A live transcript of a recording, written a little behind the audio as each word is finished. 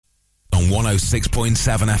106.7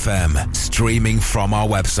 FM, streaming from our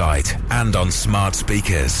website and on smart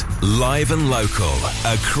speakers. Live and local,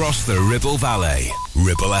 across the Ribble Valley.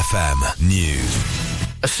 Ribble FM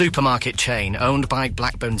News. A supermarket chain owned by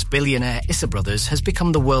Blackburn's billionaire Issa Brothers has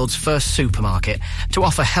become the world's first supermarket to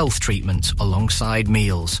offer health treatment alongside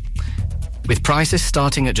meals. With prices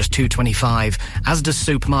starting at just $2.25, Asda's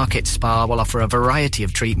supermarket Spar will offer a variety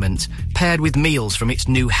of treatments paired with meals from its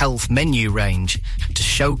new health menu range to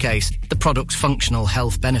showcase the product's functional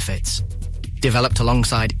health benefits. Developed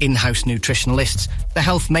alongside in-house nutritionalists, the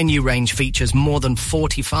health menu range features more than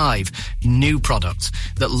 45 new products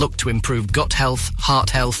that look to improve gut health, heart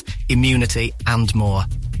health, immunity and more.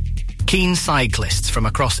 Keen cyclists from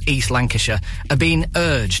across East Lancashire are being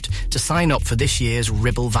urged to sign up for this year's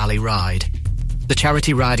Ribble Valley Ride. The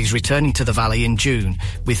charity ride is returning to the valley in June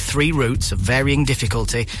with 3 routes of varying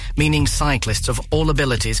difficulty, meaning cyclists of all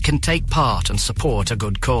abilities can take part and support a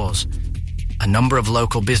good cause. A number of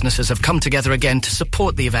local businesses have come together again to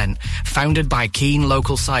support the event, founded by keen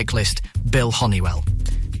local cyclist Bill Honeywell.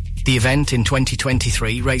 The event in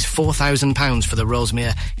 2023 raised £4,000 for the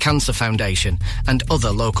Rosemere Cancer Foundation and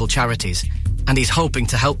other local charities, and is hoping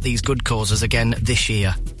to help these good causes again this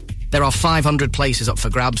year. There are 500 places up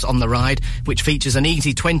for grabs on the ride, which features an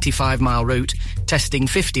easy 25-mile route, testing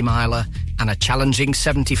 50-miler, and a challenging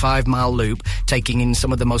 75-mile loop, taking in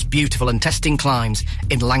some of the most beautiful and testing climbs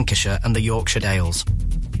in Lancashire and the Yorkshire Dales.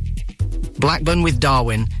 Blackburn with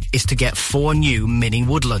Darwin is to get 4 new mini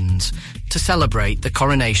woodlands to celebrate the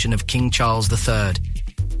coronation of King Charles III.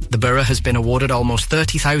 The borough has been awarded almost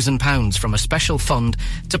 £30,000 from a special fund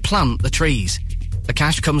to plant the trees. The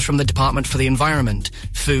cash comes from the Department for the Environment,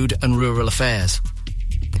 Food and Rural Affairs.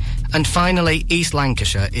 And finally, East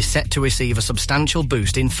Lancashire is set to receive a substantial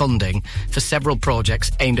boost in funding for several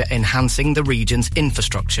projects aimed at enhancing the region's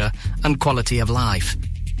infrastructure and quality of life.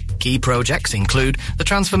 Key projects include the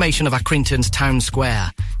transformation of Accrington's town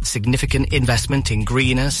square, significant investment in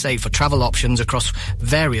greener, safer travel options across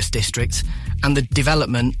various districts, and the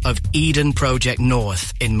development of Eden Project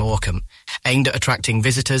North in Morecambe, aimed at attracting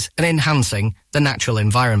visitors and enhancing the natural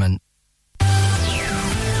environment.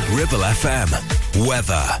 Ribble FM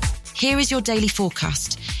weather. Here is your daily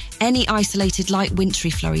forecast. Any isolated light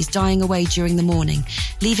wintry flurries dying away during the morning,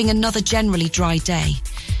 leaving another generally dry day.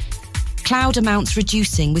 Cloud amounts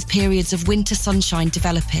reducing with periods of winter sunshine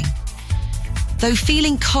developing. Though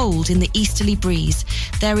feeling cold in the easterly breeze,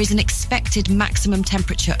 there is an expected maximum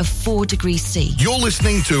temperature of 4 degrees C. You're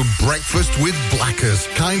listening to Breakfast with Blackers,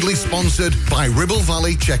 kindly sponsored by Ribble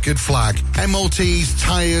Valley Checkered Flag. MOTs,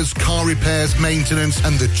 tyres, car repairs, maintenance,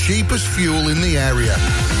 and the cheapest fuel in the area.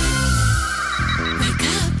 Wake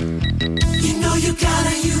up. You know you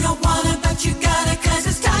gotta, you don't wanna, but you gotta, 'cause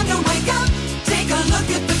it's time to wake up. Take a look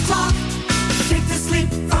at the clock. Shake the sleep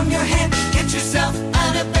from your head. Get yourself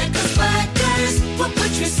out of bed, 'cause Blackers will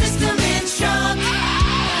put your system in shock.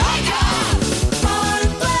 Wake up!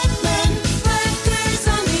 Morning Blackman, Blackers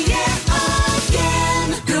on the air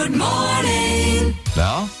again. Good morning.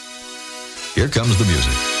 Now, here comes the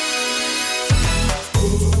music.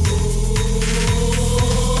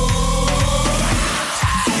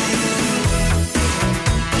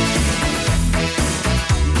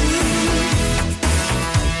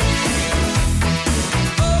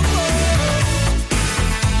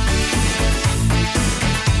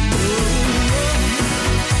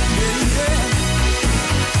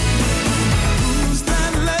 Who's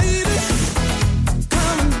that lady?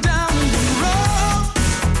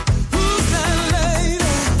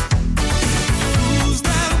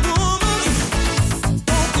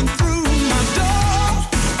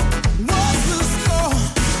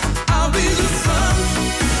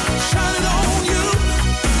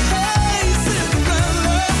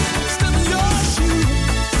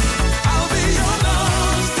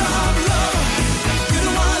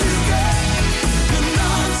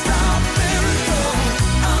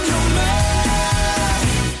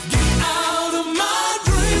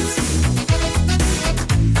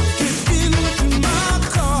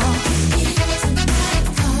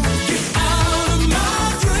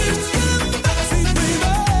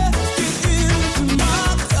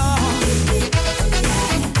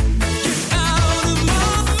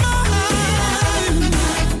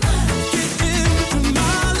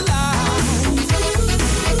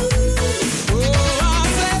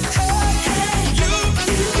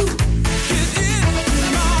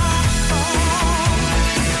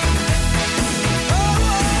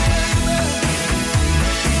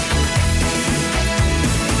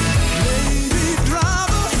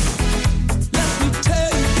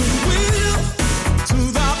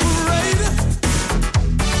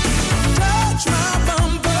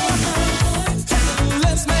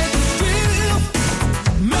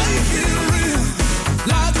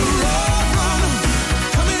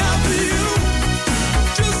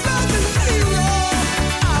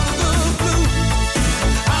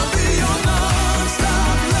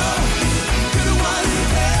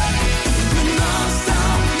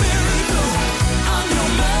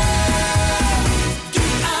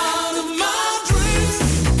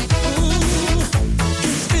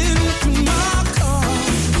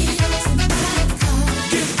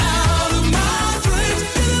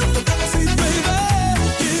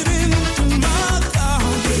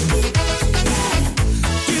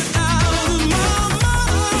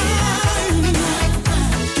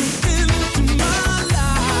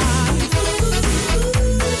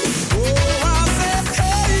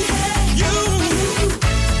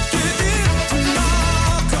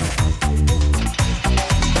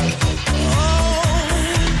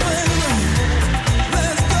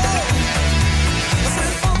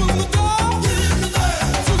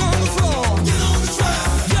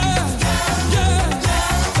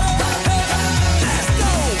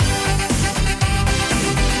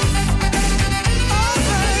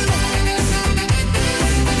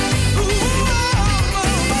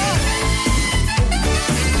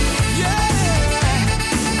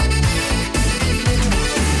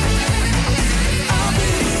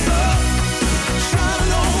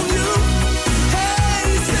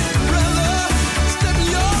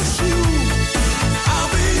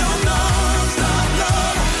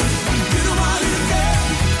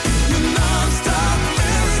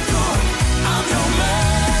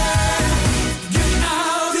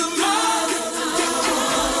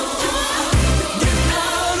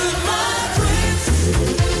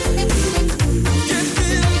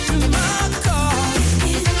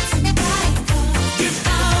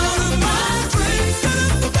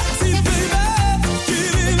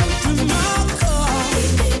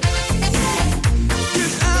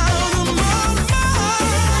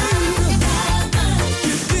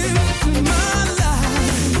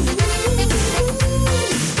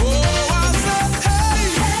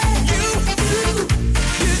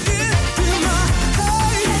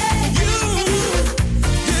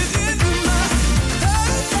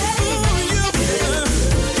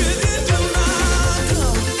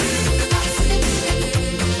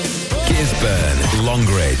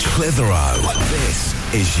 Longridge, Clitheroe.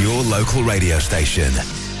 This is your local radio station.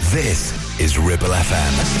 This is Ribble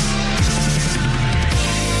FM.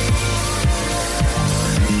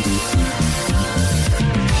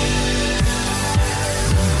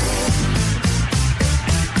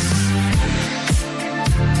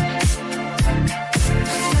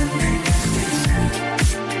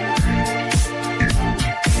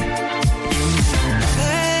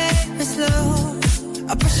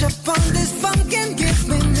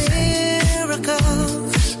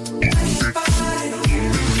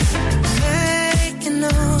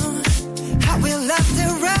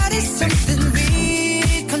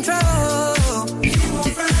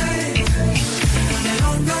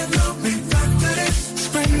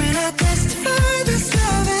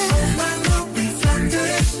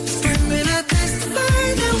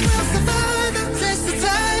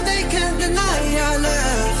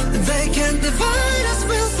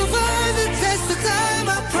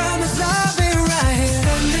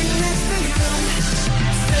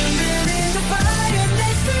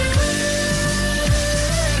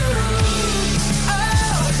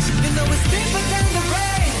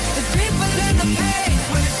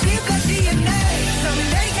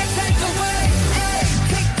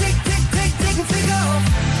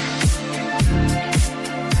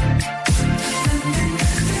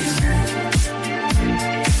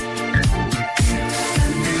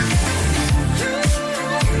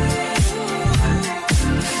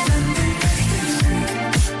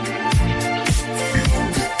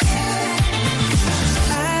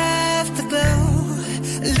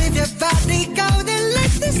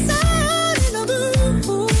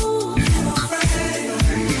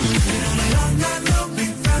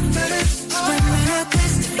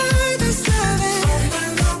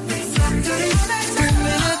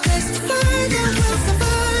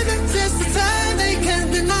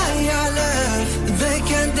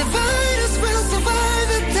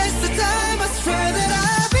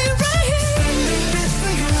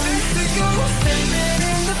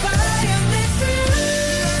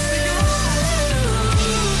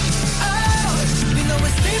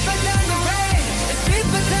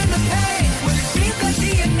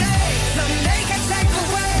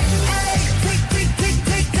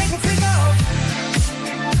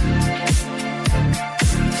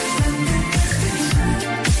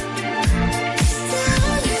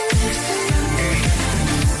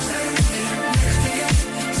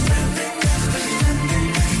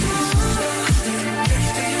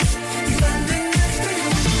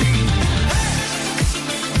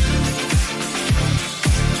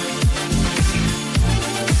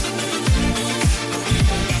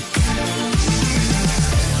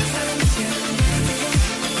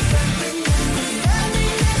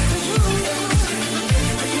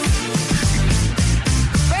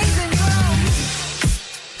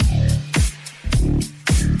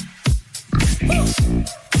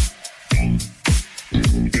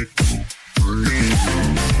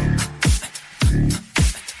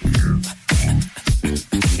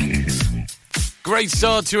 Great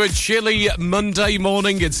start to a chilly Monday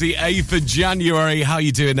morning. It's the 8th of January. How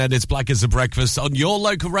you doing then? It's Black as a Breakfast on your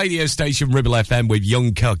local radio station, Ribble FM, with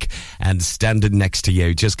Young Cook and standing next to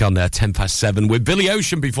you. Just gone 7:10 with Billy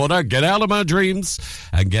Ocean before that. Get out of my dreams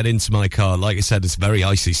and get into my car. Like I said, it's a very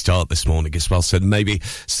icy start this morning as well, so maybe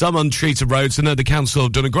some untreated roads. I know the council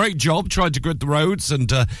have done a great job trying to grid the roads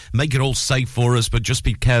and make it all safe for us, but just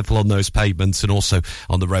be careful on those pavements and also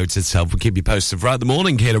on the roads itself. We'll keep you posted throughout the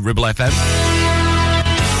morning here at Ribble FM.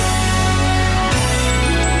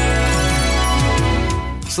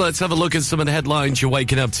 So let's have a look at some of the headlines you're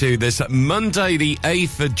waking up to this Monday, the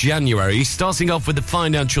 8th of January. Starting off with the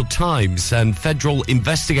Financial Times, and federal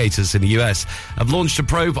investigators in the US have launched a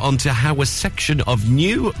probe onto how a section of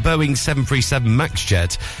new Boeing 737 MAX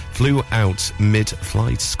jet flew out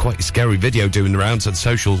mid-flight. It's quite a scary video doing the rounds on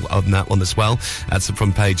social on that one as well. That's the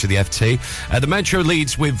front page of the FT. The Metro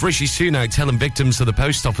leads with Rishi Sunak telling victims of the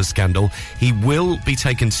post office scandal he will be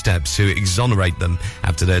taking steps to exonerate them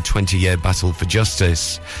after their 20-year battle for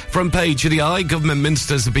justice. Front page of the Eye, government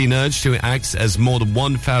ministers have been urged to act as more than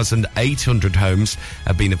 1,800 homes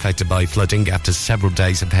have been affected by flooding after several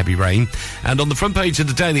days of heavy rain. And on the front page of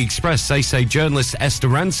the Daily Express, they say journalist Esther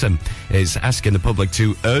Ransom is asking the public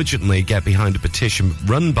to urgently get behind a petition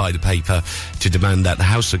run by the paper to demand that the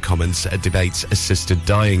House of Commons debates assisted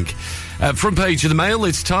dying. Front page of the Mail,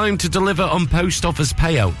 it's time to deliver on post office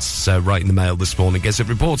payouts. Right in the Mail this morning, as it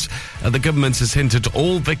reports, the government has hinted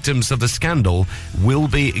all victims of the scandal will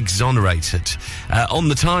be exonerated. On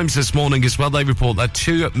the Times this morning as well, they report that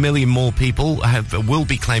 2 million more people will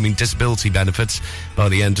be claiming disability benefits by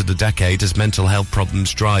the end of the decade as mental health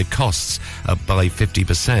problems drive costs up by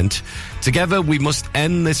 50%. Together, we must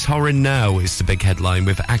end this horror now is the big headline,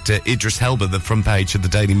 with actor Idris Elba, the front page of the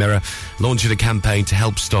Daily Mirror, launching a campaign to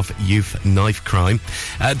help stop youth knife crime.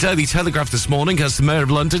 Daily Telegraph this morning has the Mayor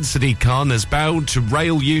of London, Sadiq Khan, has bowed to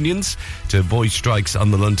rail unions to avoid strikes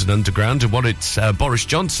on the London Underground, and what Boris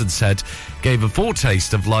Johnson said gave a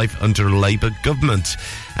foretaste of life under a Labour government.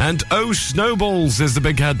 And snowballs is the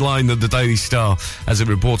big headline of the Daily Star, as it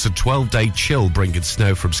reports a 12-day chill bringing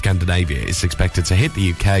snow from Scandinavia is expected to hit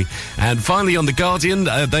the UK. And finally, on The Guardian,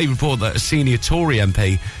 they report that a senior Tory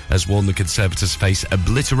MP has warned the Conservatives face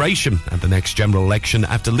obliteration at the next general election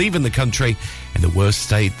after leaving the country in a worse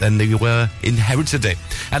state than they were inherited it.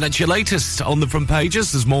 And that's your latest on the front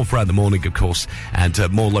pages. There's more throughout the morning, of course, and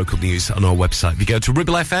more local news on our website. You go to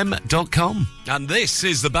ribblefm.com. And this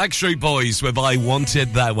is the Backstreet Boys with I Want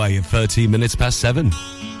It That Way at 13 minutes past 7. You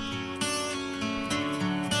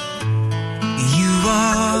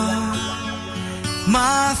are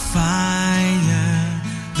my fire,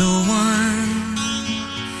 the one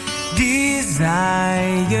desire,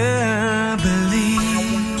 believe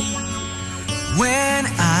when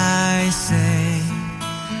I say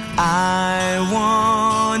I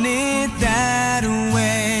want it that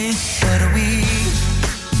way. But we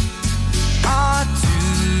are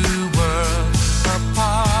two worlds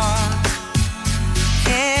apart,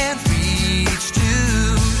 can't reach to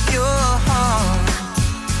your heart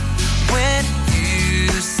when you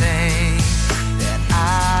say that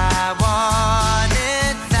I want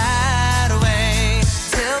it that way.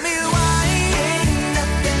 Tell me why ain't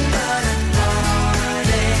nothing but a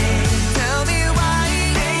heartache. Tell me why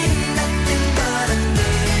ain't nothing but a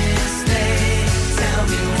mistake. Tell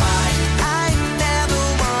me why I never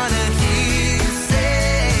wanna hear you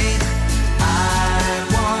say I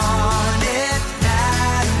want it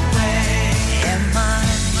that way. Am I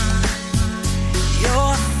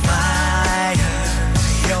your fire,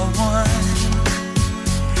 your one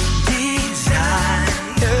desire?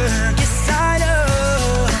 Yes, I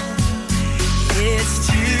know it's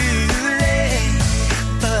too late,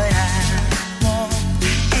 but I want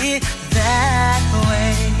it that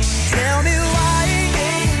way. Tell me why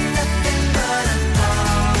ain't nothing but a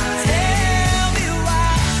heart. Tell me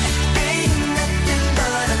why ain't nothing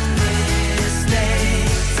but a mistake.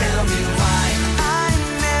 Tell me why I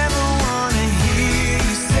never wanna hear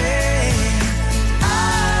you say I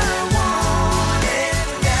want it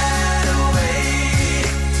that way.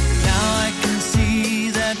 Now I can see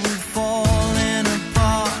that we've fallen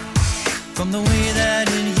apart from the way that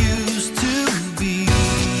it used to be.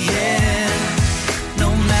 Yeah, no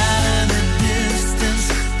matter the distance,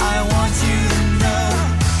 I want you to know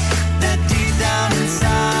that deep down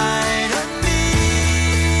inside of me,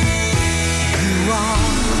 you are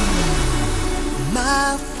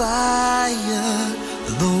my fire,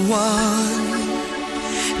 the one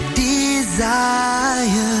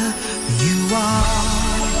desire. You are.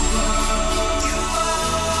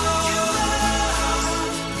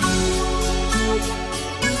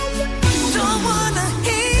 Don't wanna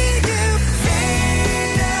hear you say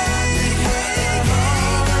nothing.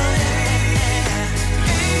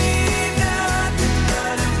 Ain't nothing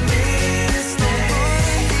but a mistake.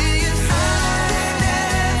 I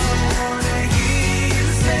never wanna hear you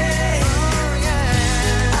say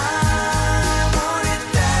I want it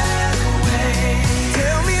that way.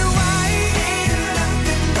 Tell me why ain't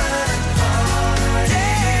nothing but a heart.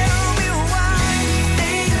 Tell me why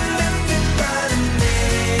ain't nothing but a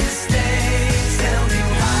mistake. Tell me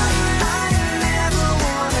why I never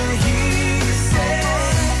wanna hear you say I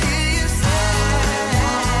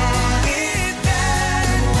want it that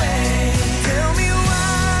way. Tell me why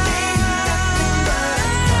ain't nothing but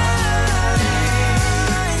a heart.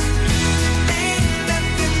 Ain't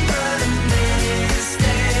nothing but a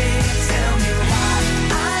mistake. Tell me why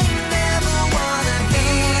I never wanna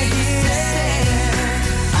hear you say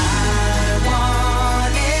I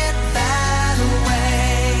want it that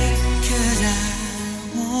way. 'Cause I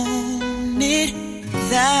want it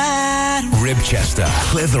that way. Ribchester,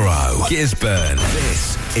 Clitheroe, Gisburn.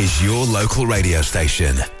 This is your local radio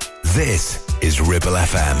station. This is Ribble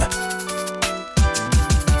FM.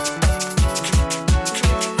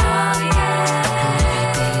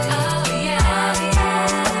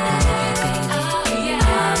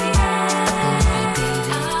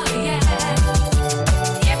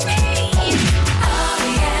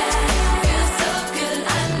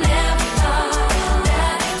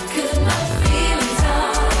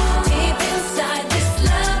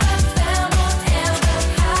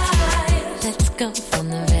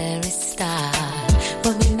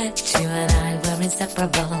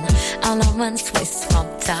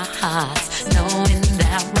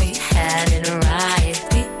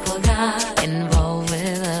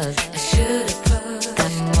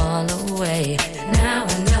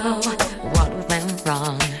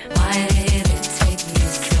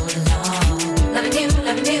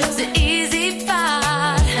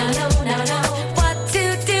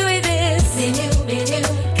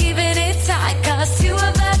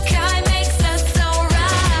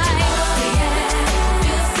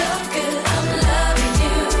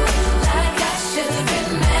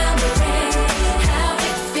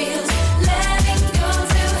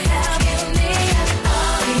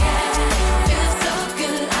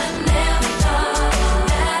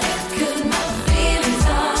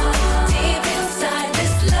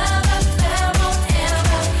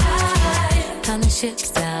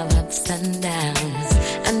 Friendships have ups and downs.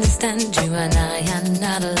 Understand you and I are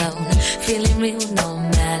not alone. Feeling real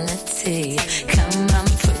normality. Come on,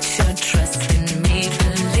 put your trust in me.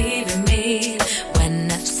 Believe in me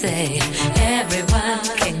when I say everyone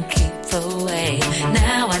can keep away.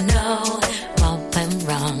 Now I know what went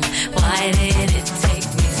wrong. Why did it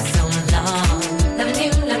take me so long? Loving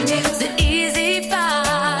you, the easy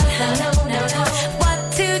part. No.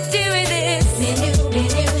 What to do with this? Me and you.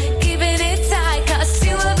 Keeping it tight, 'cause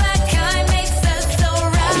two of our kind makes us so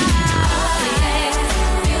right. Oh yeah,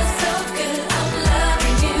 feels so good. I'm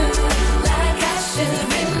loving you like I should.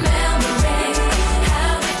 Remembering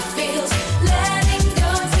how it feels, letting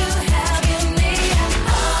go to have you near.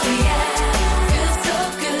 Oh yeah, feels so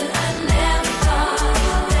good. I never thought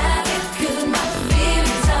that it could. My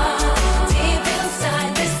feelings are deep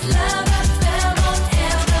inside. This love I felt won't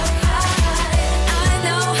ever hide. I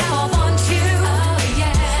know how I want you. Oh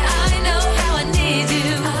yeah, I know how I need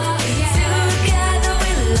you. Oh yeah, together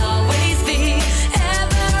we'll always be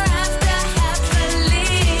ever after happily.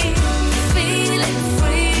 Feeling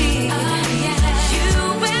free. Oh yeah, you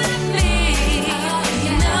and me. Oh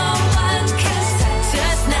yeah, no one can touch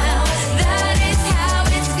us now. That is how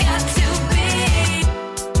it's got to be.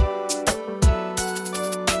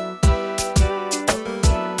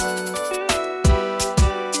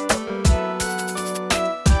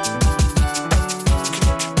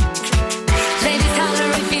 Ladies, holler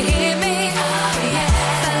if you hear me. Oh yeah,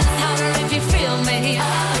 fellas, holler if you feel me. Oh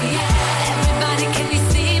yeah, everybody, can you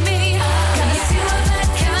see me? 'Cause two of that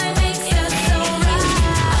kind makes us so right.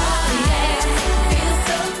 Oh yeah, feels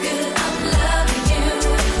so good. I'm loving you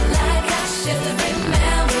like I should.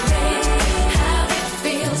 Remembering how it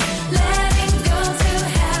feels, letting go to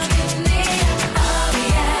have you near. Oh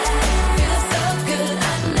yeah, feels so good. I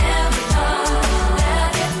never thought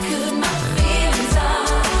that it could. My feelings are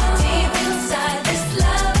deep inside. This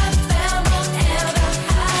love I felt won't ever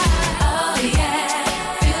hide. Oh yeah,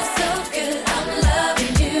 feels so good. I'm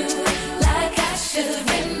loving you like I should.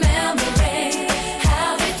 Remembering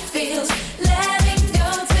how it feels, letting go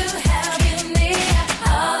to have you near.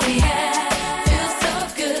 Oh yeah, feels so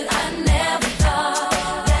good. I never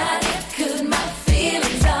thought that it could. My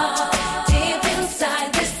feelings are deep inside.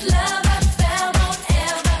 This love I felt won't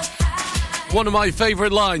ever hide. One of my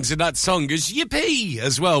favourite lines in that song is Yippee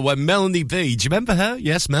as well, when Melanie B, do you remember her?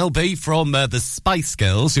 Yes, Mel B from the Spice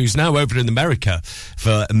Girls, who's now over in America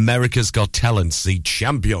for America's Got Talent, the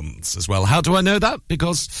champions as well. How do I know that?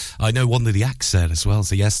 Because I know one of the acts there as well.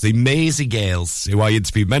 So yes, the Maisie Gales, who I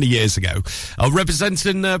interviewed many years ago, are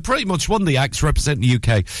representing, pretty much one of the acts representing the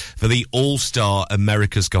UK for the All-Star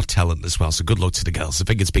America's Got Talent as well. So good luck to the girls. I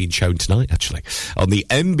think it's being shown tonight, actually, on the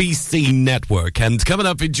NBC network. And coming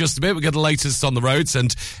up in just a bit, we've got the latest on the roads,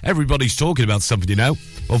 and everybody's talking about something, you know.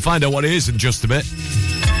 We'll find out what it is in just a bit.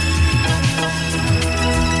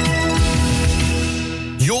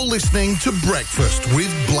 You're listening to Breakfast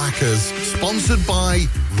with Blackers, sponsored by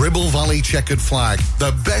Ribble Valley Checkered Flag,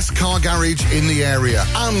 the best car garage in the area,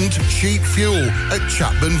 and cheap fuel at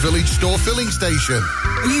Chapman Village Store Filling Station.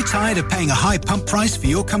 Are you tired of paying a high pump price for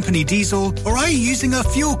your company diesel? Or are you using a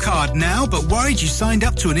fuel card now but worried you signed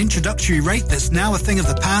up to an introductory rate that's now a thing of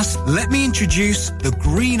the past? Let me introduce the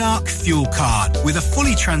Green Arc Fuel Card. With a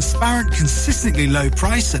fully transparent, consistently low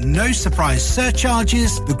price and no surprise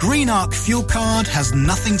surcharges, the Green Arc Fuel Card has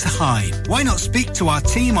nothing to hide. Why not speak to our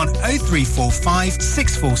team on 0345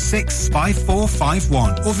 646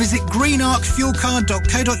 5451 or visit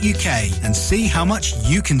greenarcfuelcard.co.uk and see how much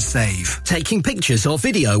you can save. Taking pictures or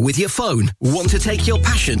video with your phone? Want to take your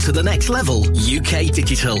passion to the next level? UK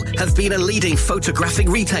Digital have been a leading photographic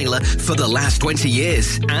retailer for the last 20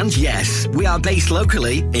 years. And yes, we are based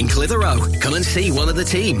locally in Clitheroe. Come and see one of the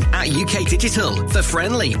team at UK Digital for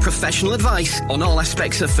friendly, professional advice on all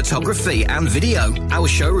aspects of photography and video. Our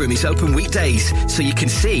showroom is open weekdays, so you can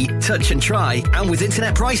see, touch and try. And with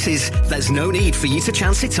internet prices, there's no need for you to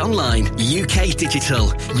chance it online. UK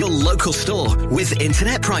Digital, your local store with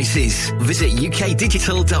internet prices. Visit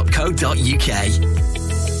ukdigital.co.uk.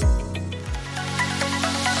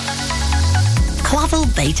 Clavel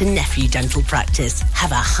Bait and Nephew Dental Practice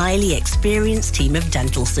have a highly experienced team of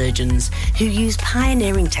dental surgeons who use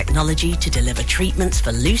pioneering technology to deliver treatments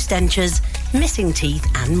for loose dentures, missing teeth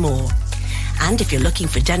and more. And if you're looking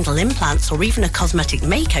for dental implants or even a cosmetic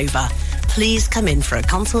makeover, please come in for a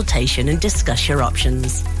consultation and discuss your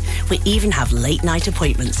options. We even have late night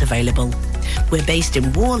appointments available. We're based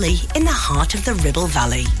in Worley in the heart of the Ribble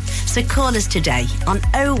Valley. So call us today on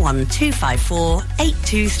 01254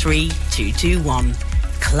 823 221.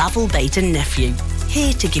 Clavel Bait and Nephew,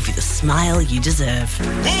 here to give you the smile you deserve.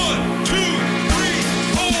 1, 2, 3,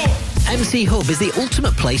 4. MC Hub is the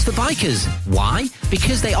ultimate place for bikers. Why?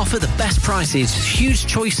 Because they offer the best prices, huge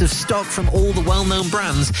choice of stock from all the well-known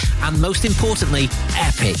brands, and most importantly,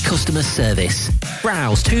 epic customer service.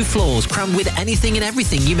 Browse 2 floors crammed with anything and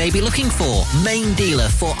everything you may be looking for. Main dealer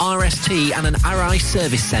for RST and an RI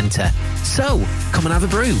service centre. So, come and have a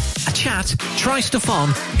brew, a chat, try stuff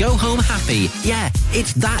on, go home happy. Yeah,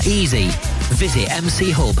 it's that easy. Visit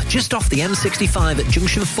MC Hub just off the M65 at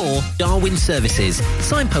Junction 4, Darwin Services.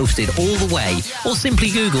 Signposted all the way, or simply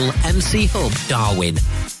Google MC Hub Darwin.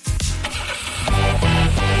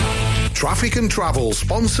 Traffic and Travel,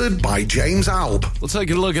 sponsored by James Alb. We'll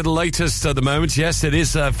take a look at the latest at the moment. Yes, it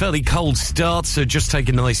is a fairly cold start, so just take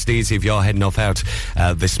it nice and easy if you're heading off out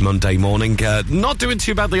this Monday morning. Not doing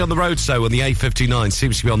too badly on the roads, though, on the A59.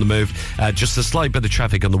 Seems to be on the move. Just a slight bit of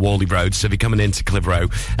traffic on the Whalley Road, so if you're coming into Clitheroe,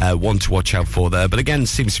 one to watch out for there. But again,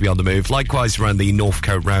 seems to be on the move. Likewise around the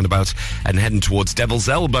Northcote roundabout and heading towards Devil's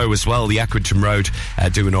Elbow as well. The Accrington Road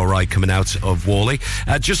doing all right coming out of Whalley.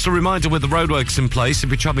 Just a reminder, with the roadworks in place,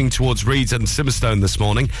 if you're travelling towards Reeds and Simmerstone this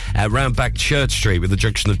morning, round back Church Street with the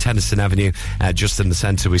junction of Tennyson Avenue just in the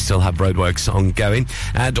centre, we still have roadworks ongoing,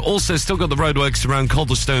 and also still got the roadworks around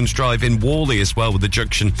Calderstones Drive in Whalley as well with the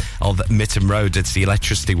junction of Mitton Road. It's the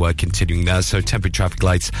electricity work continuing there, so temporary traffic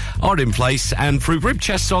lights are in place. And through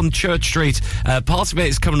Ribchester on Church Street, part of it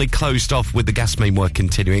is currently closed off with the gas main work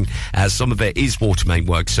continuing. Some of it is water main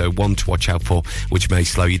work, so one to watch out for, which may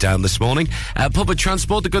slow you down this morning. Public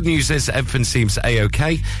transport, the good news is everything seems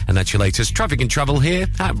A-OK, and that's your latest traffic and travel here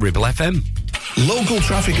at Ribble FM. Local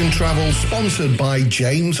Traffic and Travel, sponsored by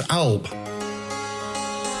James Alb.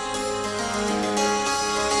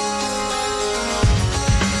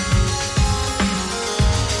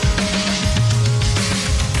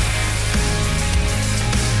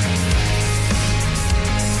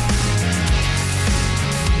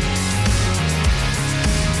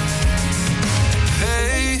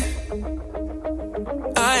 Hey,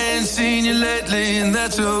 I ain't seen you lately, and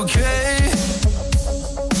that's okay.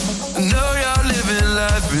 I know you're living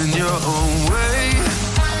life in your own way.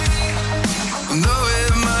 Though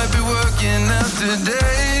it might be working out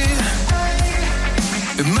today,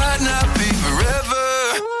 it might not be forever.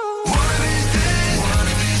 One of these days, one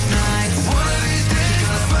of these nights, one of these days, you're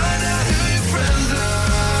gonna find out who your friends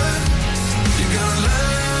are. You're gonna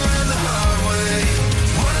learn the hard way.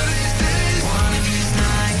 One of these days, one of these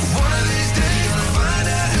nights, one of these days, you're gonna find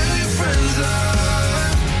out who your friends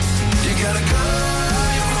are. You gotta go.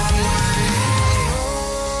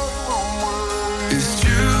 It's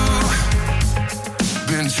true,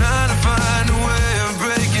 been trying to find a way of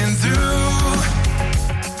breaking through.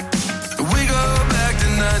 We go back to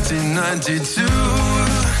 1992,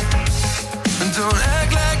 and don't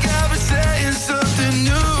act like I've been saying something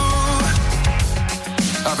new.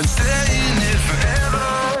 I've been saying it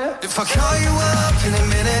forever. If I call you up in a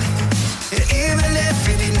minute, even if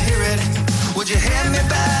you didn't hear it, would you hand me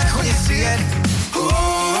back when you see it? Ooh.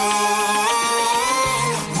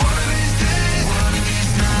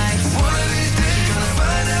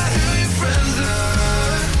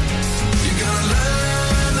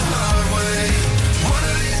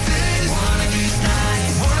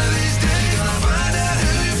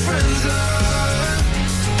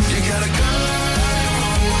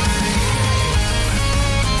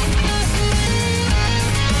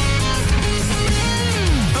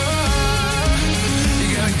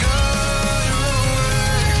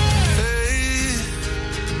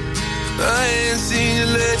 I ain't seen you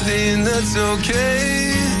lately, and that's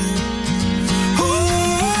okay. Ooh.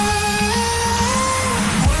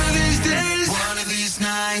 One of these days, one of these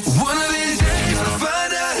nights, one of these days, you're gonna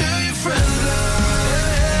find out who your friends are.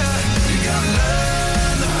 Yeah. You gotta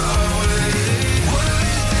learn the hard way. One of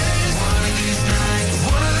these days, one of these nights,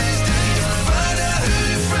 one of these days, you're gonna find out who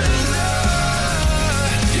your friends are.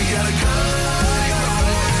 You gotta go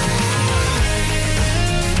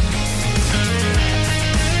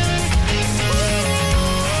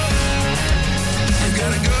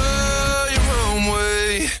your own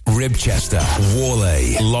way. Ribchester,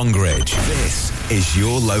 Whalley, Longridge. This is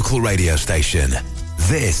your local radio station.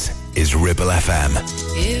 This is Ribble FM.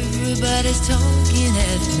 Everybody's talking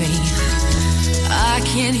at me. I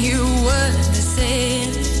can't hear a word they say.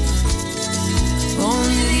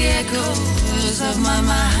 Only the echoes of my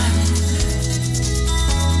mind.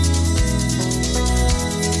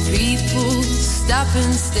 People stop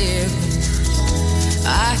and stare.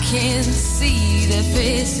 I can't see their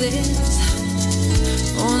faces.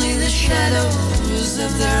 Only the shadows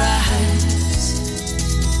of their eyes.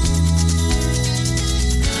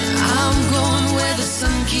 I'm going where the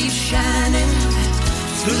sun keeps shining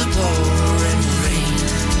through the pouring rain.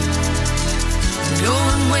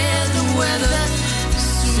 Going where the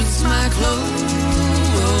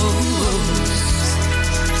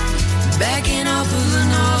off of the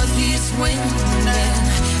northeast wind and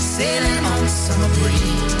sailing on summer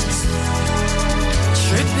breeze,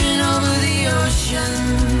 tripping over the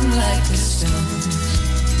ocean like a stone.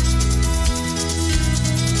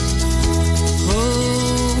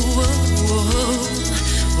 Oh, oh, oh,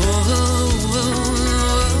 oh, oh, oh,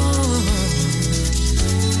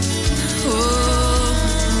 oh.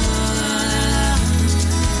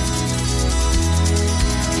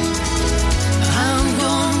 I'm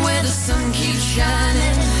going where the sun keeps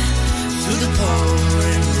shining through the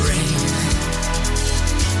pouring rain,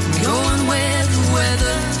 going where the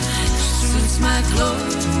weather suits my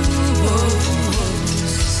clothes,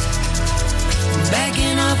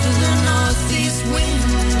 backing up of the northeast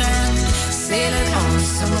wind and sailing on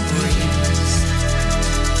summer breeze,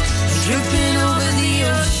 dripping over the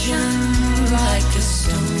ocean like a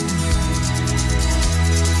stone.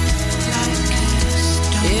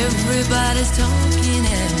 Everybody's talking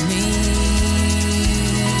at me.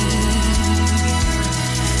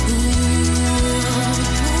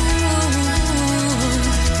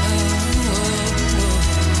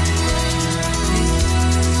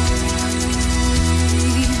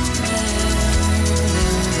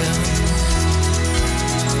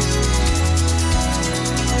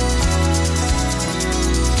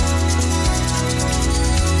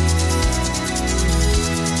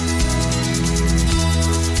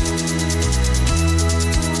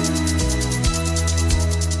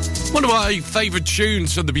 One of my favourite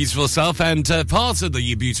tunes from the Beautiful South, and part of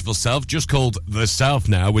the Beautiful South, just called The South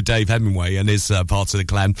now, with Dave Hemingway and his part of the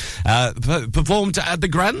clan, performed at the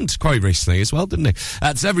Grand quite recently as well, didn't he?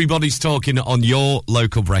 That's Everybody's Talking on your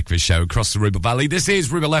local breakfast show across the Ribble Valley. This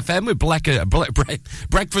is Ribble FM with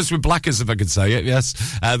Breakfast with Blackers, if I could say it, yes.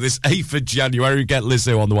 This 8th of January, get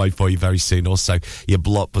Lizzo on the way for you very soon. Also, your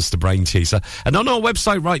blockbuster brain teaser. And on our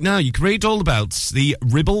website right now, you can read all about the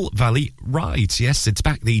Ribble Valley Ride. Yes, it's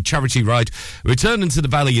back, the charity ride, returning to the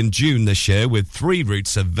valley in June this year with 3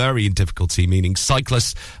 routes of varying difficulty, meaning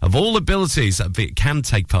cyclists of all abilities can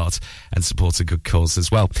take part and support a good cause as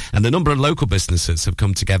well. And a number of local businesses have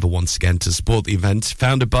come together once again to support the event,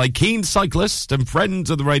 founded by keen cyclist and friend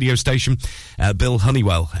of the radio station, Bill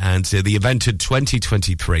Honeywell. And the event in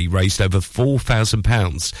 2023 raised over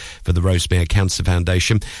 £4,000 for the Rosemere Cancer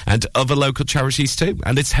Foundation and other local charities too.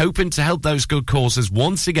 And it's hoping to help those good causes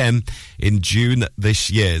once again in June this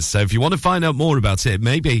year. So if you want to find out more about it,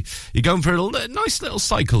 maybe you're going for a nice little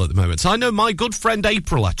cycle at the moment. I know my good friend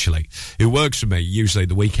April, actually, who works for me usually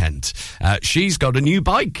the weekend. She's got a new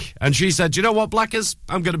bike, and she said, you know what, Blackers,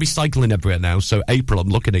 I'm going to be cycling everywhere now. So April, I'm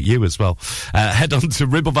looking at you as well. Head on to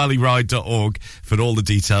ribblevalleyRide.org for all the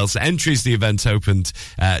details. Entries, the event opened,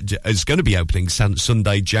 is going to be opening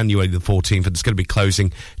Sunday, January the 14th, and it's going to be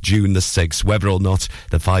closing June the 6th. Whether or not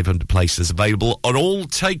the 500 places available are all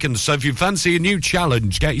taken. So if you fancy a new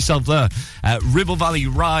challenge, get yourself there at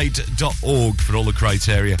ribblevalleyRide.org for all the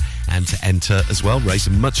criteria and to enter as well,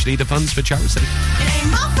 raising much needed funds for charity. It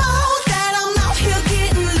ain't my fault that I'm out here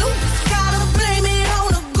getting loose. Gotta blame it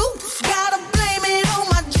on the goose. Gotta blame it on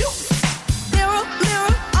my juice. Mirror,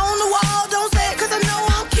 mirror on the wall. Don't say it 'cause I know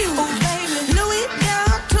I'm cute. Oh, baby. Louis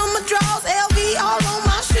down to my drawers. LV all on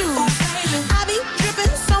my shoes. Oh, baby. I be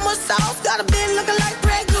dripping so much sauce. Got a bit looking like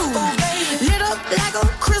Grey Goose. Oh, baby. Lit up like a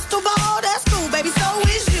crystal ball. That's cool, baby. So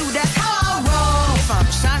is you. That's how I roll. If I'm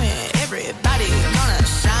shining, everybody gonna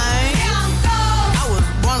shine. Yeah, I'm gold. I was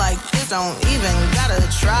born like this. Don't even gotta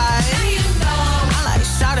try. Now you know. I like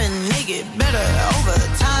shot a nigga better over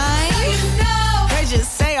time. Now you know. They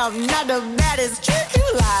just say I'm not the baddest trick you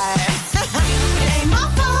like. It ain't my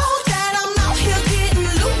fault that I'm out here getting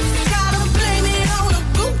loose. Gotta blame it on the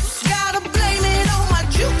goose. Gotta blame it on my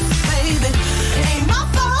juice, baby. It ain't my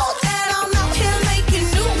fault that I'm out here making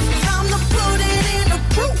news. Time to put it in the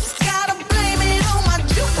proof. Gotta blame it on my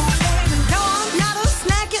juice, baby. No, I'm not a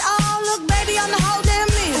snack at all. Look, baby, I'm the whole damn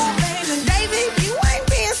meal. David, you ain't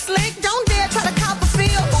being slick. Don't dare try to cop a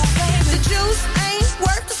feel. The juice ain't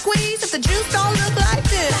worth the squeeze if the juice don't look like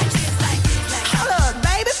this. Hold up,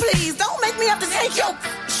 baby, please don't make me have to take your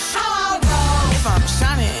shower. If I'm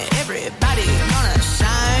shining, everybody gonna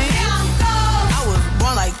shine. Yeah, I'm gold. I was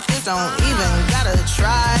born like this, don't even gotta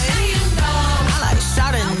try. Now you know. I like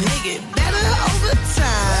shot a nigga better over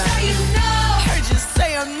time. Now you know. Heard you say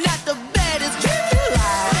I'm not the baddest trick you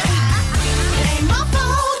like. It ain't my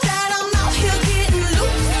fault that I'm out here getting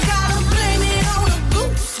loose. Gotta blame it on the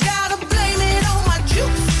goose. Gotta blame it on my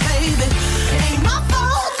juice, baby. It ain't my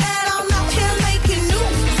fault that I'm out here making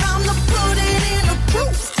news. Time to put it in the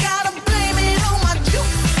proof. Gotta blame it on my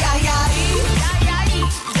juice. Yeah, yeah, yeah, yeah, yeah,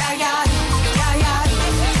 yeah, yeah, yeah, yeah.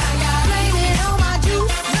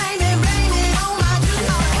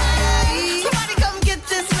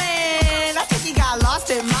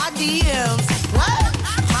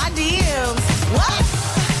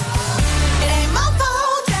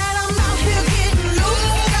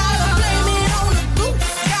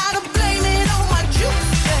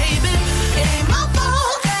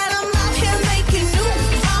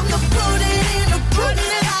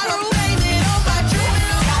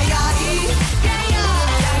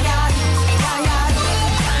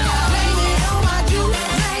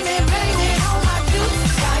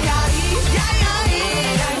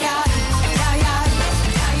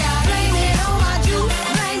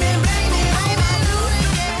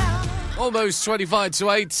 Almost 25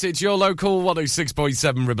 to 8. It's your local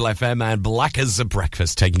 106.7 Ribble FM and Blackers at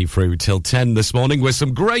Breakfast, taking you through till 10 this morning with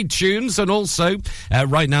some great tunes, and also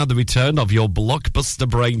right now the return of your Blockbuster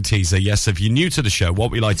Brain Teaser. Yes, if you're new to the show,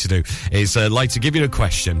 what we like to do is like to give you a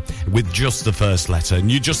question with just the first letter,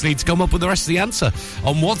 and you just need to come up with the rest of the answer.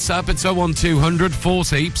 On WhatsApp, it's 01200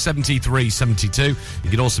 40 73 72. You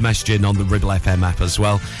can also message in on the Ribble FM app as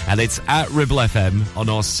well, and it's at Ribble FM on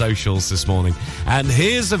our socials this morning. And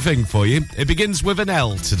here's the thing for you. It begins with an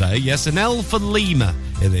L today. Yes, an L for Lima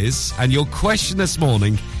it is. And your question this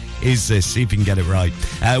morning is this. See if you can get it right.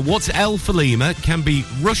 What L for Lima can be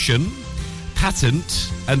Russian,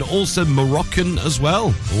 patent, and also Moroccan as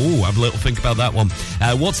well? Oh, have a little think about that one.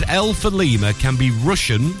 What L for Lima can be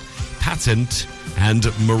Russian, patent, and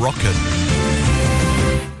Moroccan?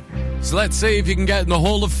 So let's see if you can get in the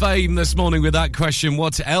Hall of Fame this morning with that question.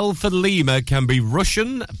 What L for Lima can be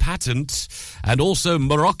Russian, patent, and also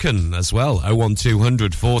Moroccan as well?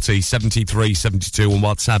 01200 40 73 72 on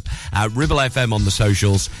WhatsApp, Ribble FM on the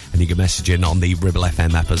socials, and you can message in on the Ribble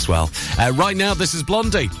FM app as well. Right now, this is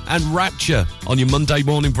Blondie and Rapture on your Monday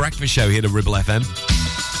morning breakfast show here at Ribble FM.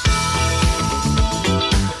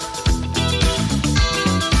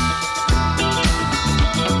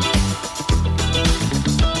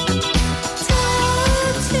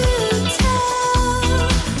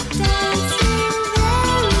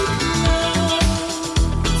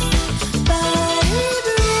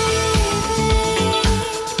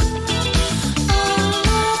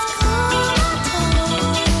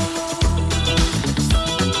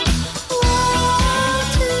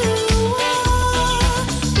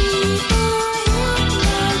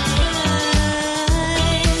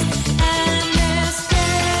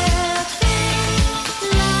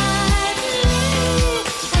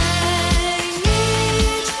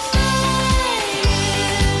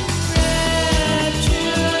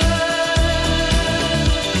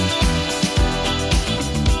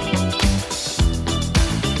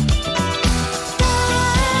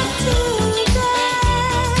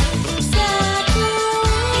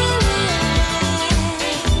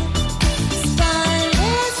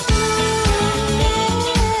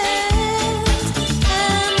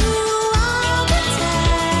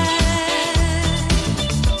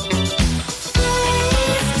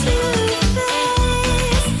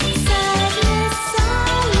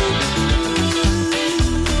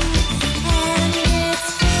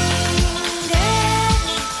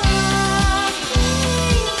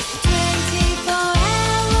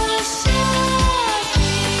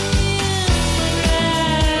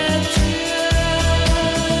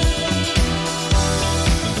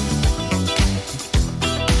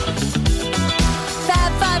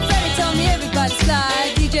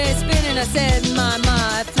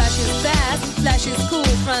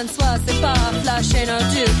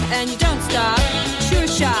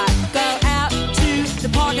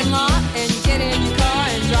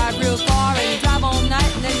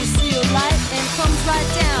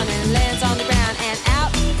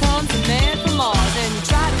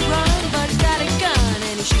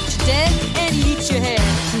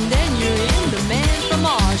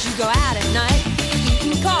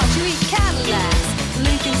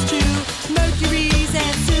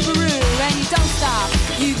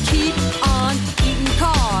 You keep on eating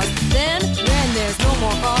cars. Then, when there's no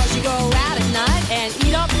more cars,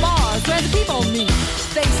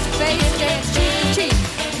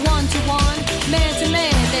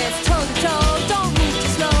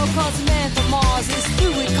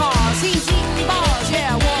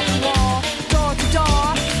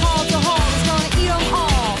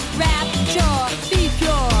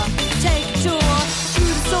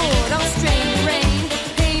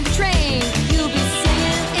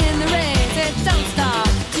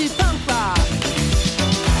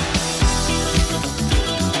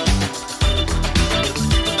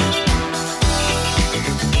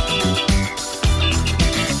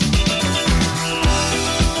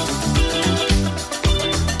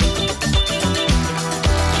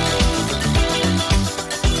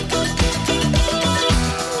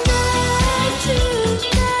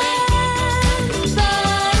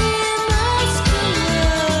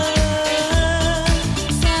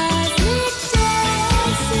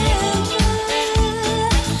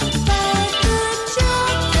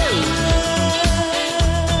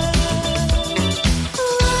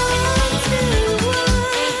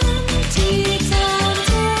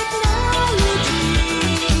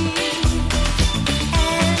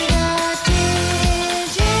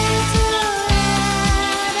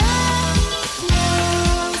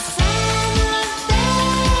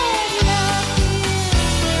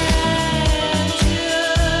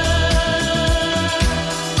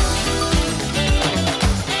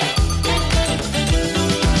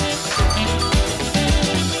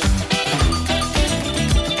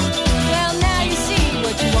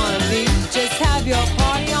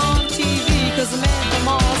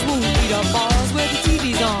 bars where the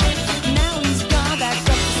TV's on. Now he's gone back up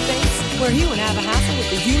to space where he won't have a hassle with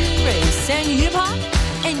the human race. And you hip hop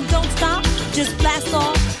and you don't stop, just blast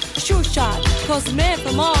off. Sure shot, cause the man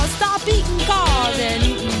from Mars stopped eating cars and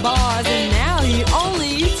eating bars, and now he only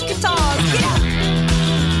eats guitars. Get up!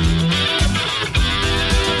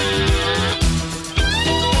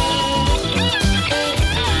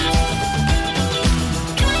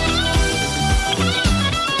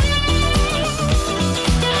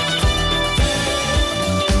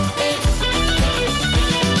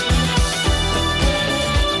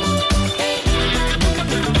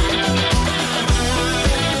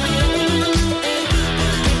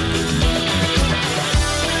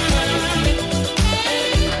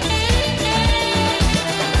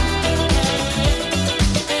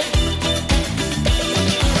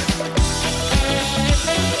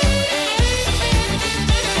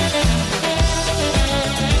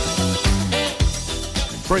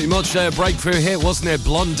 Pretty much a breakthrough hit, wasn't it?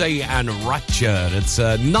 Blondie and Rapture. It's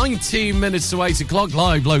 19 minutes to 8 o'clock,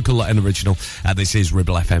 live, local and original. This is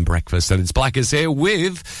Ribble FM Breakfast, and it's Blackers here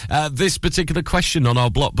with this particular question on our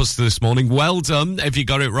blockbuster this morning. Well done if you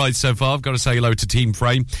got it right so far. I've got to say hello to Team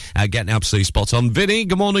Frame, getting absolutely spot on. Vinny,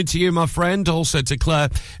 good morning to you, my friend. Also to Claire,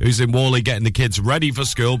 who's in Worley getting the kids ready for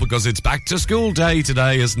school because it's back to school day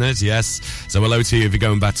today, isn't it? Yes. So hello to you if you're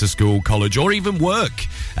going back to school, college, or even work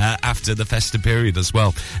after the festive period as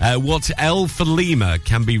well. What L for Lima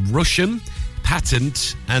can be Russian,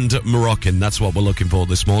 patent and Moroccan. That's what we're looking for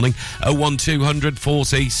this morning. 01200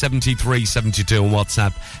 40 73 72 on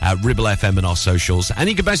WhatsApp at Ribble FM and our socials. And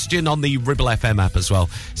you can message in on the Ribble FM app as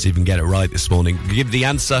well, so you can get it right this morning. Give the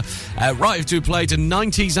answer right if to play a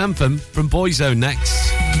 90s anthem from Boyzone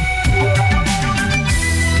next.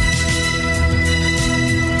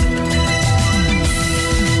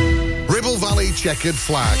 Ribble Valley Checkered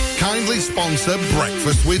Flag kindly sponsor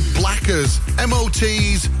Breakfast with Blackers.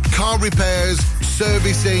 MOTs, car repairs,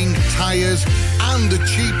 servicing, tyres, and the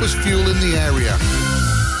cheapest fuel in the area.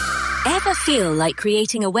 Ever feel like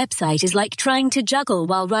creating a website is like trying to juggle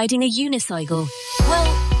while riding a unicycle?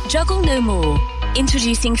 Well, juggle no more.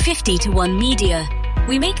 Introducing 50-to-1 Media.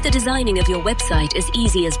 We make the designing of your website as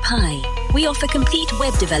easy as pie. We offer complete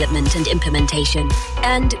web development and implementation.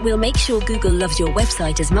 And we'll make sure Google loves your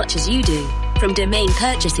website as much as you do. From domain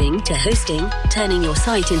purchasing to hosting, turning your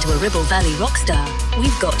site into a Ribble Valley rockstar,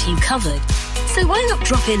 we've got you covered. So why not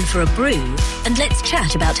drop in for a brew and let's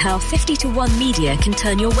chat about how 50-to-1 Media can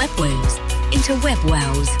turn your web woes into web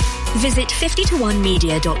wows. Visit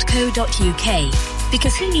 50to1media.co.uk,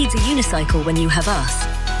 because who needs a unicycle when you have us?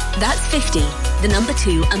 That's 50, the number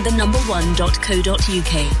 2 and the number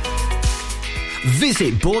 1.co.uk.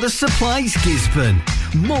 Visit Border Supplies Gisborne.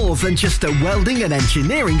 More than just a welding and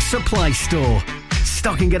engineering supply store.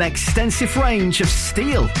 Stocking an extensive range of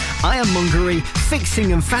steel, ironmongery,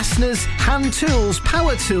 fixing and fasteners, hand tools,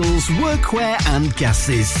 power tools, workwear and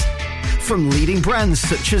gases. From leading brands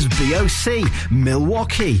such as BOC,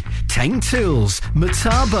 Milwaukee, Teng Tools,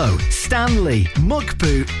 Metabo, Stanley, Muck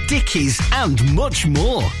Boot, Dickies and much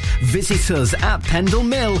more. Visit us at Pendle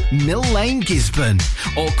Mill, Mill Lane, Gisborne,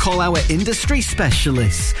 or call our industry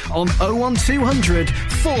specialists on 01200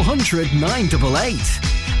 400 988.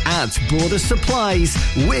 At Border Supplies,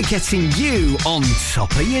 we're getting you on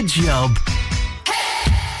top of your job.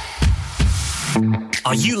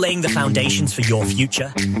 Are you laying the foundations for your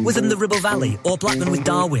future? Within the Ribble Valley or Blackburn with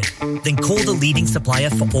Darwin? Then call the leading supplier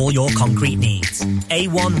for all your concrete needs.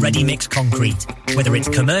 A1 Ready Mix Concrete. Whether it's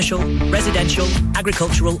commercial, residential,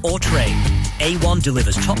 agricultural or trade, A1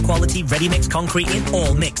 delivers top quality ready mix concrete in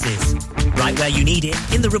all mixes. Right where you need it,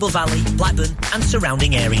 in the Ribble Valley, Blackburn and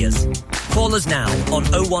surrounding areas. Call us now on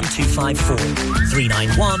 01254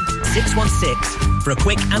 391 616 for a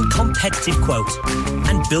quick and competitive quote.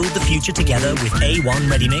 And build the future together with A1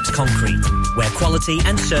 Ready Mix Concrete, where quality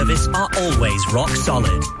and service are always rock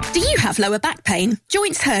solid. Do you have lower back pain,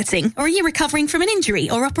 joints hurting, or are you recovering from an injury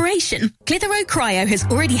or operation? Clitheroe Cryo has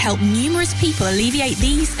already helped numerous people alleviate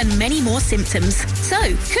these and many more symptoms. So,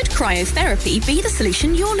 could cryotherapy be the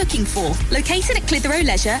solution you're looking for? Located at Clitheroe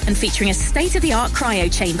Leisure and featuring a state-of-the-art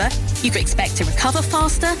cryo chamber, you can expect to recover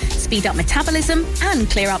faster, speed up metabolism, and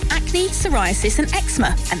clear up acne, psoriasis, and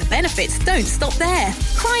eczema. And the benefits don't stop there.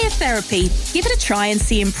 Cryotherapy. Give it a try and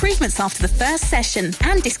see improvements after the first session,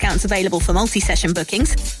 and discounts available for multi-session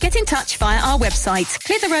bookings. Get in touch via our website,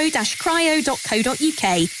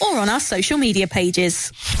 clitheroe-cryo.co.uk, or on our social media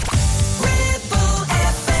pages.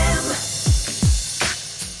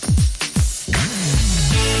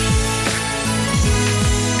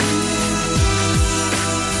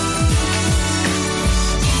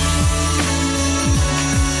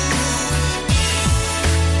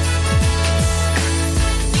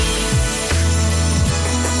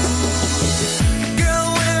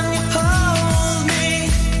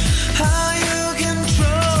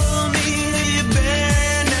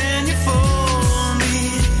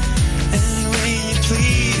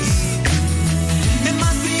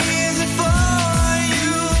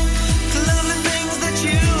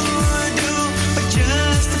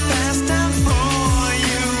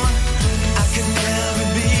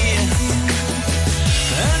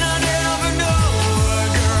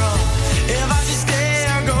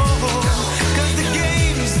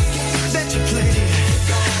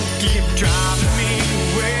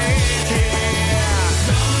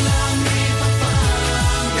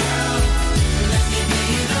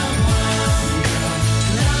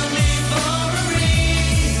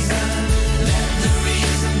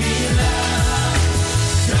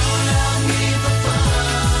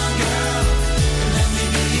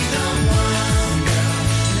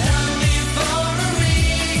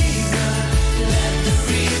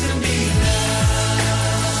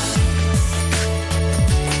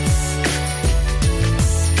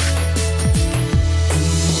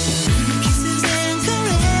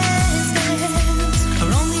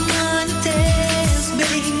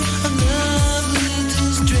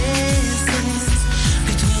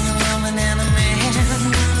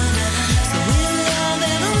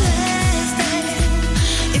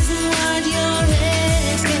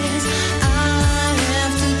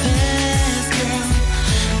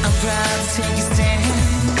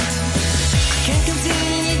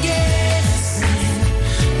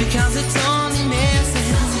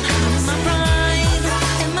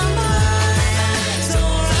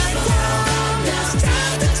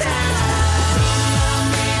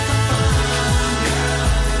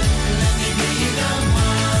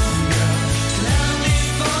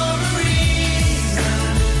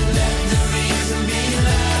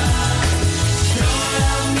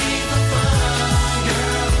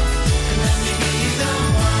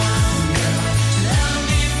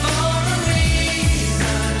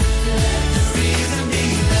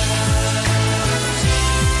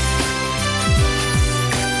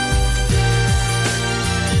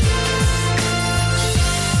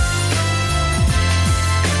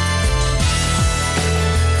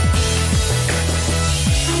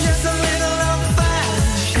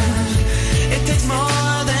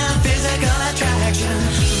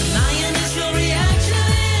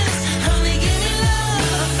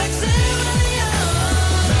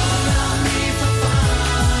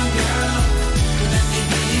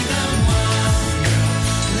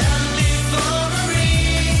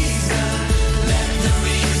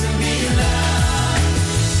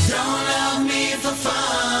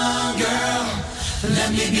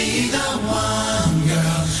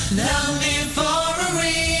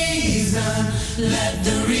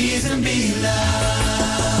 reason be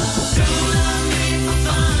love. Don't love me for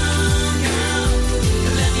fun, girl.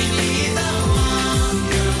 Let me be the one,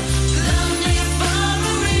 girl. Love me for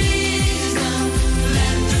a reason.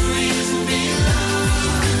 Let the reason be love.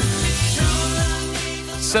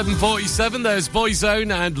 7:47, there's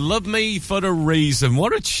Boyzone and Love Me for a Reason.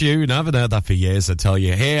 What a tune. I haven't heard that for years, I tell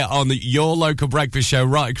you. Here on your local breakfast show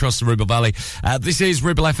right across the Ribble Valley. This is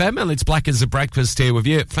Ribble FM and it's Blackers at Breakfast here with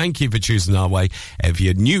you. Thank you for choosing our way. If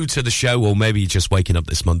you're new to the show or maybe you're just waking up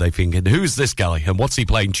this Monday thinking, who's this guy and what's he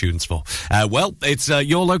playing tunes for? Well, it's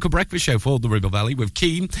your local breakfast show for the Ribble Valley with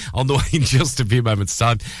Keen on the way in just a few moments'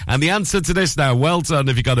 time. And the answer to this now, well done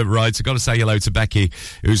if you got it right. I've got to say hello to Becky,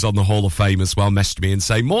 who's on the Hall of Fame as well, messaged me and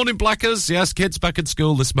say, morning Blackers, yes, kids back at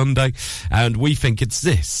school this Monday, and we think it's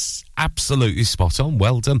this. Absolutely spot on,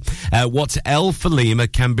 well done. What L for Lima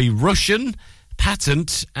can be Russian,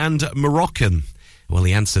 patent, and Moroccan? Well,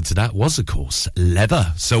 the answer to that was, of course,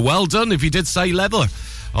 leather. So well done if you did say leather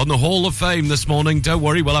on the Hall of Fame this morning. Don't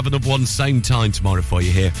worry, we'll have another one same time tomorrow for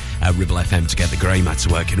you here at Ribble FM to get the grey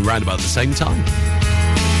matter working around about the same time.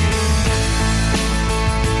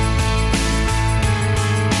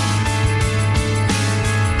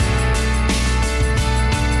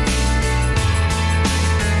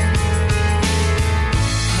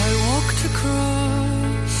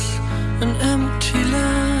 An empty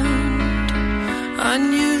land. I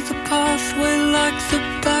knew the pathway like the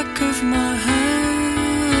back of my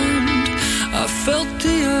hand. I felt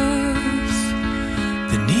the earth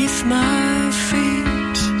beneath my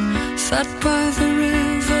feet. Sat by the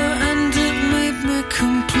river and it made me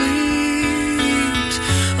complete.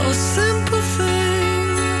 Oh, simple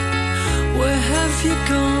thing, where have you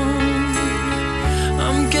gone?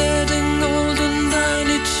 I'm getting old and I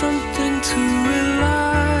need something to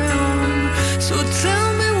rely. So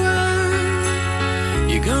tell me when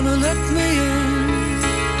you're gonna let me in.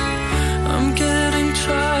 I'm getting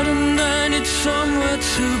tired and I need somewhere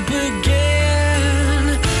to begin.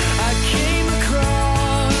 I came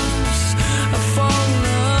across a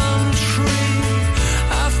fallen tree.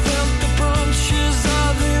 I felt the branches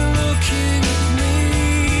of it looking at me.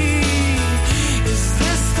 Is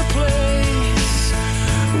this the place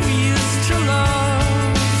we used to love?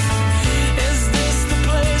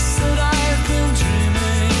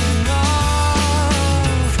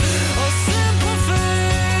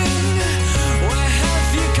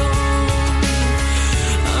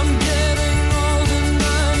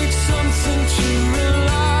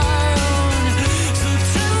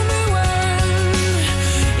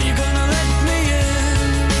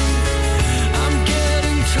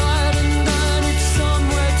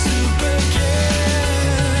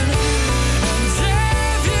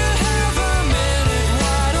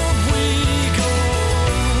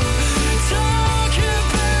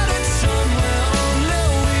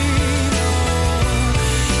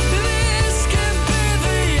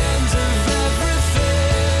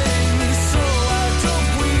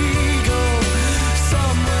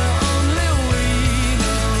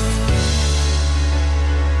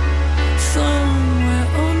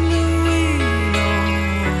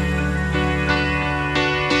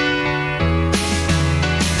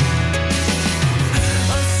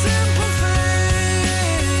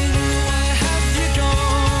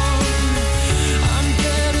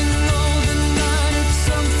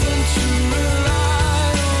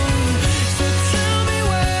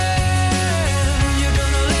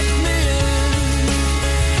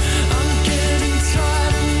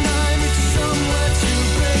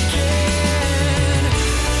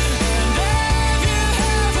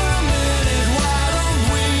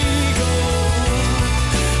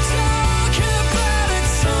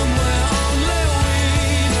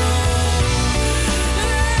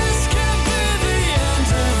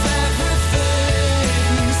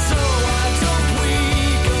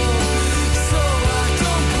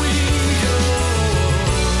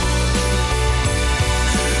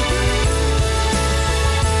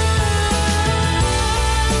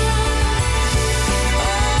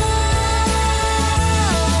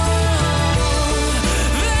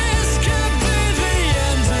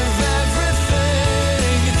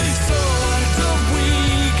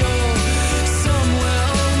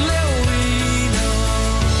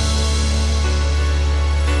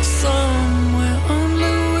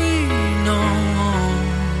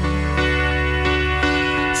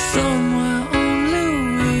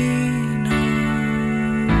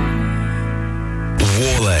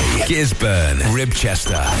 Gisburn,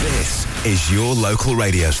 Ribchester. This is your local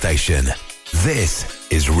radio station. This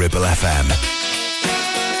is Ribble FM.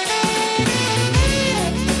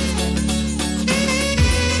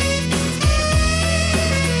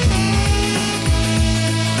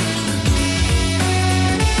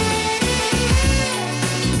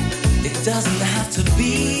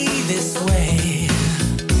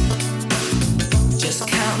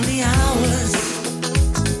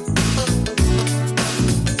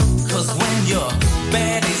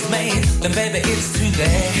 then baby it's too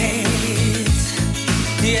late.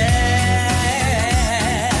 Yeah,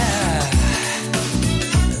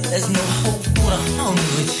 there's no hope for a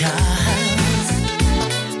hungry child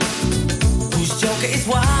whose joker is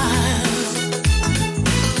wild.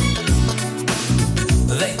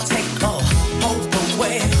 They take all hope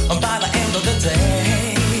away by the end of the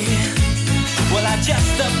day. Well, I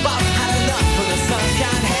just about had enough of the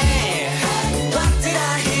sunshine. Hey, what did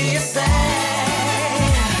I hear you say?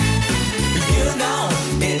 You know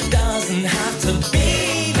it doesn't have to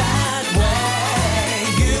be that way.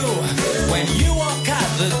 When you walk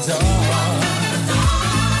out the door,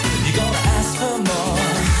 you gotta ask for more.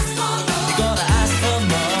 You gotta ask for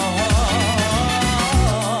more.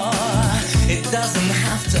 It doesn't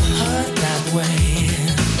have to hurt that way.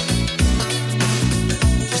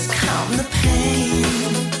 Just count the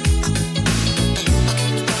pain.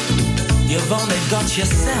 You've only got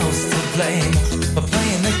yourselves to blame for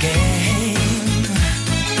playing the game.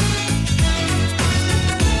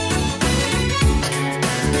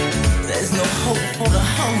 There's no hope for the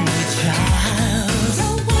hungry child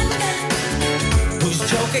whose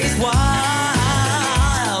joke is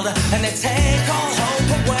wild, and they take all hope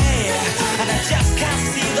away, and I just can't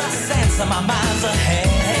see the sense of my mind's ahead.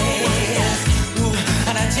 Ooh,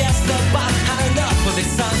 and I just about had enough of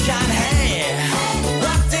this sunshine. Hey,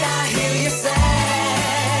 what did I hear you say?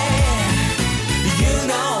 You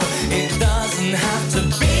know it doesn't have to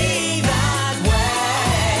be that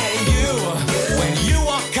way. When you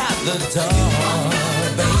walk out the door,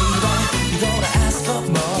 baby, you gotta ask for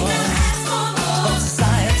more. From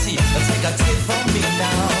society, take a tip from me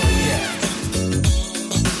now, yeah.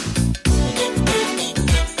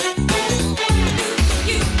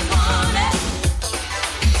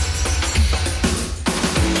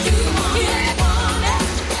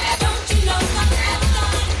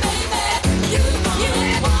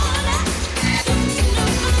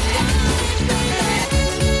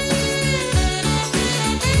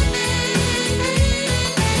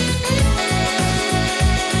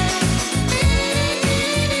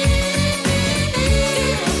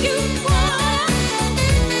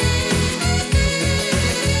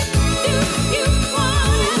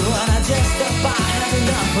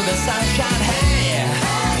 For the sunshine, hey,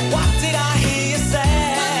 what did I hear you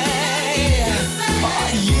say? Oh,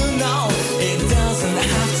 you know it doesn't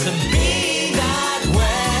have to be that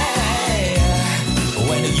way.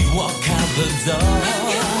 When you walk out the door,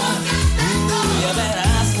 ooh, you better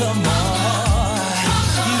ask for more.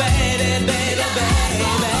 Baby, baby,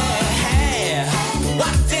 baby, hey,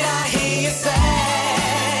 what did I hear you say?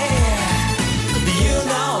 You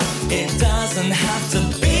know it doesn't have to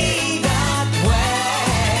be.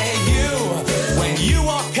 You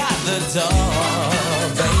walk out the door,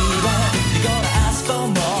 baby, you gotta ask for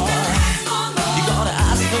more. You gotta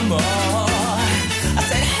ask for more. I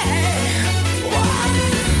said, hey, what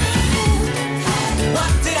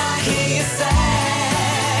did I hear you say?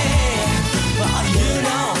 Well, you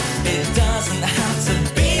know it doesn't have to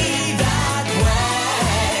be that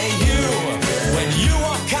way. When you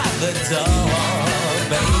walk out the door,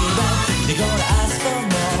 baby, you gotta ask for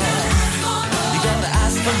more. You gotta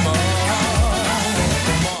ask for more.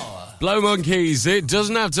 Blow Monkeys, it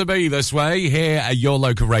doesn't have to be this way. Here at your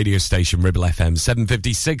local radio station, Ribble FM,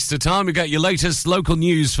 7:56 to time. We've got your latest local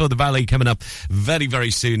news for the Valley coming up very, very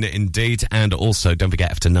soon indeed. And also, don't forget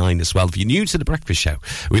after 9 as well. If you're new to the Breakfast Show,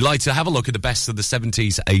 we like to have a look at the best of the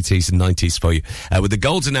 70s, 80s and 90s for you with the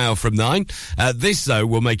golden hour from 9. This, though,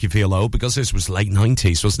 will make you feel old because this was late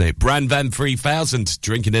 90s, wasn't it? Brand Van 3000,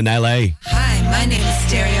 Drinking in LA. Hi, my name is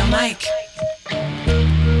Stereo Mike.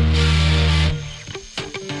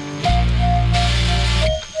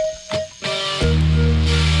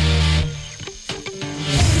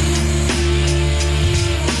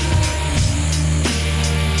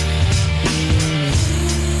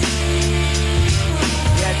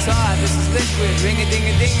 This is Liquid,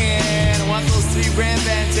 ring-a-ding-a-dingin'. I want those 3 Brand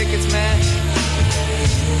Van tickets, man.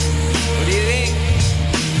 What do you think?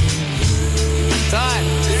 Time.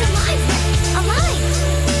 Alive.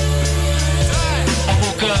 I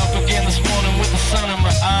woke up again this morning with the sun in my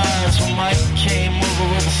eyes. When Mike came over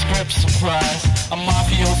with a script surprise. A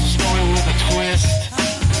mafioso story with a twist.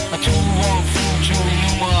 A 2-1 fool, Julie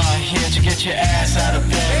Newmar, here to get your ass out of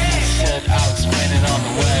bed. He said, I'll explain it on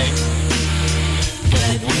the way.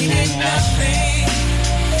 But we did nothing,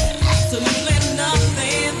 absolutely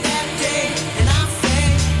nothing that day. And I say,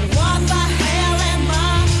 what the hell am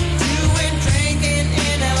I doing drinking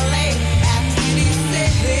in LA at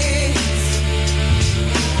 26?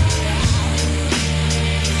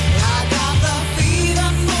 I got the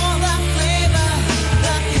fever for the flavor,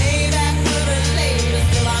 the payback for the labor.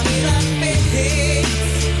 Still I need a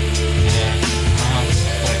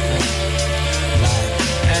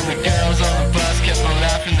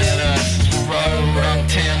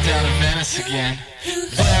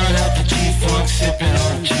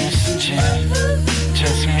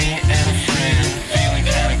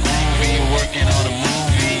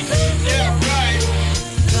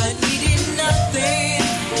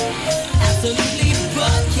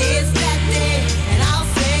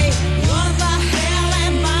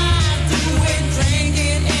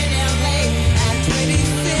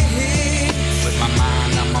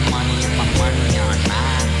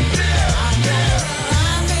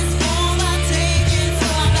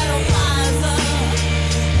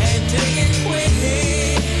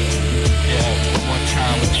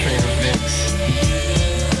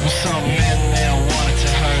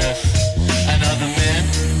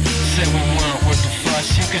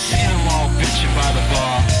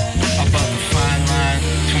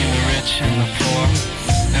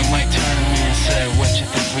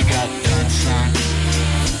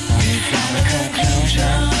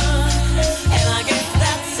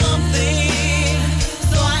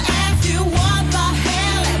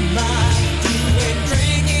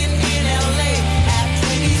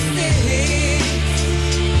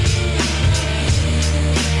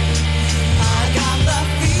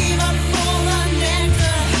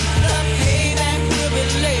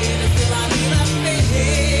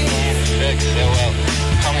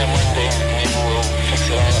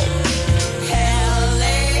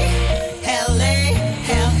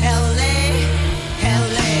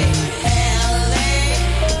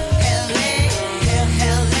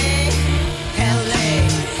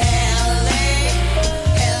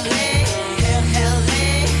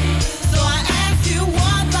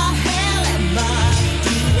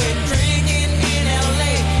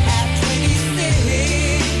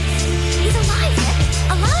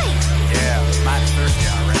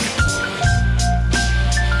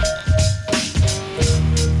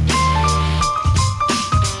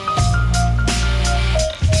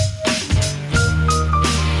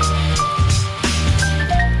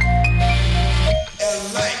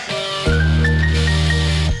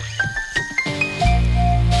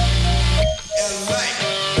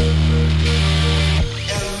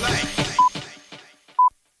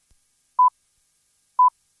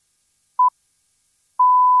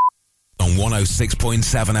on 106.7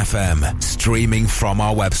 FM, streaming from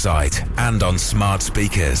our website and on smart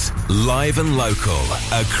speakers. Live and local,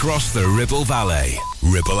 across the Ribble Valley.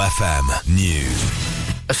 Ribble FM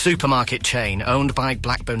News. A supermarket chain owned by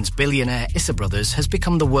Blackburn's billionaire Issa Brothers has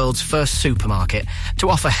become the world's first supermarket to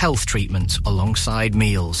offer health treatments alongside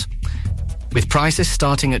meals. With prices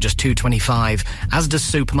starting at just $2.25, Asda's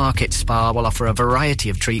supermarket Spar will offer a variety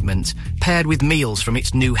of treatments paired with meals from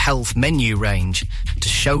its new health menu range to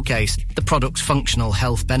showcase the product's functional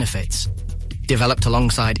health benefits. Developed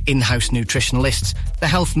alongside in-house nutritionalists, the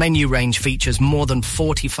health menu range features more than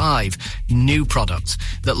 45 new products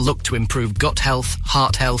that look to improve gut health,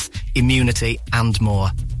 heart health, immunity and more.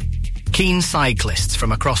 Keen cyclists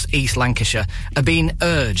from across East Lancashire are being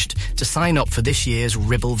urged to sign up for this year's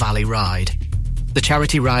Ribble Valley Ride. The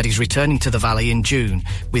charity ride is returning to the valley in June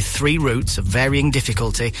with 3 routes of varying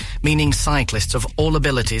difficulty, meaning cyclists of all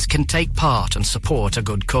abilities can take part and support a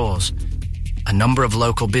good cause. A number of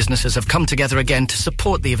local businesses have come together again to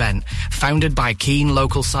support the event, founded by keen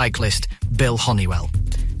local cyclist Bill Honeywell.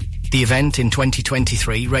 The event in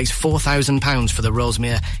 2023 raised £4,000 for the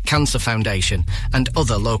Rosemere Cancer Foundation and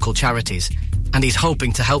other local charities, and is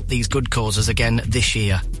hoping to help these good causes again this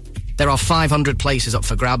year. There are 500 places up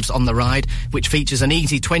for grabs on the ride, which features an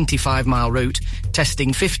easy 25-mile route,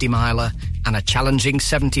 testing 50-miler, and a challenging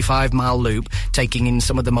 75-mile loop, taking in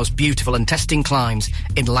some of the most beautiful and testing climbs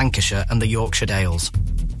in Lancashire and the Yorkshire Dales.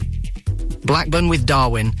 Blackburn with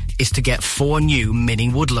Darwin is to get 4 new mini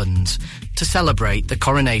woodlands to celebrate the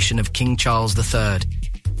coronation of King Charles III.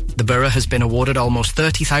 The borough has been awarded almost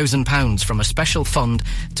 £30,000 from a special fund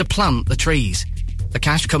to plant the trees. The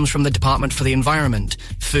cash comes from the Department for the Environment,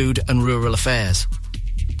 Food and Rural Affairs.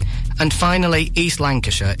 And finally, East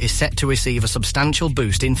Lancashire is set to receive a substantial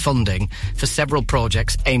boost in funding for several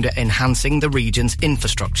projects aimed at enhancing the region's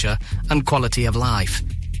infrastructure and quality of life.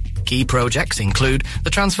 Key projects include the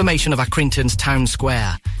transformation of Accrington's town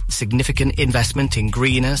square, significant investment in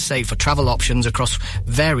greener, safer travel options across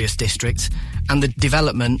various districts, and the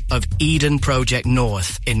development of Eden Project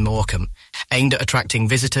North in Morecambe, aimed at attracting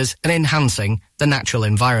visitors and enhancing the natural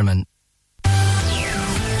environment.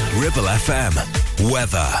 Ribble FM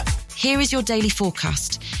weather. Here is your daily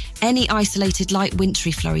forecast. Any isolated light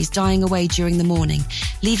wintry flurries dying away during the morning,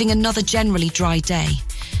 leaving another generally dry day.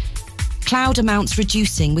 Cloud amounts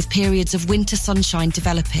reducing with periods of winter sunshine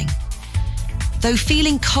developing. Though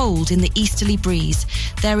feeling cold in the easterly breeze,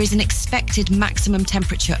 there is an expected maximum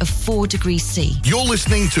temperature of 4 degrees C. You're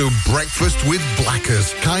listening to Breakfast with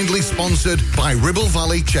Blackers, kindly sponsored by Ribble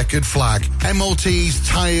Valley Checkered Flag. MOTs,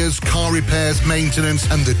 tyres, car repairs, maintenance,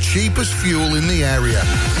 and the cheapest fuel in the area.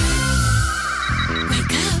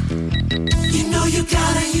 Wake up. You know you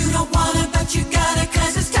gotta, you don't wanna, but you gotta,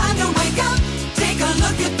 'cause it's time to wake up. Take a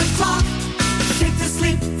look at the clock. Shake the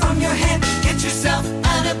sleep from your head. Get yourself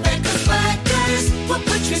out of bed, 'cause Blackers will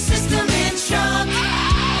put your system in shock.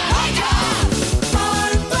 Wake up!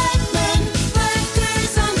 Ron Blackman,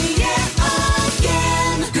 Blackers on the air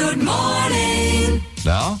again. Good morning.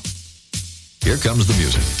 Now, here comes the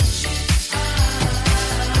music.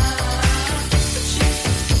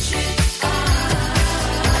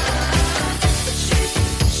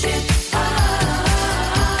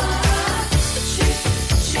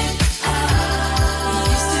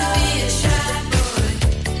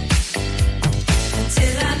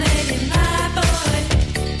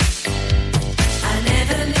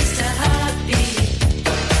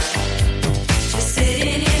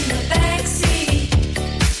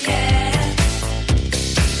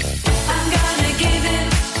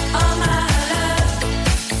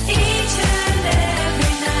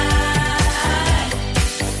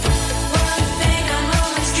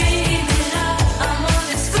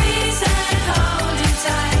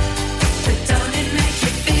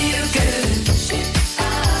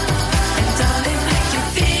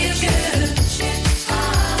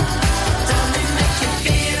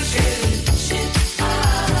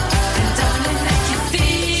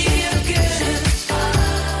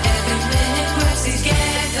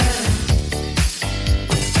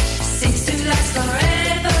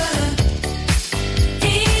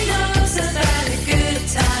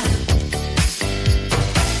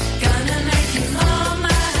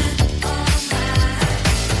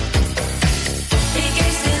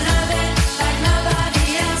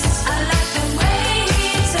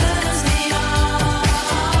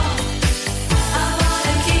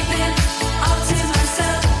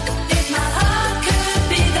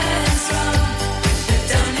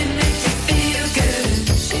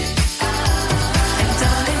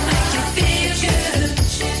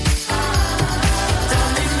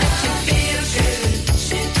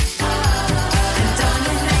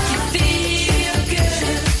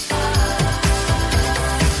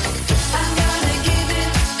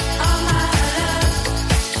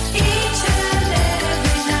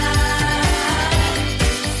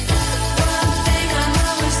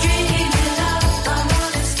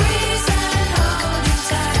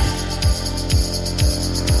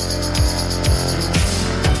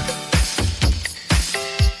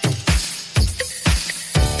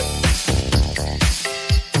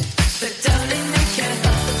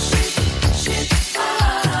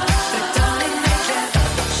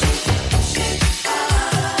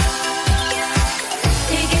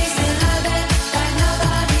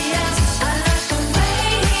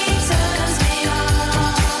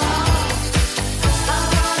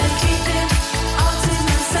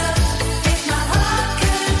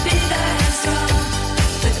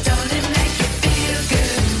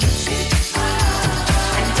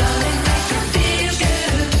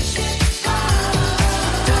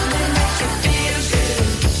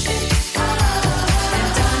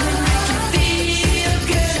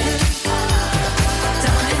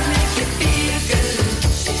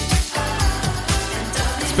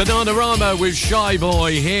 Bananarama with Shy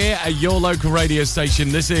Boy here at your local radio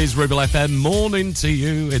station. This is Ribble FM. Morning to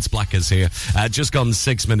you. It's Blackers here. Just gone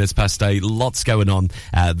 6 minutes past 8. Lots going on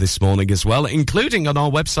this morning as well, including on our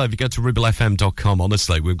website. If you go to ribblefm.com,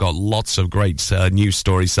 honestly, we've got lots of great news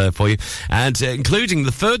stories there for you, and including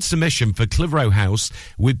the third submission for Clitheroe House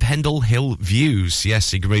with Pendle Hill views.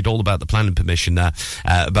 Yes, you can read all about the planning permission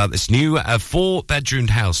about this new 4-bedroomed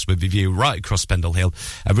house with a view right across Pendle Hill.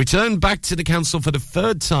 Returned back to the council for the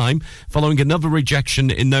third time following another rejection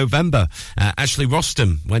in November. Ashley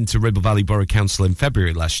Roston went to Ribble Valley Borough Council in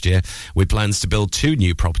February last year with plans to build 2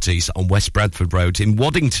 new properties on West Bradford Road in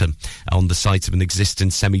Waddington on the site of an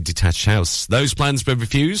existing semi-detached house. Those plans were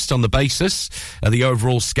refused on the basis the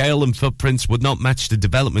overall scale and footprints would not match the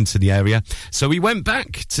development in the area. So he went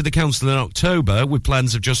back to the council in October with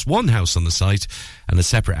plans of just one house on the site and a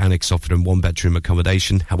separate annex offering 1-bedroom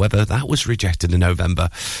accommodation. However, that was rejected in November,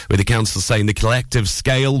 with the council saying the collective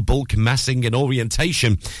scale, bulk, massing and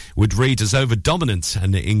orientation would read as over-dominant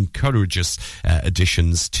and encourages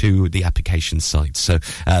additions to the application site. So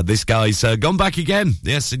this guy's gone back again.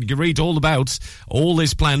 Yes, and you can read all about all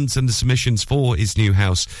his plans and the submissions for his new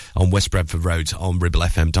house on West Bradford Road on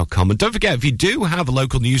ribblefm.com. And don't forget, if you do have a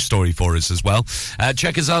local news story for us as well,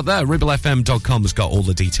 check us out there. ribblefm.com has got all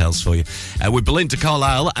the details for you. With Belinda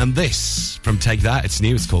Carlisle and this from Take That, it's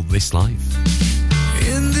new. It's called This Life.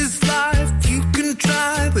 In this life you can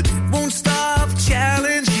try, but it won't stop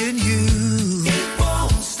challenging you. It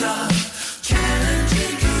won't stop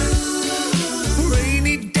challenging you.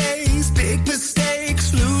 Rainy days, big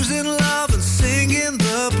mistakes, losing love and singing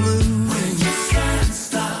the blues. When you can't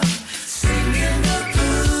stop singing the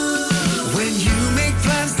blues. When you make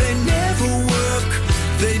plans, they never work.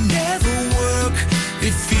 They never work.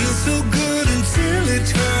 It feels so good until it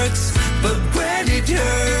hurts. But when it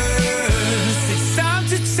hurts, it's time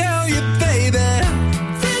to tell you, baby,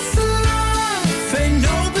 this life ain't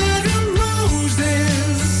no better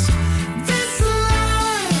roses. This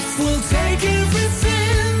life will take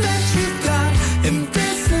everything that you've got. In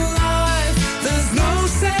this life, there's no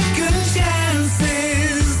second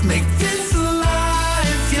chances. Make this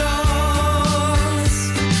life yours.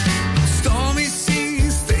 Stormy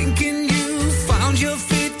seas, thinking you found your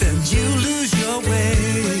feet, then you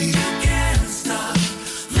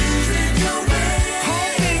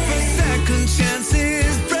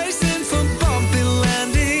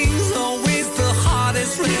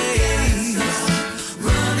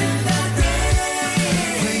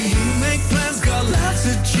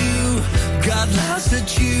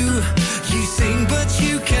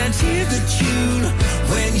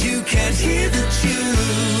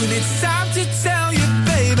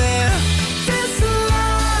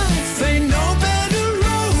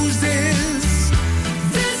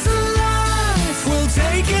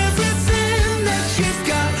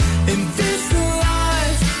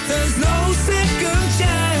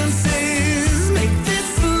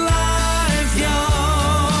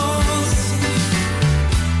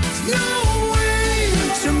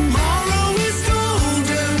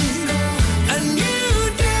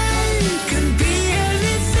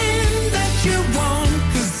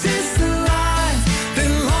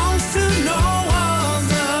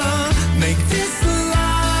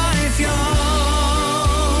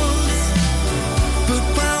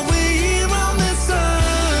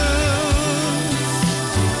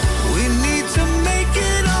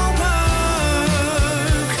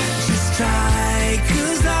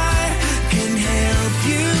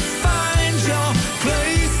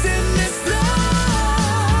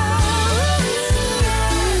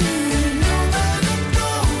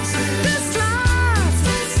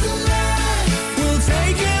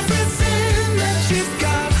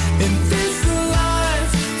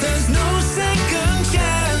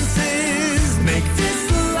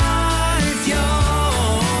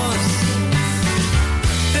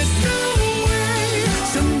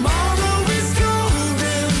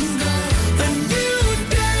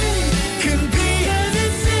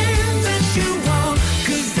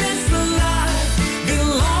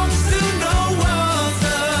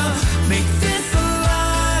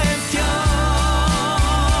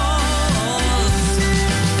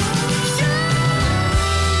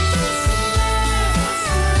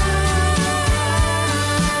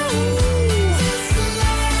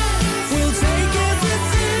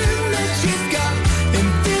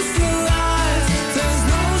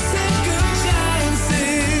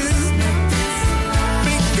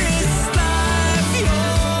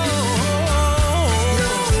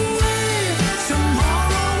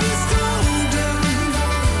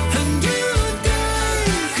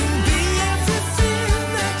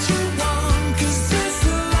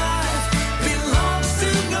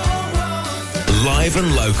Live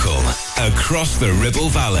and local, across the Ribble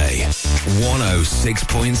Valley.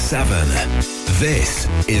 106.7. This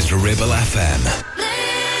is Ribble FM.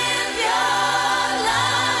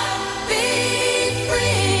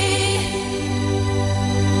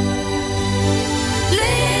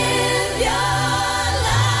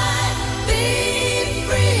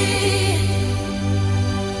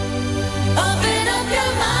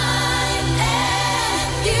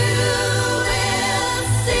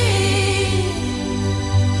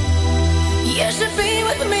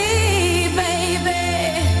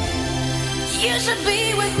 To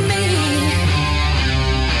be with me.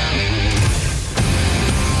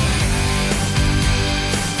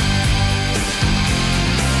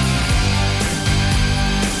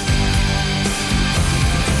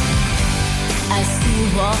 I see you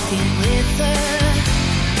walking with her.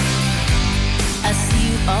 I see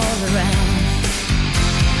you all around.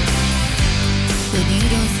 But you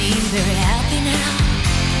don't seem very happy now.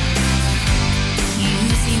 You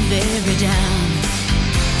seem very down.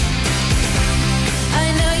 I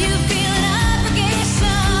know you feel an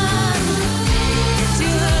obligation to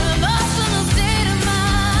her emotional state of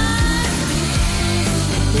mind.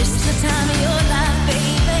 This is the time of your life,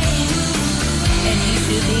 baby, and you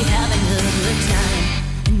should be having a good time.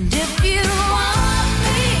 And if you want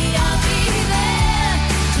me, I'll be there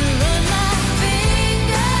to run my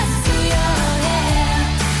fingers through your hair.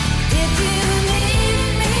 If you need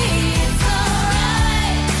me, it's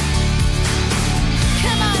alright.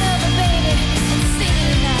 Come on over, baby.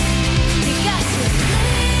 You got to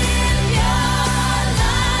live your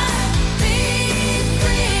life, be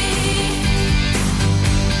free.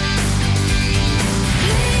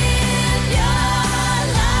 Live your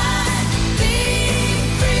life, be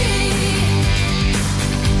free.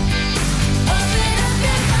 Open up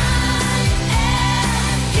your mind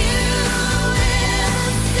and you will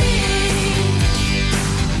see.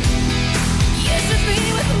 You should be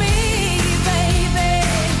with me, baby.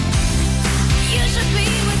 You should be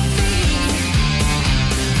with me.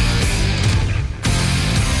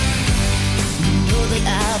 That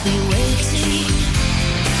I'll be waiting.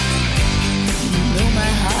 You know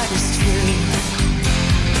my heart is true.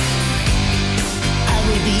 I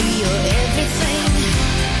will be your everything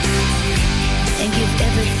and give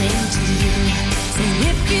everything to you. So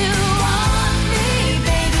if you want me,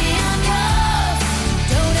 baby, I'm yours.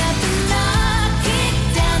 Don't have to knock it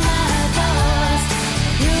down my doors.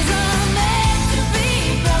 'Cause I'm meant to be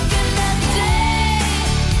broken every day.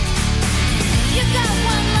 You got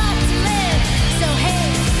one life to live. So hey,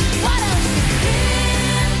 why don't you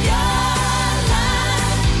live your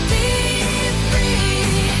life, be free.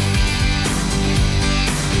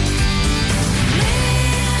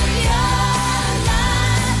 Live your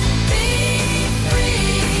life, be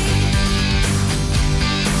free.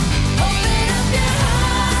 Open up your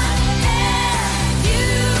heart and you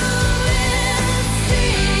will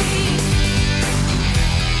see.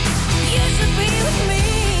 You should be with me,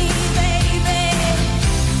 baby.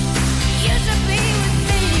 You should be with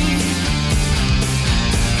me.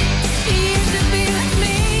 You should be with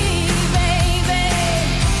me, baby.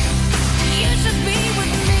 You should be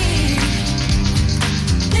with me.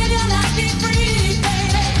 Live your life, be free,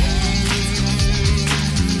 baby.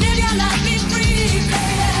 Live your life, be free,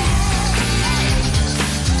 baby.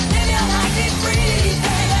 Live your life, be free,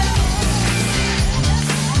 baby.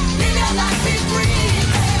 Live your life, be free,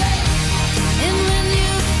 baby. And when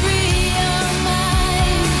you free your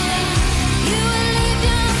mind, you will leave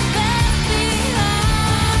your past behind.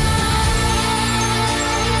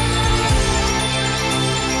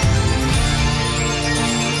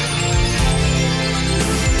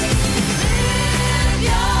 Live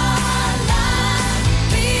your life,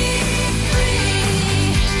 be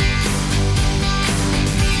free.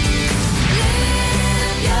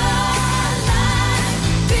 Live your life,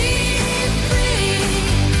 be free.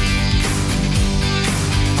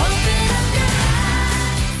 Open up your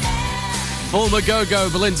Former Go-Go,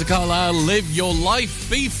 Belinda Carlisle, live your life,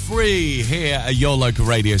 be free, here at your local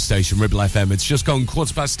radio station, Ribble FM. It's just gone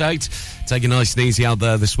 8:15. Take it nice and easy out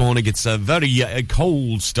there this morning. It's a very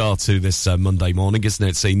cold start to this Monday morning, isn't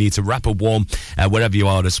it? So you need to wrap up warm wherever you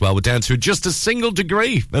are as well. We're down to just a single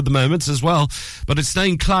degree at the moment as well. But it's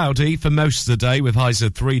staying cloudy for most of the day with highs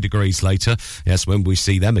of 3 degrees later. Yes, when we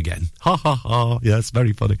see them again. Ha, ha, ha. Yes,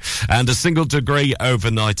 very funny. And a single degree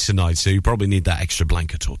overnight tonight. So you probably need that extra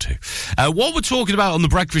blanket or two. What we're talking about on the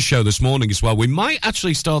breakfast show this morning as well, we might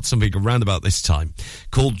actually start something around about this time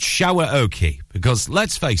called Shower Oki. Because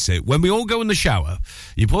let's face it, when we all go in the shower,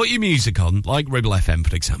 you put your music on, like Ribble FM,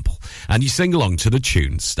 for example, and you sing along to the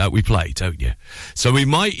tunes that we play, don't you? So we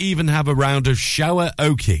might even have a round of shower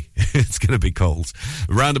okie, it's going to be called,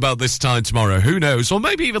 around about this time tomorrow. Who knows? Or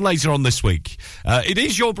maybe even later on this week. It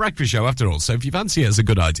is your breakfast show, after all, so if you fancy it as a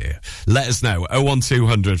good idea, let us know.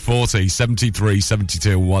 01200 40 73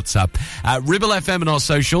 72 on WhatsApp. Ribble FM and our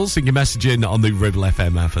socials, you can message in on the Ribble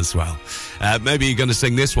FM app as well. Maybe you're going to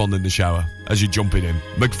sing this one in the shower as you're jumping in.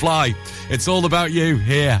 McFly, it's all about you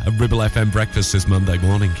here at Ribble FM Breakfast this Monday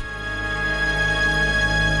morning.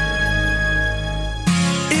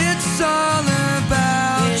 It's all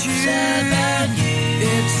about you.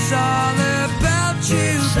 It's all about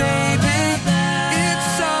you, baby.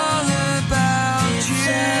 It's all about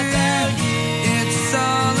you. It's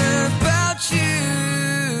all about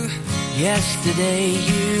you. Yesterday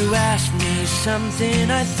you asked me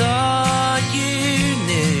something I thought you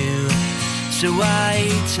knew. So I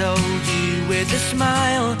told you with a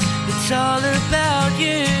smile, it's all about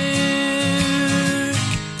you.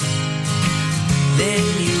 Then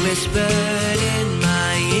you whispered in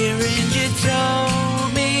my ear and you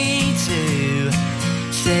told me to.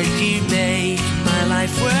 Said you'd make my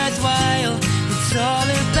life worthwhile, it's all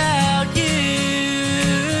about you.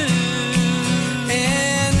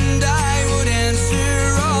 And I would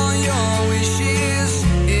answer all your wishes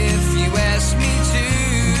if you asked me to.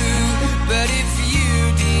 But if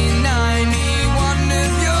you deny me one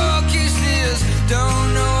of your kisses,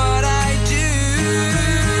 don't know what I do.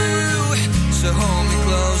 So hold me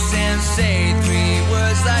close and say 3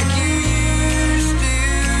 words like you used to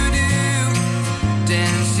do.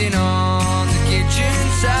 Dancing on the kitchen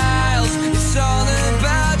tiles, it's all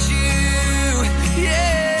about you,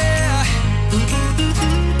 yeah.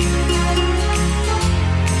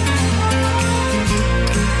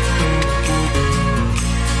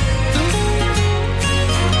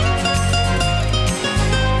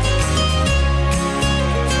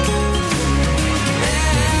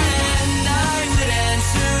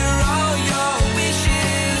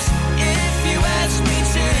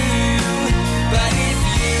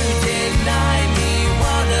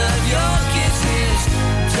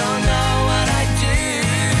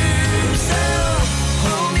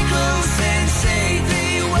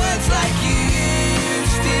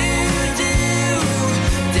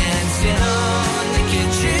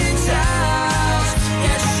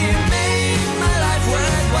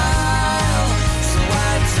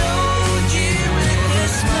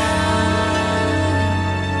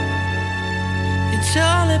 It's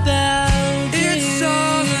all about you. It's all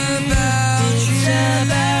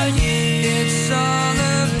about you. It's about you. It's all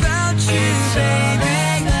about you. It's all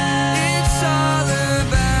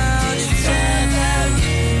about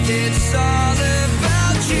you. It's all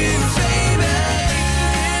about you, baby.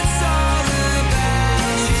 It's all about you.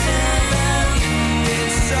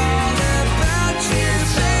 It's all about you,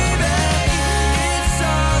 baby. It's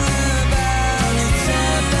all about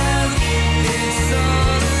you. It's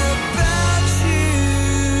all about you.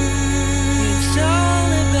 It's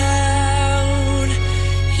all about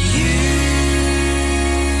you.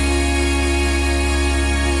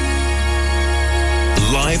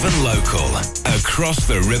 Live and local, across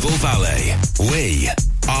the Ribble Valley. We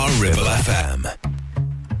are Ribble FM.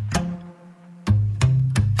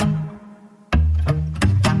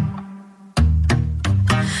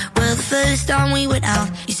 Well, the first time we went out,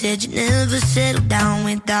 you said you'd never settle down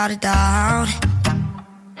without a doubt.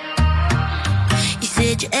 You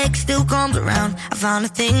said your ex still comes around. I found the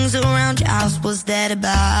things around your house, what's that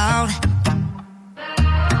about?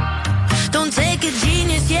 Don't take a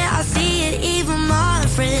genius, yeah, I see it. Even my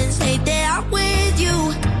friends hate that I'm with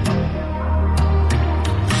you.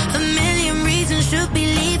 A million reasons should be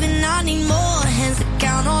leaving. I need more hands to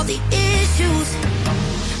count all the issues.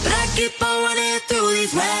 But I keep on running through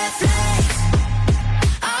these red flags.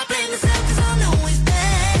 I blame myself 'cause I know it's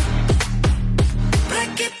bad. But I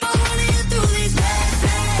keep on running through these red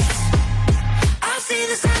flags. I see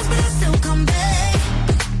the signs, but I still come back.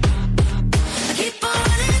 I keep on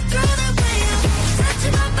running through the rain,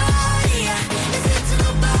 touching my body, yeah. Listen to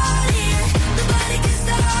nobody, yeah. Nobody can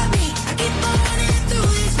stop me. I keep on running through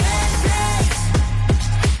these red flags.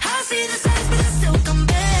 I see the signs, but I still come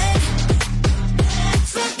back.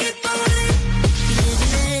 So I keep on running. You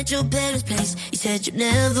living at your parents' place. You said you'd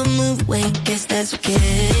never move away. Guess that's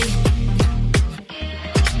okay.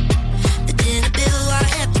 The dinner bill I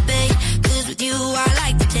have to pay. 'Cause with you I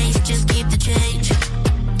like the taste. Just keep the change.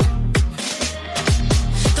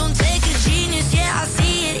 Don't take a genius, yeah, I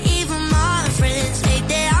see it. Even my friends hate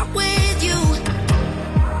that I'm with you.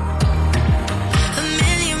 A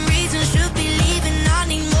million reasons should be leaving. I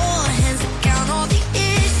need more hands to count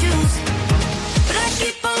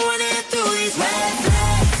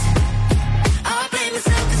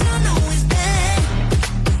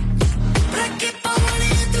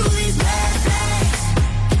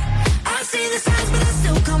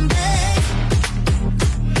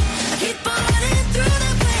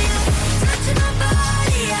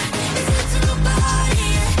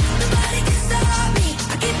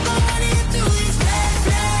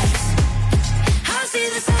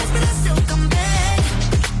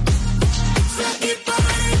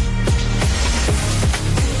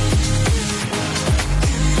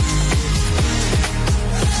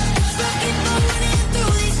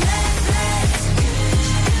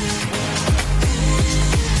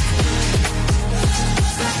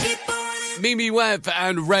Mimi Webb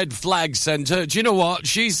and Red Flag Centre. Do you know what?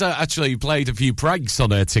 She's actually played a few pranks on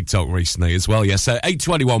her TikTok recently as well. Yes,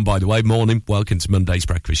 8:21, by the way. Morning. Welcome to Monday's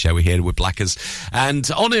Breakfast Show. We're here with Blackers. And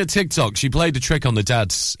on her TikTok, she played a trick on the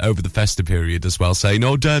dads over the festive period as well, saying,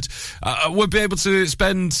 "Oh, Dad, we'll be able to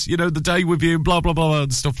spend, the day with you, blah, blah, blah,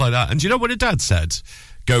 and stuff like that." And do you know what her dad said?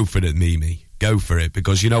 Go for it, Mimi. Go for it,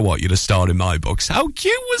 because you know what? You're a star in my books. How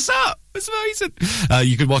cute was that? It's amazing.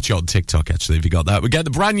 You can watch it on TikTok, actually, if you got that. We get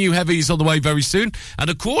the brand new heavies on the way very soon, and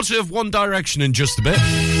a quarter of One Direction in just a bit.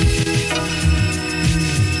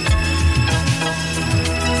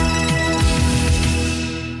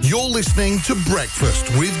 You're listening to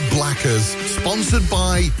Breakfast with Blackers, sponsored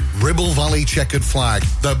by Ribble Valley Checkered Flag,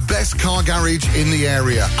 the best car garage in the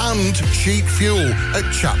area, and cheap fuel at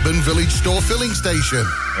Chapman Village Store Filling Station.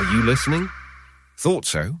 Are you listening? Thought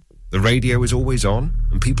so. The radio is always on,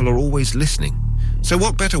 and people are always listening. So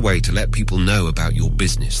what better way to let people know about your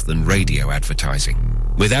business than radio advertising?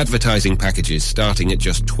 With advertising packages starting at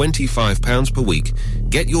just £25 per week,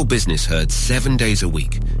 get your business heard 7 days a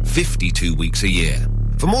week, 52 weeks a year.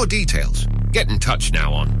 For more details, get in touch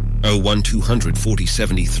now on 01200 40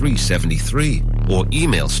 73 73 or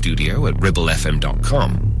email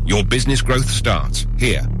studio@ribblefm.com. Your business growth starts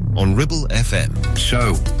here on Ribble FM.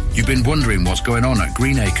 So, you've been wondering what's going on at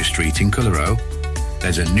Greenacre Street in Clitheroe?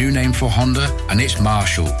 There's a new name for Honda, and it's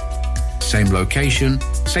Marshall. Same location,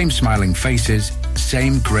 same smiling faces,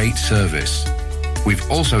 same great service. We've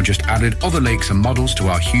also just added other lakes and models to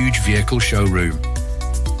our huge vehicle showroom.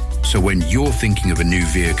 So when you're thinking of a new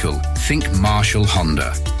vehicle, think Marshall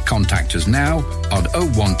Honda. Contact us now on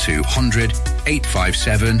 01200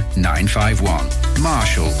 857 951.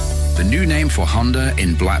 Marshall, the new name for Honda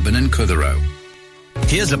in Blackburn and Clitheroe.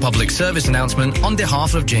 Here's a public service announcement on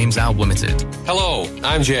behalf of James Alb Limited. Hello,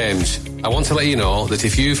 I'm James. I want to let you know that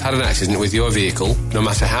if you've had an accident with your vehicle, no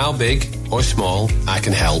matter how big or small, I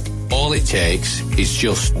can help. All it takes is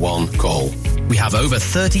just one call. We have over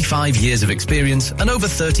 35 years of experience and over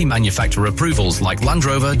 30 manufacturer approvals like Land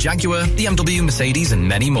Rover, Jaguar, BMW, Mercedes and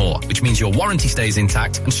many more, which means your warranty stays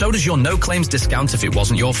intact and so does your no-claims discount if it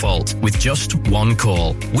wasn't your fault, with just one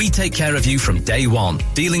call. We take care of you from day one,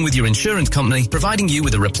 dealing with your insurance company, providing you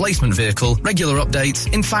with a replacement vehicle, regular updates,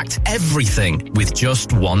 in fact, everything with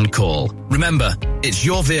just one call. Remember, it's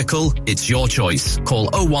your vehicle, it's your choice. Call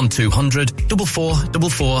 01200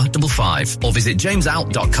 444455 or visit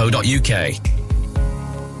jamesout.co.uk.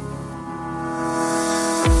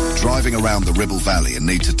 Driving around the Ribble Valley and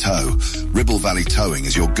need to tow? Ribble Valley Towing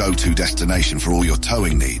is your go-to destination for all your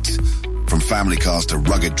towing needs. From family cars to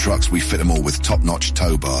rugged trucks, we fit them all with top-notch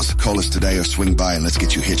tow bars. Call us today or swing by and let's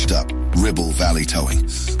get you hitched up. Ribble Valley Towing.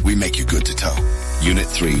 We make you good to tow. Unit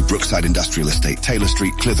 3, Brookside Industrial Estate, Taylor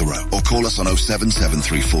Street, Clitheroe. Or call us on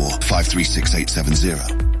 07734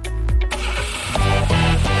 536870.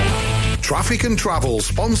 Traffic and Travel,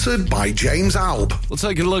 sponsored by James Alb. We'll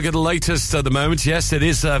take a look at the latest at the moment. Yes, it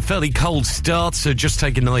is a fairly cold start, so just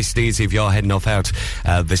take it nice and easy if you're heading off out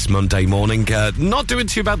this Monday morning. Not doing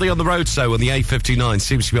too badly on the road, so on the A59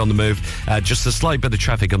 seems to be on the move. Just a slight bit of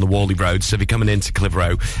traffic on the Whalley Road, so if you're coming into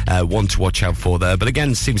Clitheroe, one to watch out for there. But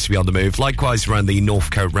again, seems to be on the move. Likewise around the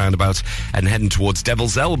Northcote roundabout and heading towards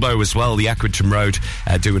Devil's Elbow as well. The Accrington Road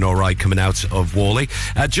doing all right coming out of Whalley.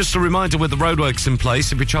 Just a reminder with the roadworks in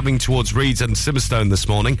place, if you're travelling towards Reeds and Simmerstone this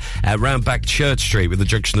morning, round back Church Street with the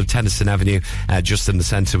junction of Tennyson Avenue just in the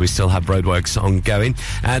centre, we still have roadworks ongoing,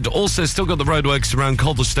 and also still got the roadworks around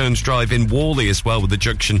Calderstones Drive in Whalley as well with the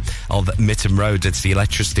junction of Mitton Road. It's the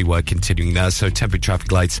electricity work continuing there, so temporary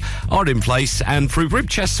traffic lights are in place. And through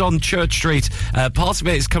Ribchester on Church Street, part of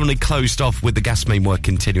it is currently closed off with the gas main work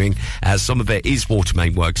continuing. Some of it is water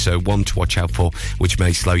main work, so one to watch out for, which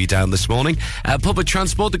may slow you down this morning. Public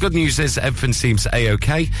transport, the good news is everything seems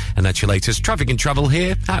A-OK, and that's your latest traffic and travel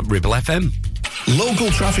here at Ribble FM. Local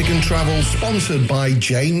Traffic and Travel, sponsored by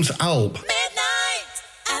James Alb. Midnight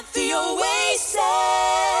at the Oasis.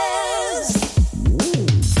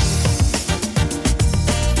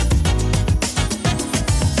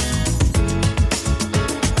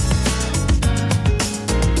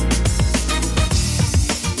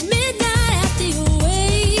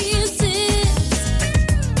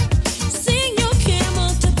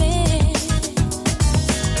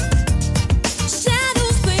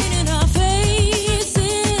 Shadows painting our faces,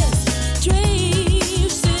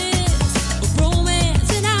 traces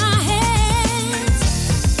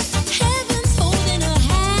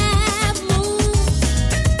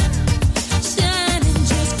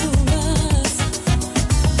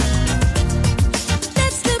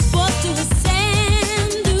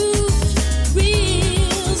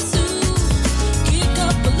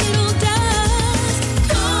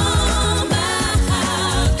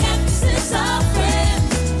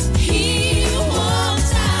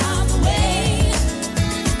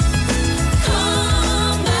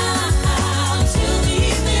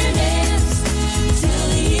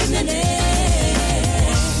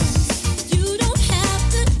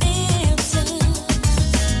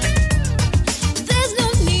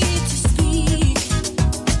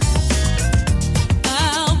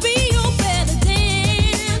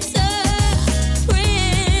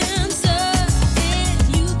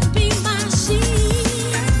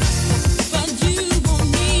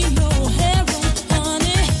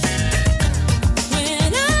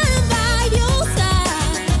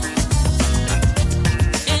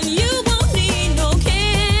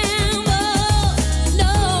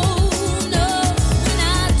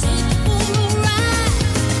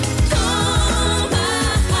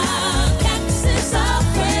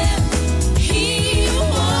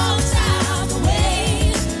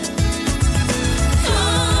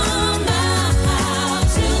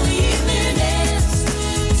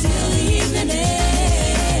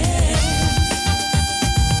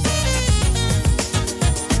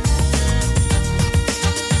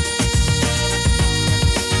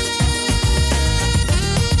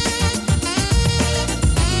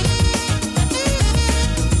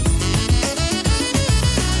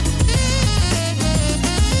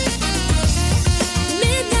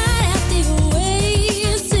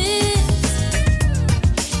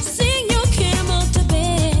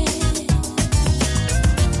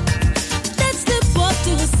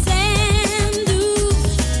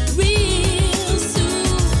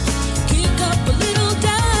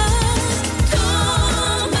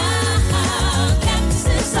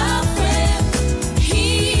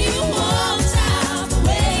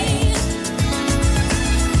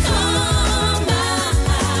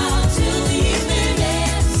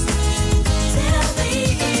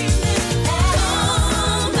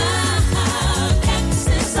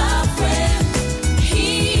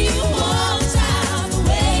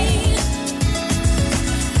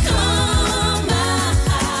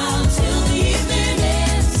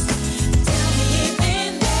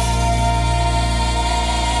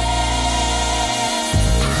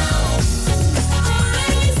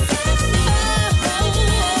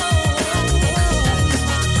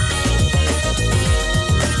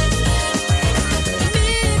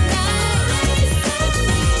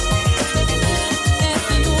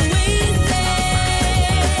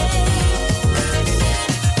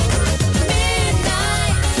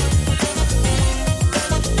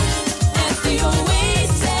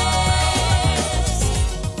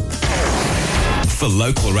For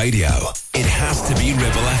local radio, it has to be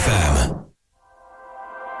Ribble FM.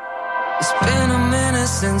 It's been a minute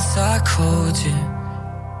since I called you,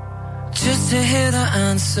 just to hear the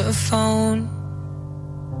answer phone.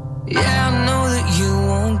 Yeah, I know that you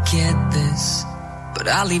won't get this, but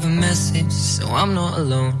I'll leave a message so I'm not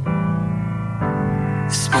alone.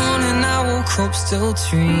 This morning I woke up still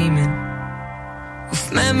dreaming,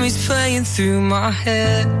 with memories playing through my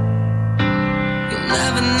head. You'll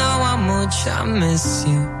never know how much I miss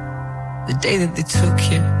you. The day that they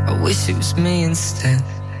took you, I wish it was me instead.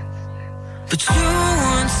 But you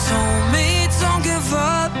once told me, don't give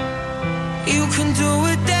up, you can do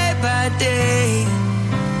it day by day.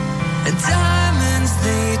 And diamonds,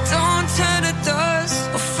 they don't turn to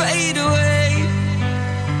dust or fade away.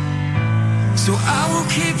 So I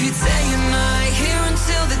will keep you day and night, here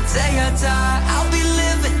until the day I die. I'll be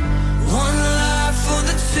living one life for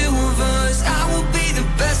the two of us. I will be the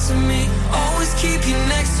best of me, always keep you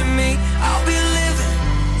next to me. I'll be living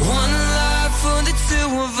one life for the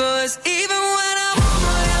two of us. Even when I'm on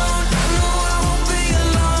my own, I know I won't be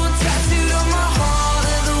alone. Tattooed on my heart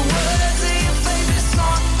are the words of your favorite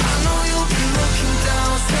song. I know you'll be looking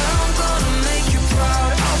down, swear I'm gonna make you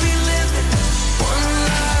proud. I'll be living one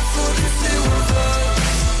life for the two of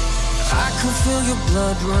us. I can feel your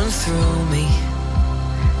blood run through me,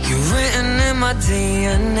 you're written in my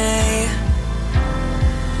DNA.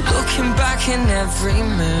 Looking back in every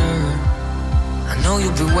mirror, I know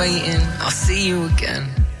you'll be waiting, I'll see you again.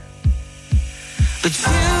 But you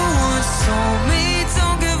once told me,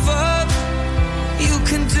 don't give up, you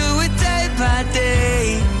can do it day by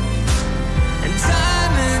day. And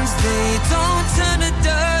diamonds, they don't turn to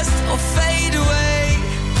dust or fade away,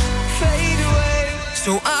 fade away.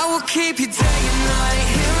 So I will keep you day and night,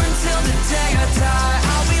 here until the day I die.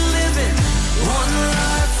 I'll be living one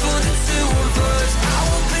life for the two of us. I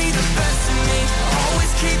will be the best of me,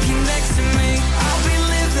 always keep you next to me. I'll be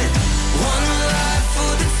living one life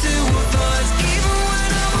for the two of us. Even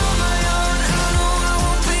when I'm on my own, I know I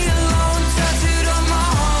won't be alone. Tattooed on my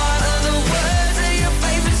heart are the words of your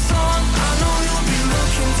favorite song. I know you'll be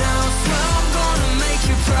looking down, swear I'm gonna make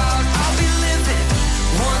you proud. I'll be living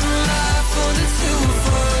one life for the two of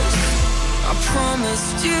us. I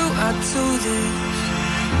promised you I'd do this,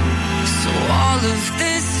 so all of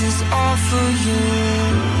this is all for you.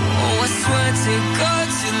 Oh, I swear to God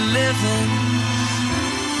you're living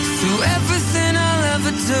through everything I'll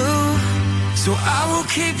ever do. So I will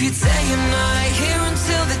keep you day and night, here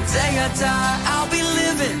until the day I die. I'll be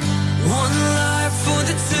living one life for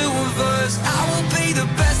the two of us. I will be the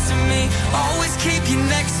best of me, always keep you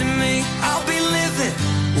next to me. I'll be living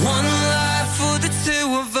one life for the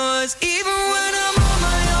two of us. Even when I'm on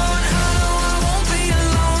my own, I know I won't be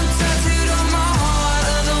alone. Tattooed on my heart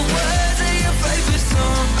are the words of your favorite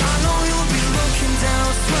song. I know you'll be looking down,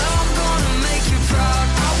 swear I'm gonna make you proud.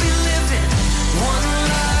 I'll be living one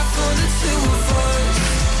life for the two of us.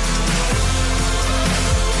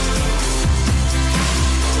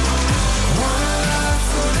 One life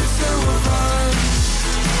for the two of us.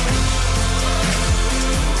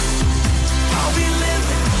 I'll be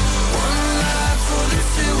living one life for the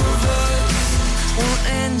two of us. We'll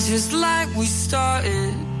end just like we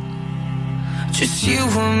started, just you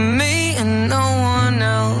and me and no one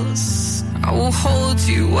else. I will hold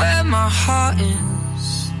you where my heart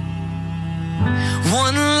is.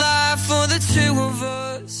 One life for the two of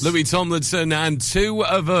us. Louis Tomlinson and Two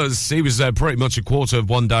of Us. He was pretty much a quarter of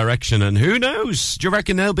One Direction, and who knows? Do you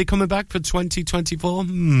reckon they'll be coming back for 2024?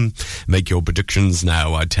 Make your predictions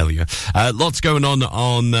now, I tell you. Lots going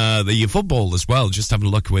on the football as well. Just having a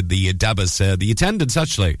look with the Dabbers. The attendance,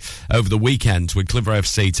 actually, over the weekend with Clitheroe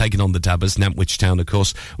FC taking on the Dabbers, Nantwich Town, of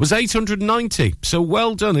course, was 890. So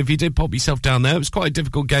well done if you did pop yourself down there. It was quite a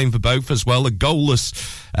difficult game for both as well. A goalless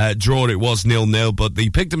draw it was, 0-0, but they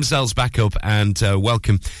picked themselves back up and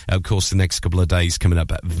welcome, of course, the next couple of days coming up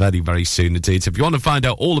very, very soon indeed. So if you want to find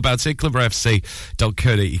out all about it,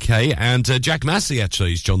 clitheroefc.co.uk. And Jack Massey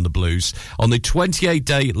actually has joined the Blues on the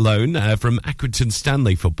 28-day loan from Accrington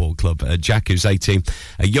Stanley Football Club. Jack, who's 18,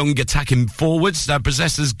 a young attacking forward that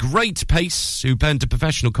possesses great pace, who penned a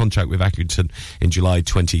professional contract with Accrington in July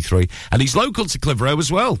 23. And he's local to Clitheroe as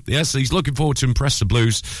well. Yes, he's looking forward to impress the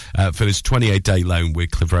Blues for his 28-day loan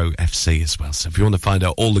with Clitheroe FC as well. So if you want to find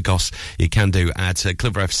out all the goss, you can do at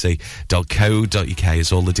clitheroefc.co.uk.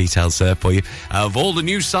 is all the details there for you of all the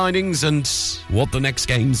new signings and what the next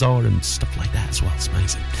games are and stuff like that as well. It's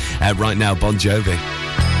amazing. Right now, Bon Jovi.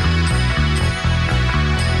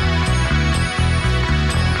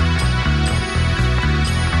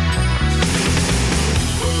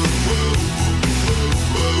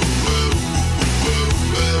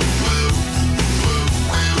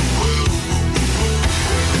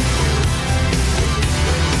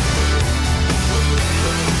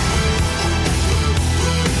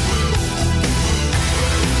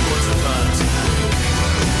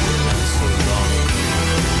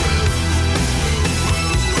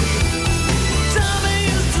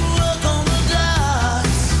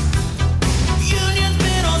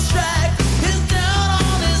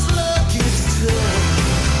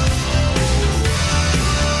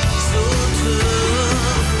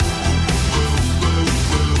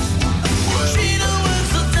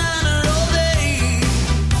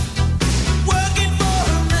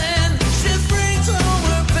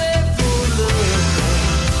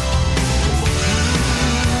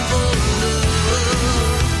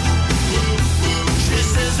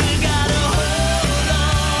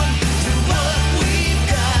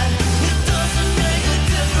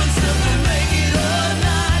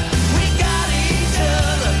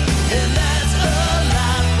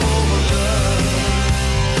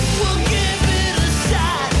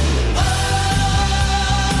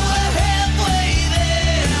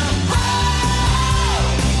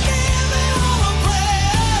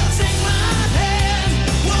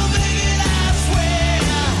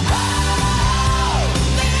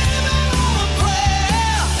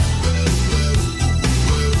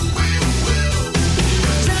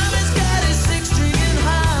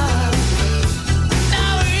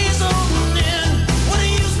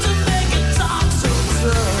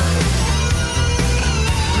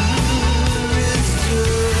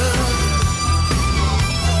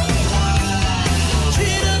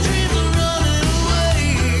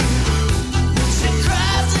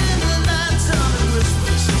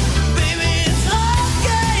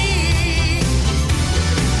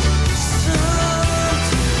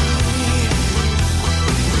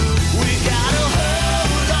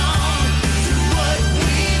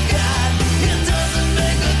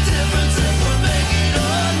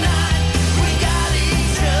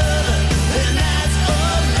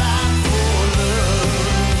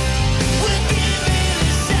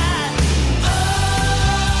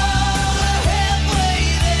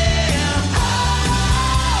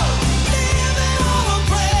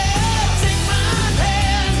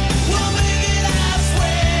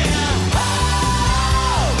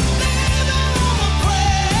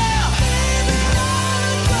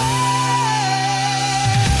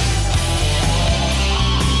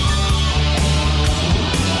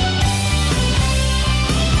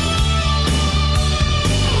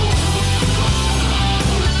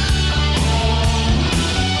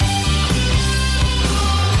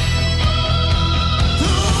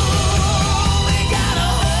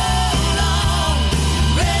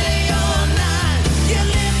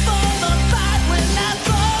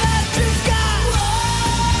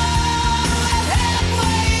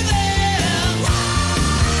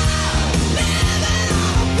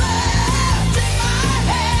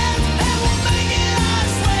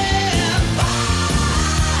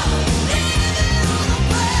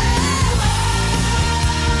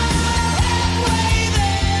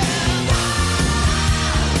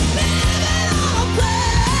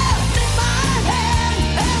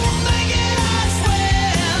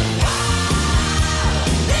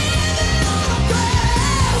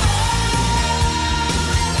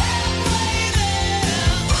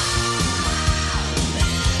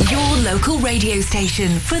 local radio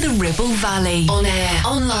station for the Ribble Valley. On air,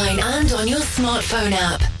 online and on your smartphone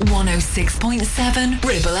app. 106.7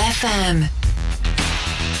 Ribble FM.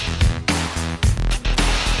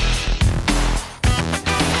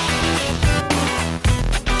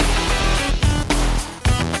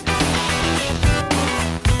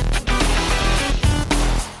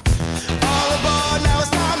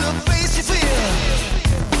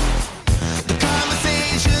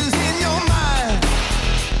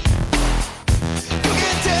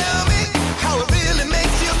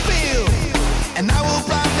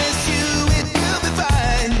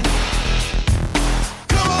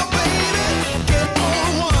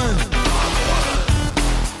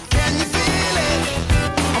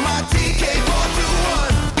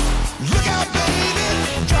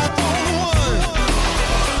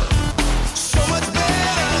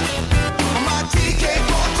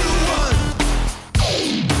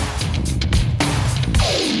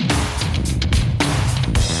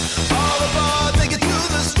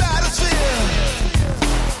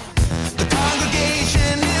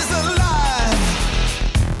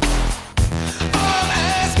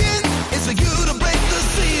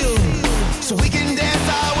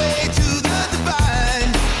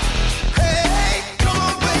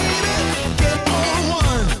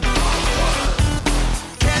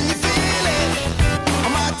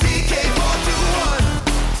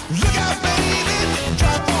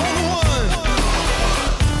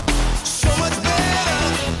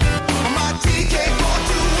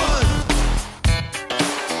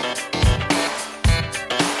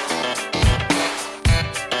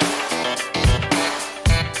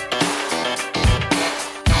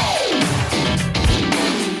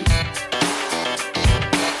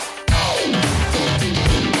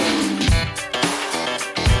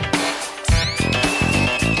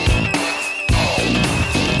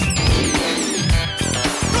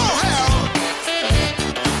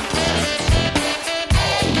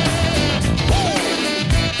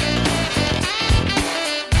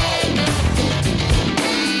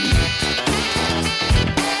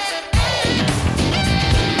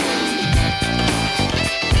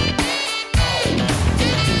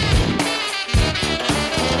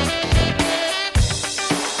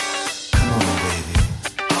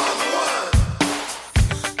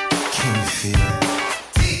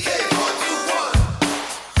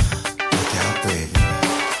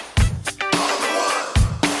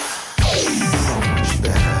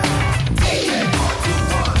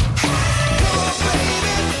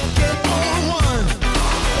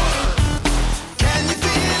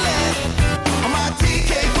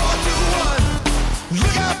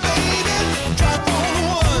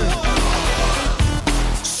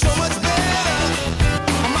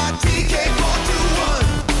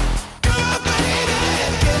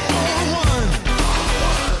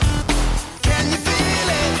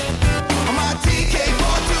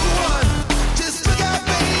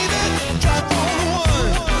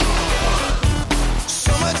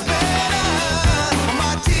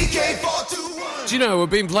 We've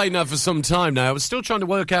been playing that for some time now. I was still trying to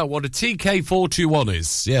work out what a TK421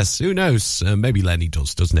 is. Yes, who knows? Maybe Lenny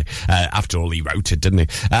does, doesn't he? After all, he wrote it, didn't he?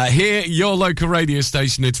 Here, your local radio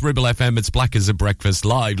station. It's Ribble FM. It's Black as a Breakfast,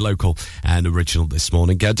 live, local, and original this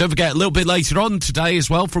morning. Don't forget, a little bit later on today as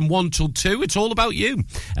well, from 1 till 2, it's all about you.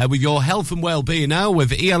 With your health and well-being now,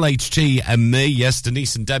 with ELHT and me. Yes,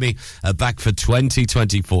 Denise and Demi are back for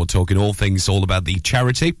 2024, talking all things all about the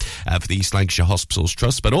charity for the East Lancashire Hospitals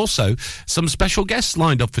Trust, but also some special guests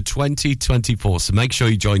lined up for 2024, so make sure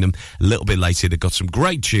you join them a little bit later. They've got some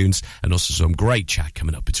great tunes and also some great chat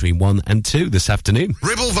coming up between 1 and 2 this afternoon.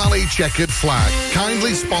 Ribble Valley Checkered Flag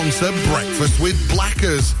kindly sponsor Breakfast with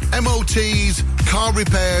Blackers. MOTs, car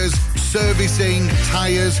repairs, servicing,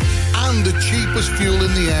 tyres and the cheapest fuel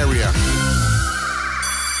in the area.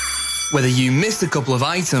 Whether you missed a couple of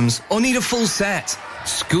items or need a full set,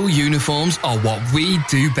 school uniforms are what we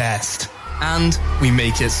do best. And we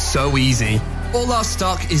make it so easy. All our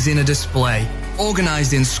stock is in a display,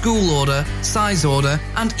 organised in school order, size order,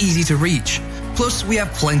 and easy to reach. Plus, we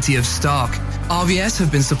have plenty of stock. RVS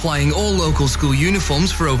have been supplying all local school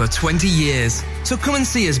uniforms for over 20 years. So come and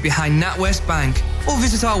see us behind NatWest Bank or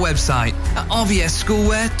visit our website at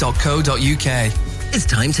rvsschoolwear.co.uk. It's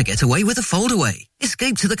time to get away with a foldaway.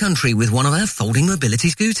 Escape to the country with one of our folding mobility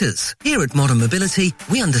scooters. Here at Modern Mobility,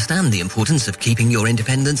 we understand the importance of keeping your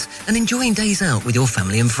independence and enjoying days out with your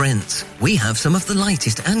family and friends. We have some of the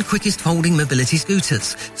lightest and quickest folding mobility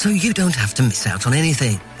scooters, so you don't have to miss out on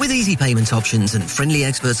anything. With easy payment options and friendly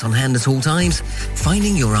experts on hand at all times,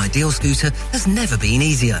 finding your ideal scooter has never been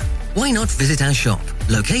easier. Why not visit our shop,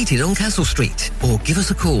 located on Castle Street, or give us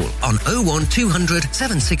a call on 01200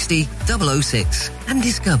 760 006 and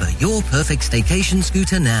discover your perfect staycation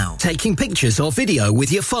scooter now. Taking pictures or video with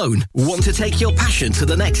your phone? Want to take your passion to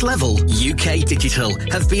the next level? UK Digital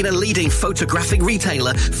have been a leading photographic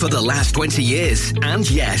retailer for the last 20 years. And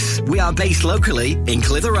yes, we are based locally in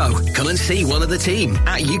Clitheroe. Come and see one of the team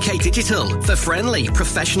at UK Digital for friendly,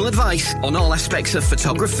 professional advice on all aspects of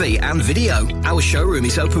photography and video. Our showroom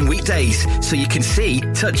is open weekdays, so you can see,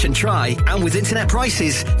 touch and try. And with internet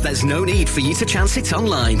prices, there's no need for you to chance it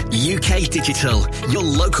online. UK Digital, your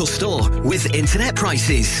local store with internet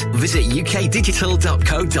prices. Visit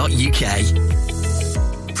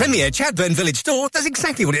ukdigital.co.uk. Premier Chatburn Village Store does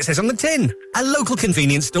exactly what it says on the tin. A local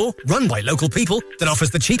convenience store run by local people that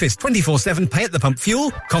offers the cheapest 24/7 pay-at-the-pump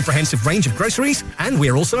fuel, comprehensive range of groceries, and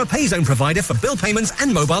we're also a pay zone provider for bill payments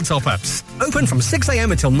and mobile top-ups. Open from 6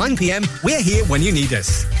 a.m. until 9 p.m. We're here when you need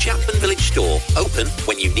us. Chatburn Village Store, open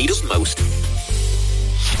when you need us most.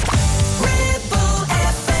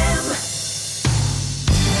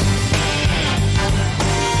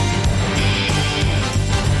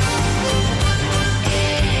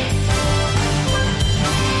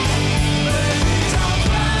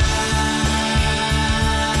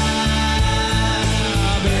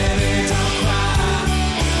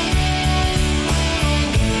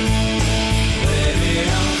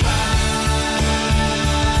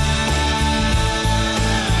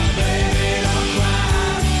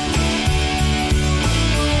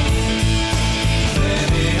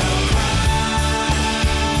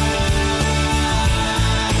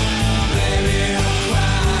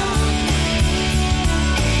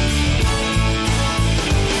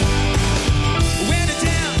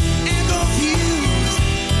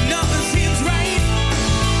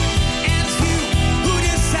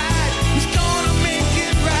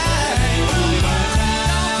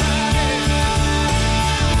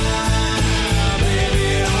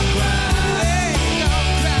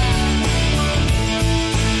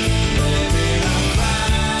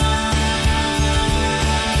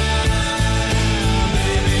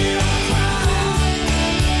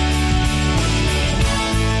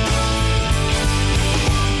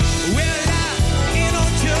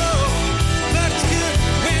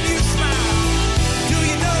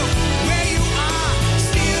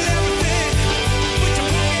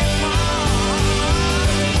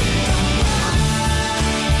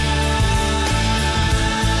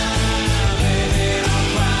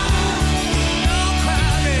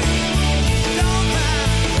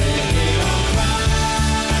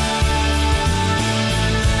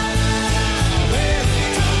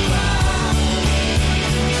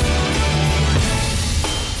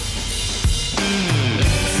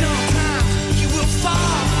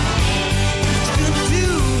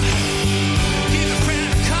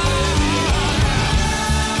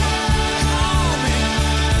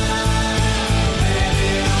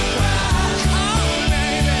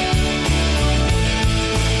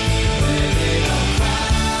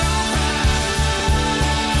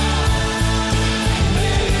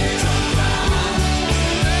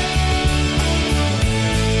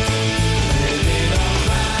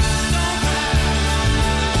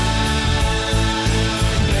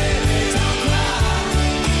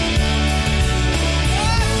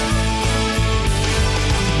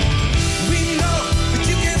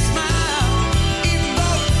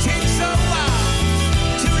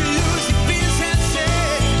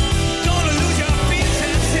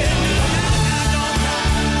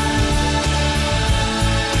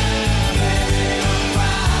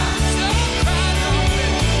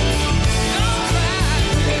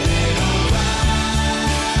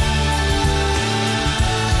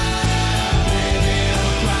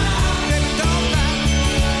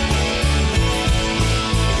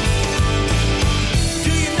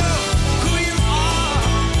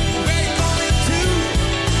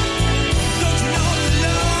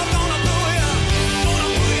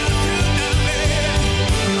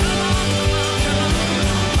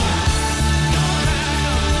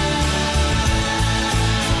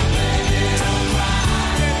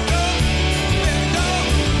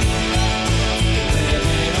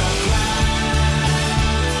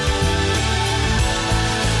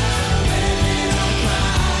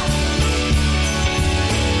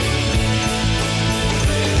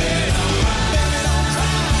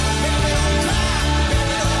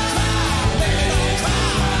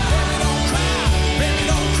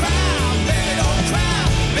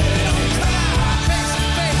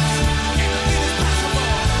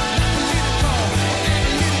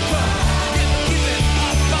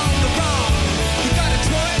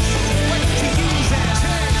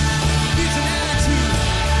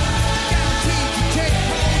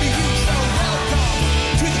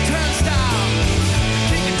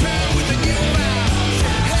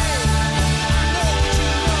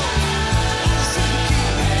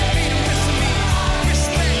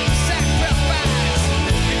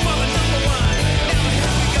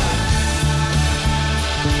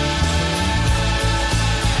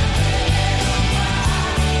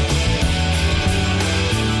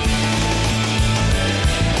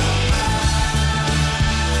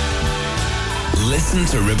 Listen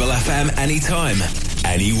to Ribble FM anytime,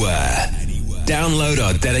 anywhere. Download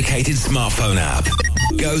our dedicated smartphone app.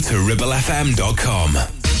 Go to ribblefm.com.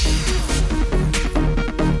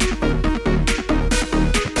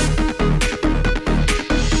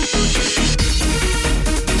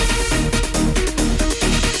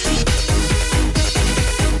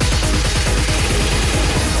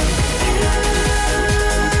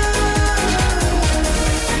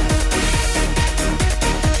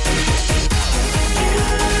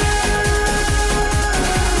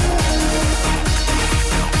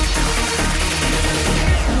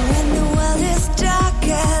 When the world is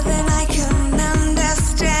darker than I can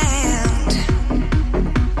understand,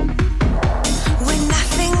 when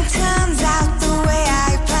nothing turns out the way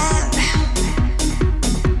I planned,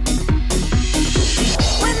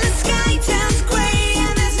 when the sky turns grey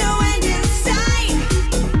and there's no end in sight,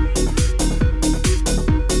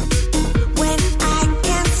 when I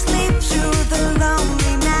can't sleep through the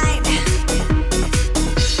lonely night,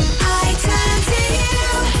 I turn to you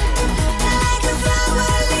like a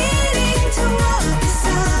flower leading toward the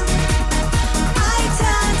sun. I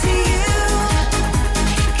turn to you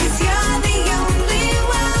 'cause you're the only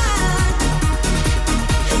one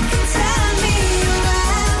who can turn me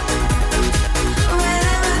around when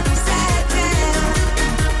I'm upside down.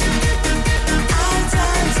 I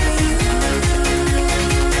turn to you.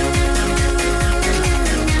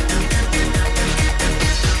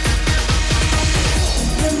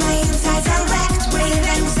 When my insides are wrecked with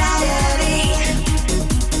anxiety,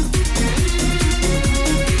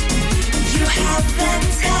 you have the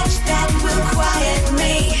touch that will quiet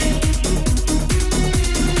me.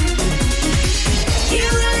 You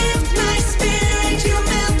lift my spirit, you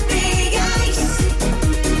melt the ice.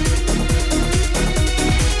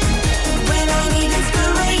 When I need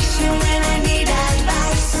inspiration, when I need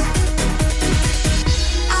advice,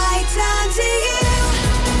 I turn to you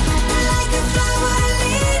like a flower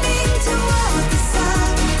leading toward the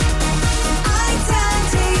sun. I turn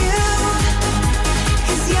to you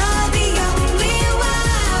 'cause you're the only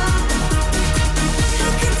one who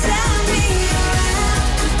can turn me around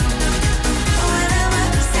when I'm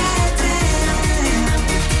upside down.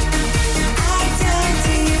 I turn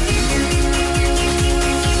to you.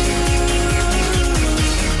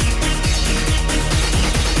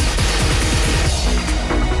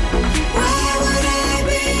 Where would I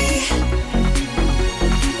be?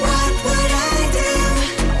 What would I do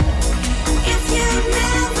if you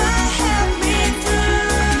never helped me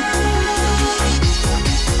through?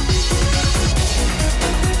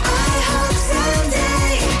 I hope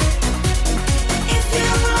someday, if you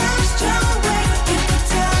lost your way, you could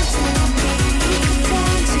turn to me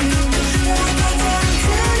like I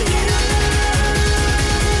turn to you.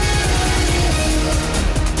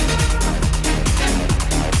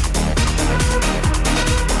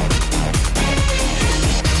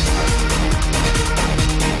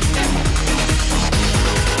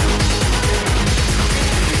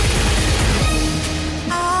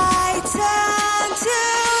 I turn to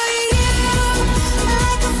you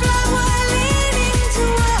like a flower leading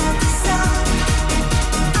toward the sun.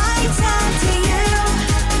 I turn to you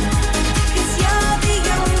 'cause you're the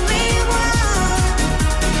only one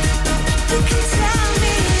who can turn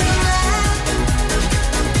me around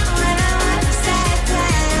when I'm upside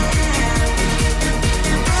down.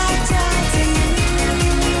 I turn to you.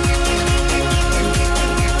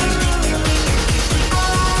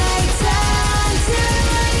 I turn to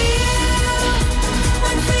you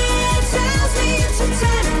when fear tells me to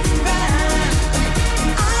turn and run.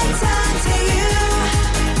 I turn to you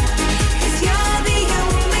 'cause you're the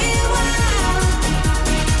only one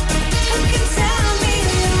who can turn me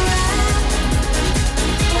around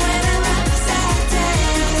when I'm upside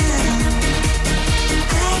down.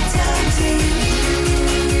 I turn to you.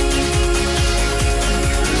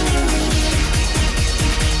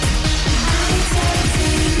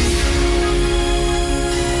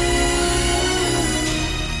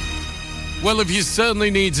 Well, if you certainly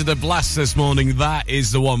needed a blast this morning, that is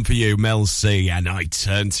the one for you, Mel C. And I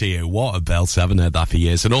turn to you. What a belt. I haven't heard that for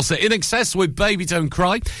years. And also In Excess with Baby Don't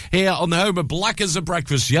Cry here on the home of Black as a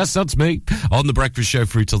Breakfast. Yes, that's me. On the Breakfast Show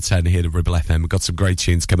through till 10 here at Ribble FM. We've got some great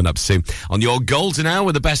tunes coming up soon on your golden hour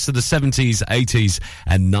with the best of the 70s, 80s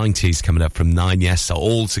and 90s coming up from 9. Yes,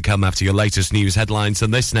 all to come after your latest news headlines.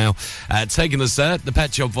 And this now, taking us there, the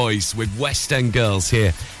Pet Shop Boys with West End Girls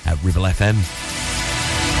here at Ribble FM.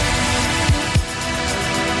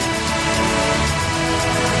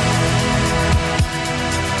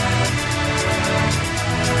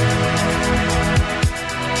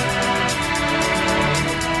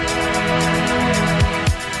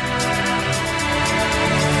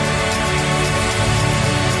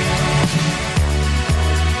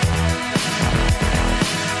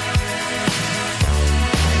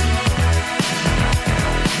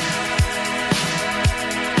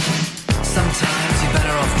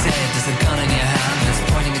 is dead. There's a gun in your hand that's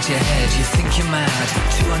pointing at your head. You think you're mad,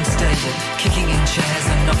 too unstable, kicking in chairs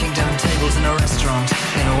and knocking down tables in a restaurant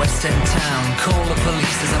in a West End town. Call the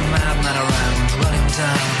police, there's a madman around, running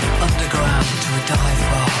down underground to a dive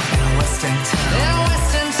bar in a West End town. In a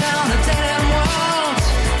West End town, a dead end world,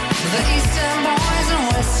 the East End boys and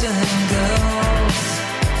West End girls.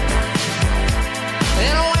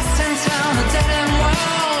 In a West End town, a dead end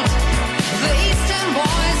world, the East End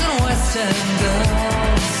boys and West End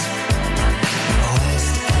girls.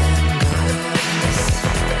 West End girls.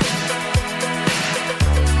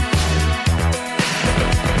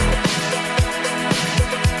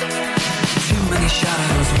 Too many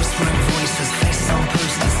shadows, whispering voices, faces on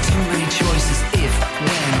posters, too many choices. If,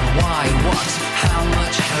 when, why, what, how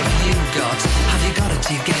much have you got? Have you got it,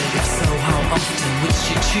 do you get it? If so, how often? Which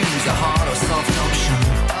you choose, a hard or soft option?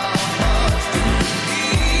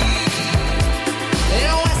 In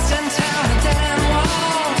a West End town, a dead end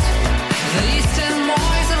world, the East End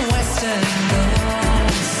boys and West End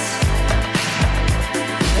girls.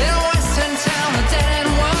 In a West End town, a dead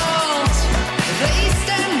end world, the East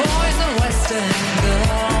End boys and West End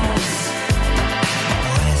girls.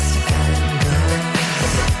 West End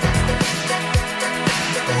girls.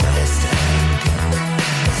 West End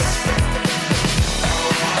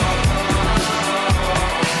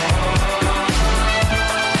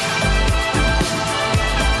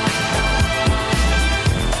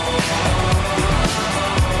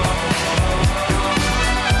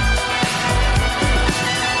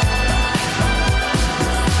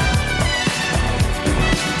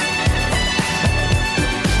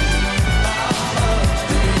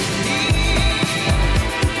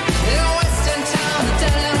girls. In a West End town, a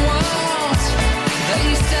dead end world, the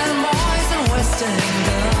East End boys and West End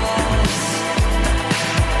girls.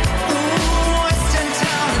 Ooh, West End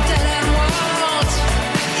town, a dead end world,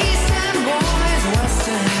 East End boys, West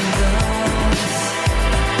End girls.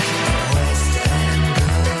 West End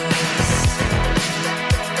girls.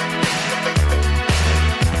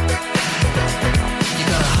 You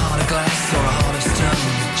got a heart of glass or a heart of stone.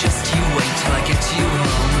 Just you wait till I get you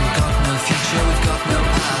home. Got no future, we've got no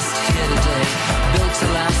past. Here today, built to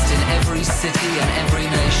last in every city and every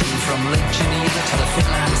nation, from Lake Geneva to the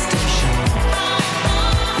Finland station.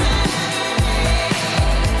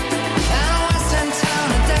 And a West End town,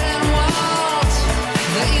 a dead end world,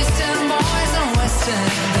 the East End boys and West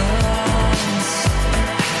End girls.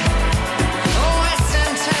 Oh, West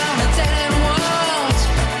End town, a dead end world,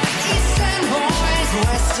 East End boys,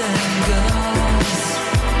 West End girls.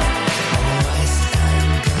 West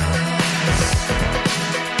End girls.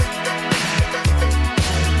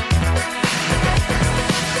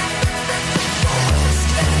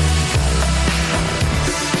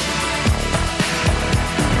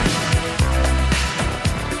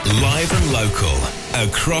 Live and local,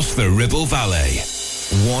 across the Ribble Valley.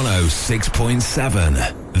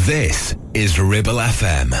 106.7. This is Ribble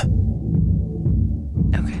FM.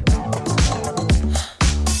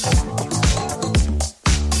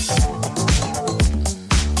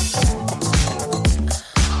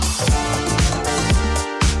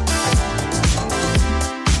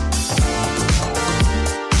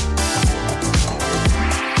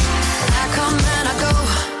 I come and I go.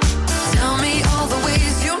 Tell me all the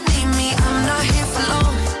ways you need me. I'm not here for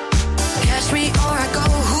long. Catch me or I go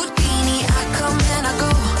Houdini. I come and I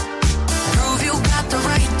go. Prove you got the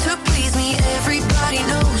right to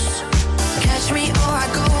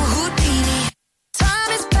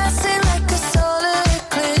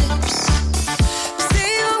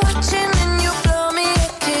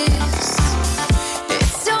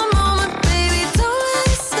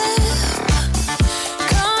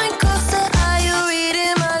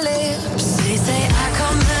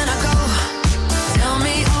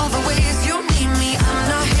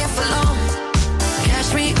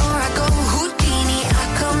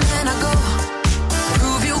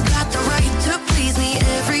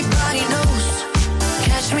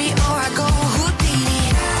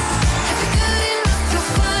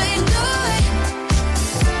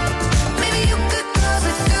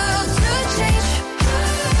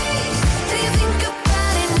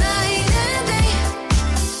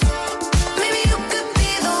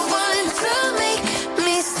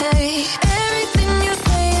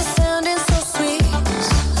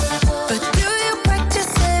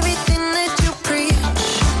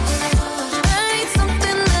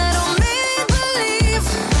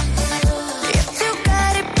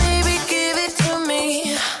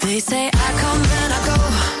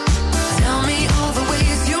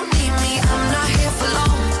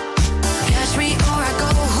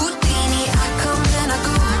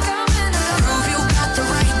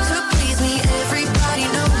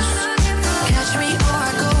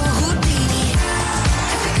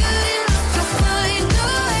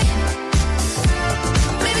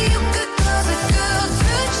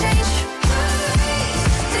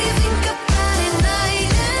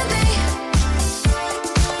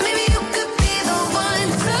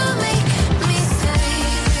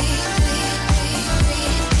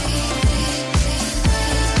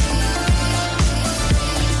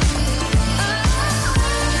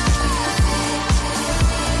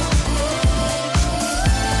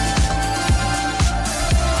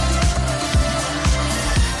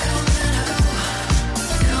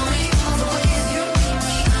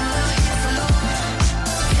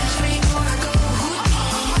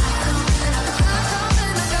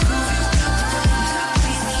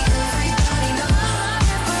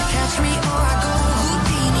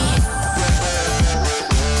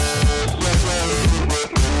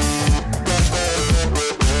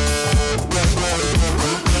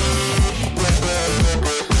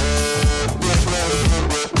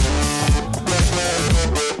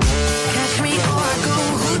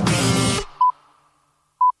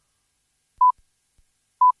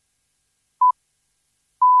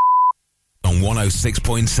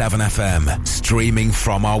 106.7 FM, streaming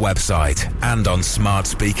from our website and on smart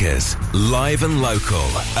speakers. Live and local,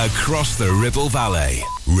 across the Ribble Valley.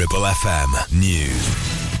 Ribble FM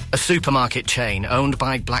News. A supermarket chain owned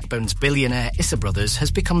by Blackburn's billionaire Issa Brothers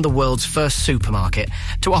has become the world's first supermarket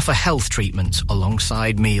to offer health treatments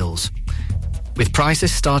alongside meals. With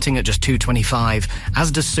prices starting at just $2.25,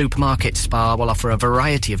 Asda's Supermarket Spa will offer a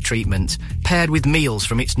variety of treatments paired with meals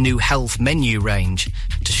from its new health menu range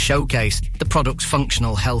to showcase the product's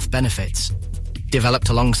functional health benefits. Developed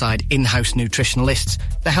alongside in-house nutritionalists,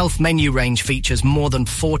 the health menu range features more than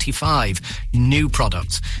 45 new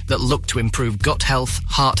products that look to improve gut health,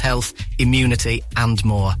 heart health, immunity and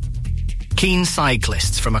more. Keen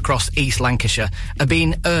cyclists from across East Lancashire are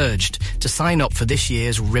being urged to sign up for this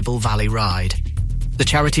year's Ribble Valley Ride. The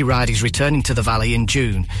charity ride is returning to the valley in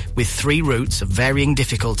June with 3 routes of varying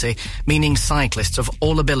difficulty, meaning cyclists of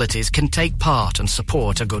all abilities can take part and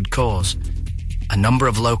support a good cause. A number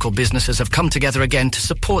of local businesses have come together again to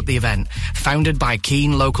support the event, founded by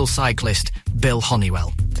keen local cyclist Bill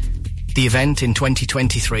Honeywell. The event in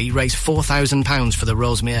 2023 raised £4,000 for the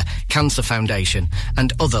Rosemere Cancer Foundation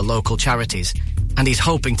and other local charities, and is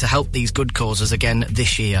hoping to help these good causes again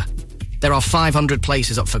this year. There are 500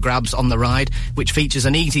 places up for grabs on the ride, which features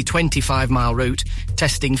an easy 25-mile route,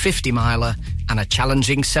 testing 50-miler, and a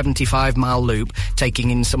challenging 75-mile loop,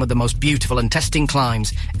 taking in some of the most beautiful and testing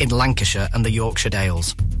climbs in Lancashire and the Yorkshire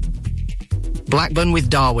Dales. Blackburn with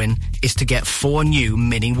Darwin is to get 4 new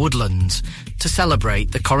mini woodlands to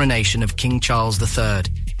celebrate the coronation of King Charles III.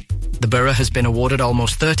 The borough has been awarded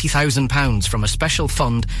almost £30,000 from a special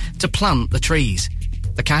fund to plant the trees.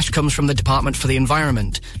 The cash comes from the Department for the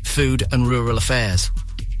Environment, Food and Rural Affairs.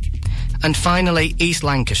 And finally, East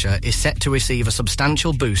Lancashire is set to receive a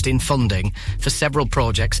substantial boost in funding for several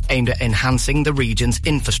projects aimed at enhancing the region's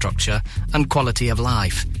infrastructure and quality of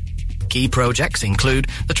life. Key projects include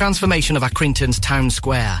the transformation of Accrington's Town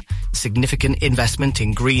Square, significant investment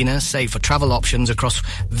in greener, safer travel options across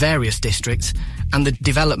various districts, and the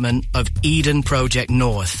development of Eden Project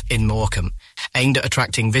North in Morecambe, aimed at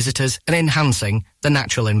attracting visitors and enhancing the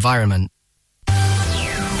natural environment.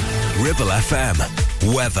 Ribble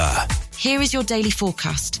FM weather. Here is your daily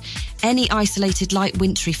forecast. Any isolated light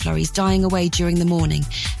wintry flurries dying away during the morning,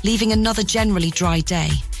 leaving another generally dry day.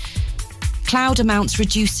 Cloud amounts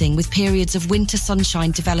reducing with periods of winter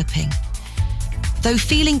sunshine developing. Though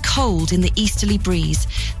feeling cold in the easterly breeze,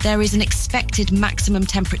 there is an expected maximum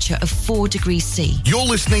temperature of 4 degrees C. You're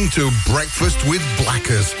listening to Breakfast with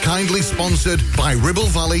Blackers, kindly sponsored by Ribble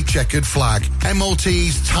Valley Checkered Flag.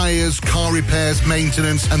 MOTs, tyres, car repairs,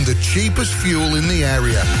 maintenance, and the cheapest fuel in the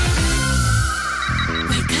area.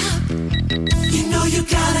 Wake up. You know you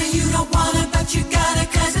gotta, you don't wanna, but you gotta,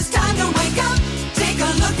 'cause it's time to wake up. Take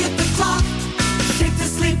a look at the clock. Shake the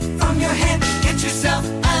sleep from your head. Get yourself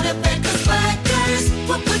out of bed, 'cause Blackers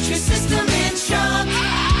will put your system in shock.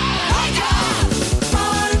 Wake up!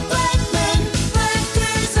 Morning Blackman,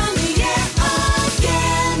 Blackers on the air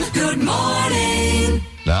again. Good morning.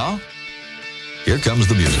 Now, here comes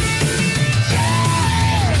the music.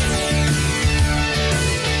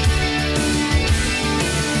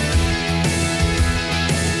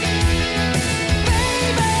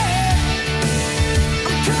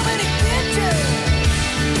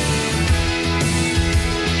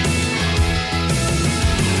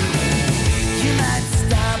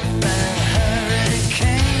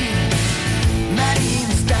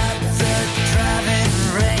 Driving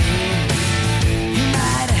rain. You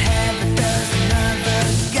might have a dozen other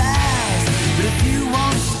guys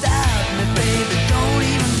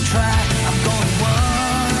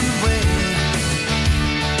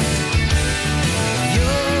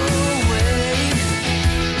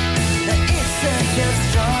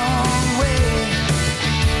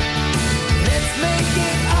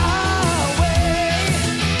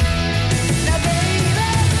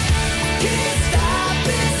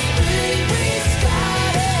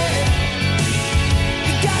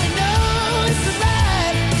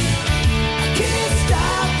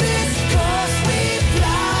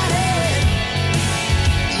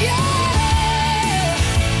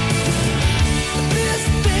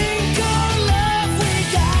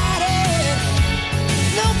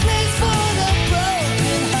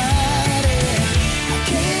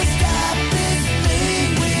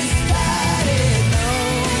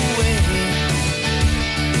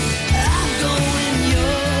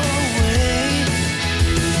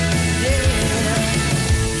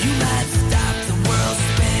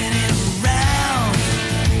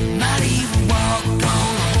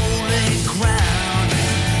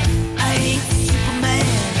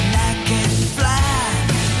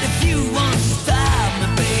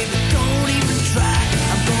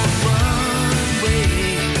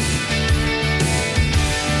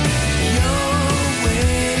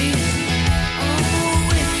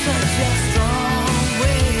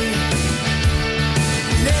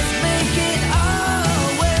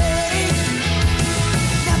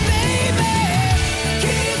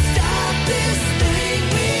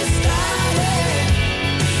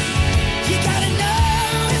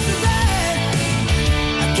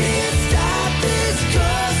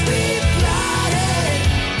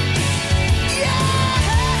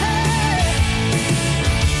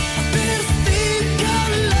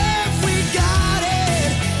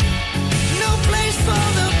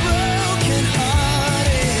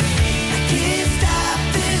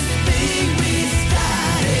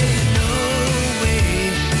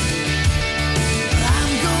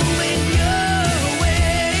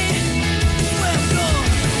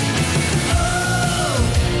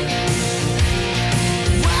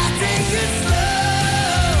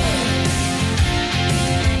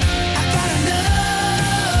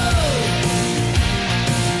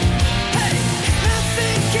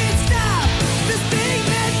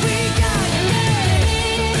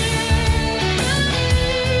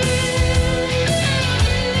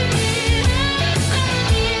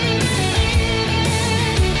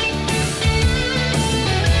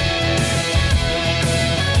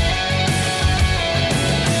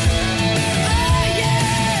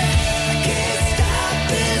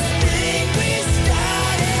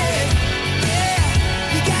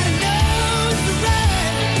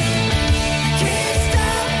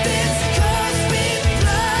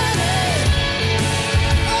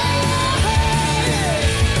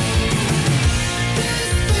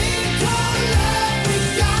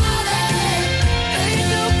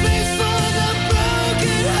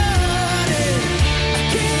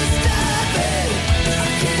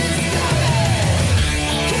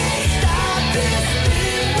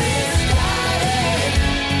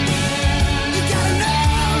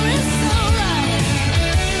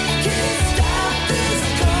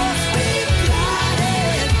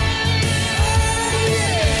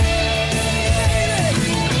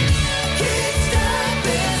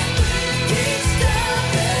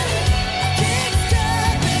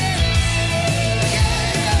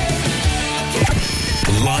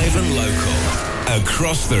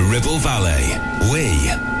across the Ribble Valley. We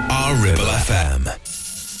are Ribble FM.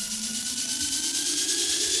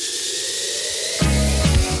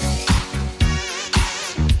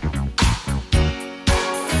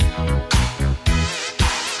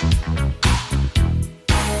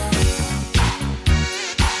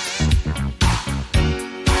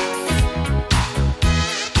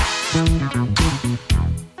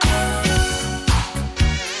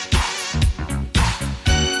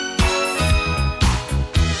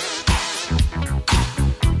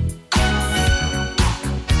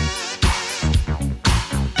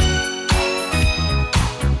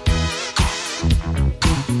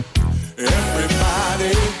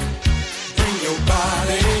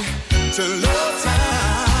 To Love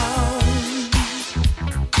Town,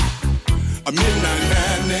 a midnight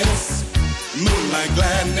madness, moonlight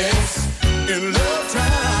gladness in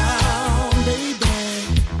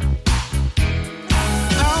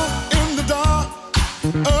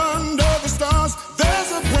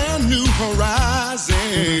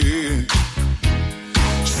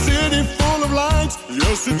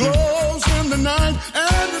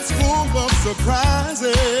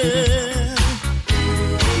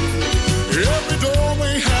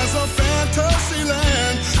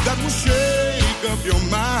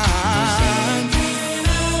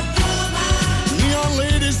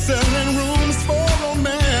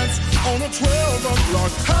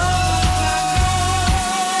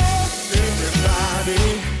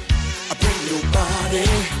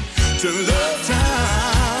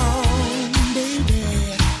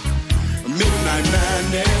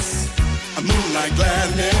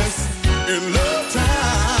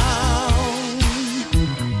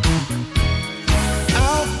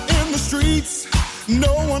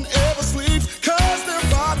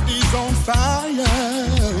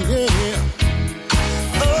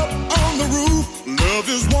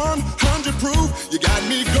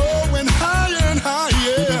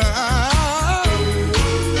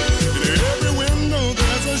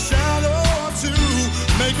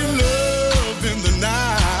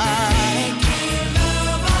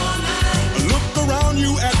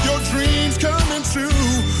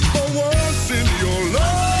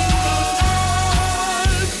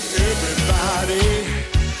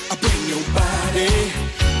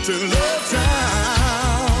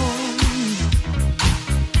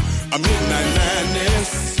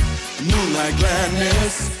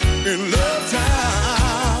Love Town,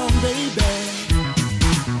 baby.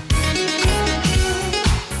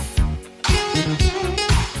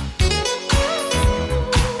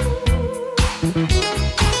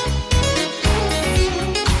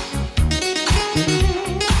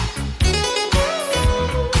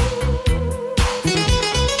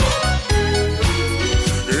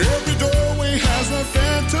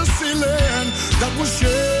 That will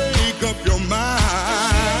shake up your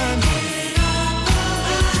mind.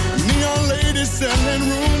 Neon ladies selling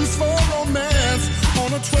rooms for romance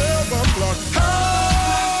on a 12 o'clock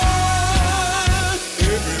high.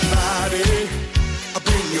 Everybody,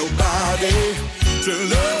 bring your body to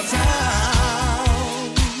Love Town.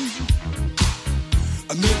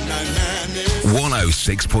 A midnight madness.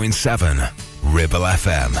 106.7 Ribble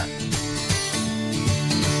FM.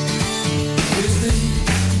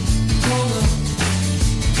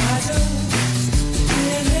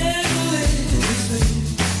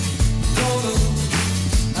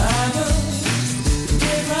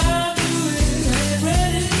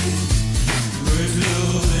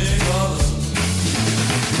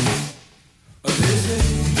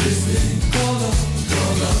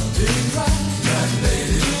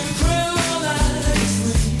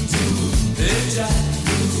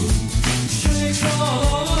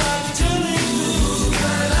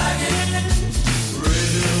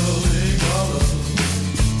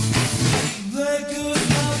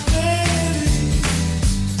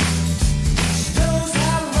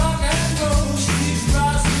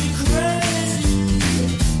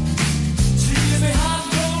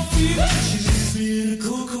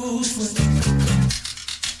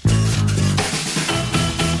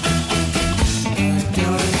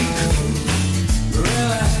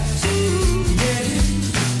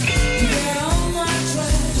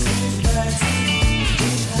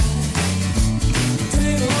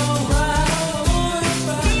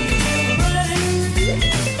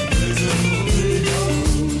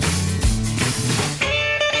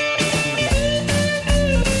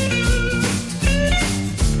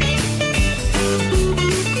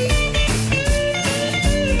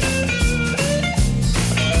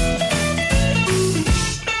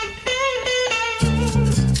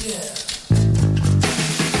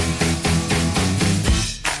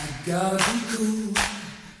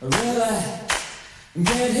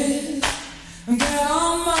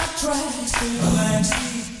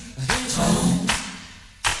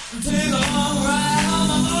 Take a long ride on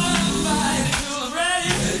my motorbike till I'm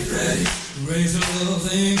ready. Raise a little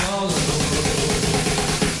thing all over.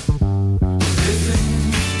 This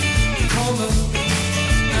thing called love,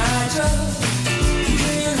 I just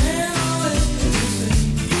can't handle it. This thing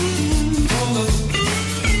called love,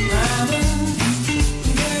 I just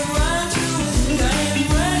can't run to it. I ain't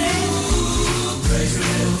ready. Raise a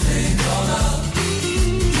little thing called love.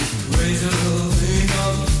 Raise a little thing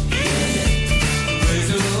called love. Raise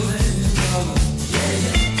a little thing called love.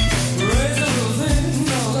 Raise a little thing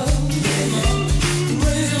called love.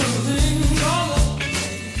 Raise a little thing called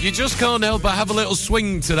love. You just can't help but have a little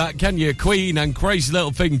swing to that, can you? Queen and Crazy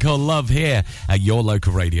Little Thing Called Love here at your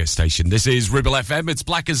local radio station. This is Ribble FM. It's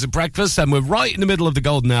Black as a Breakfast, and we're right in the middle of the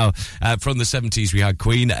golden hour. From the 70s, we had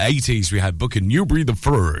Queen. 80s, we had Book and Newbury the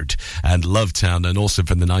Third and Lovetown, and also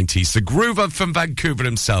from the 90s, the Groover from Vancouver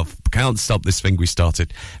himself. Can't Stop This Thing we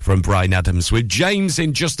started from Bryan Adams with James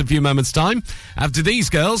in just a few moments' time. After these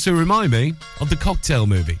girls who remind me of the Cocktail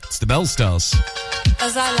movie. It's the Bell Stars.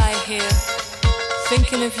 As I lie here,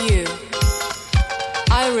 thinking of you,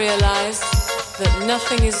 I realise that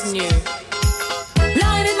nothing is new.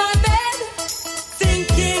 Lying in my bed,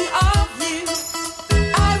 thinking of you,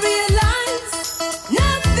 I realize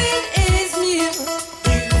nothing is new.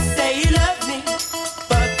 You say you love me,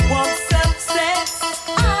 but want success.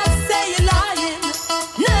 I say you're lying,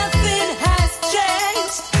 nothing has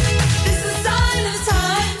changed. This is a sign of the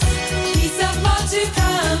times, peace of more to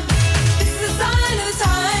come. This is a sign of the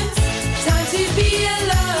times, time to be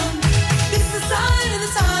alone. This is a sign of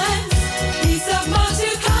the times, peace of more to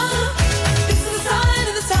come. This is a sign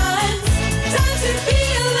of the times, time to be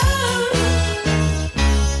alone.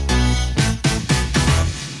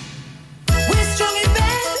 We're strong in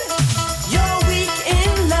bed, you're weak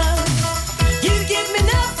in love. You give me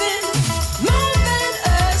nothing more than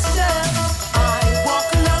a shove. I walk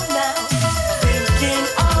alone now, thinking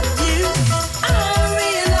of you. I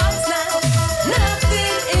realize now,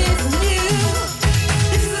 nothing is new.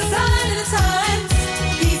 This is a sign of the times,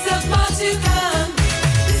 peace of more to come.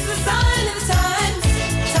 This is a sign of the times,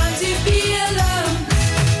 time to be alone.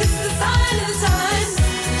 This is a sign of the times,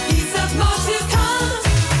 peace of more to come.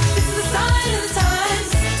 This is a sign of the times,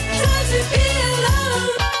 time to be alone.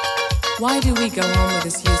 Why do we go on with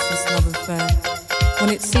this useless love affair when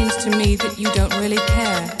it seems to me that you don't really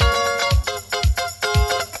care?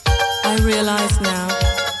 I realise now,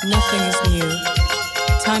 nothing is new.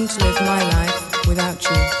 Time to live my life without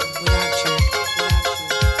you, without you.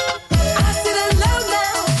 I sit alone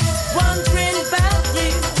now, wondering about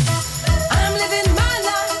you. I'm living my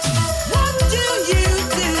life, what do you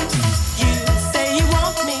do? You say you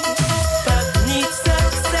want me, but need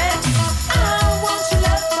success. I want your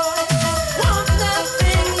love, boy, want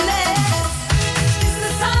nothing less. This is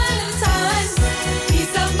a sign of the times,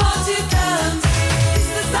 peace of more to come. This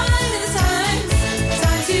is a sign of the times,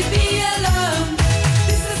 time to be alone.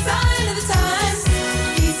 This is a sign of the times,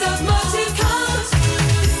 peace of more to come.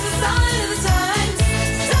 This is a sign of the times,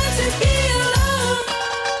 time to be alone.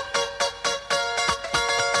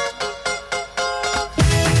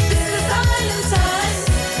 This is a sign of the times,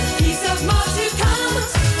 peace of more to come.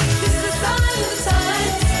 This is a sign of the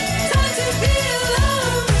times, time to be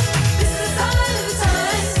alone. This is a sign of the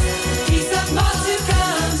times, peace of more to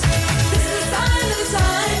come. This is a sign of the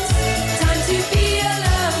times, time to be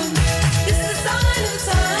alone. This is a sign of the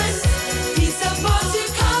times, peace of more to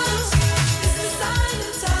come. This is a sign of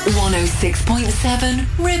the times. 106.7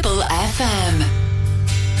 Ribble FM.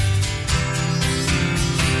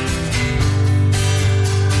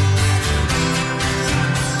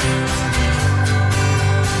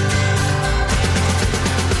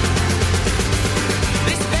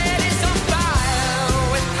 This bed is on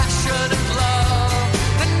fire with passion and love.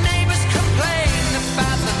 The neighbors complain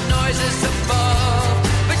about the noises above,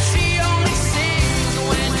 but she only sings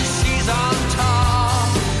when she's on top.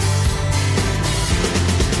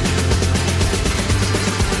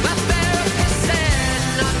 My therapist said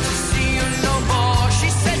not to see you no more. She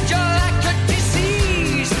said you're like a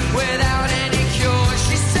disease without any cure.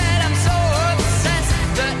 She said I'm so upset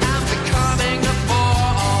that I'm becoming a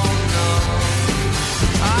bore. Oh no.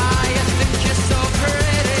 Ah, you think you're so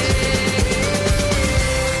pretty.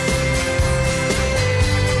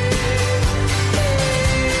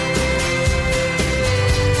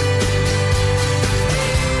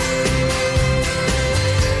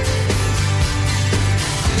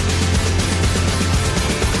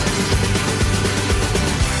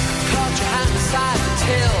 Caught your hand inside the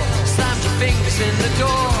till, slammed your fingers in the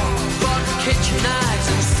door, bought kitchen knives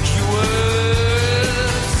and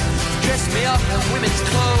skewers, dressed me up in women's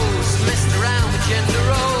clothes, messed around with gender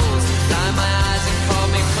roles. Lie my eyes and call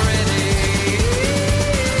me pretty.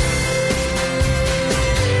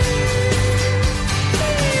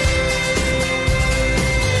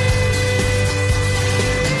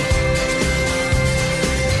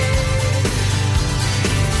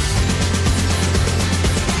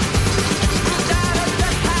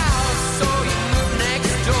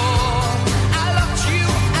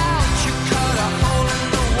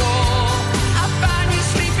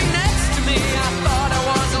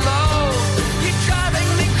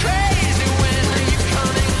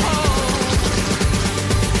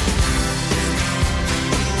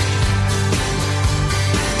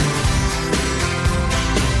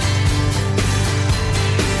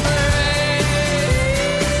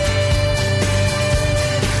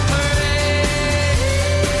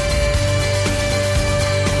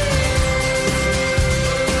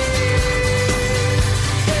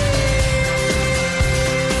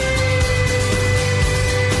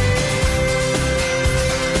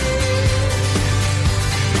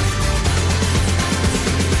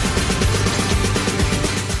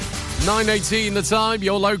 .9:18 the time,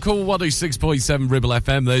 your local 106.7 Ribble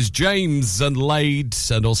FM. There's James and Lade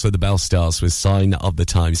and also the Bell Stars with Sign of the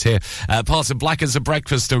Times here. Part of Black as a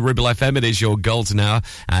Breakfast at Ribble FM. It is your golden hour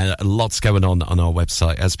and lots going on our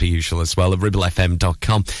website as per usual as well at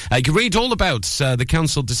ribblefm.com. You can read all about the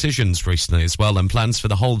council decisions recently as well and plans for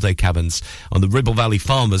the holiday cabins on the Ribble Valley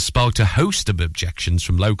farmers sparked a host of objections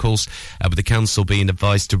from locals with the council being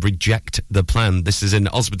advised to reject the plan. This is in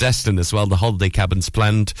Osbodeston as well. The holiday cabins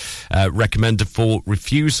planned recommended for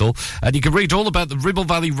refusal. And you can read all about the Ribble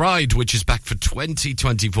Valley Ride, which is back for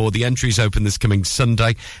 2024. The entries open this coming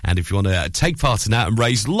Sunday. And if you want to take part in that and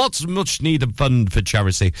raise lots of much-needed fund for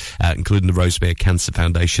charity, including the Rosebeer Cancer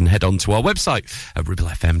Foundation, head on to our website at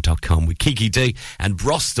ribblefm.com with Kiki D and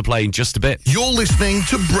Ross to play in just a bit. You're listening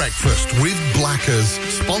to Breakfast with Blackers,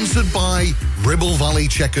 sponsored by Ribble Valley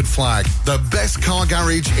Checkered Flag, the best car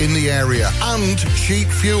garage in the area, and cheap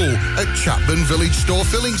fuel at Chapman Village Store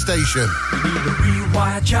Filling Station. You need a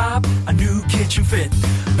rewire job, a new kitchen fit,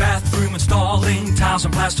 bathroom installing, tiles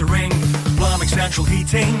and plastering, plumbing, central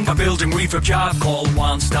heating, a building refurb job. Call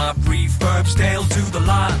One Stop Refurbs, Dale to the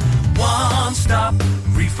lot. One Stop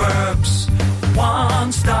Refurbs.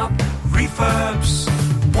 One Stop Refurbs.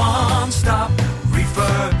 One Stop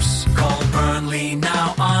Refurbs. Call Burnley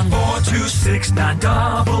now on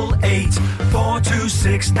 426-988.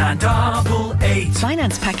 426-988.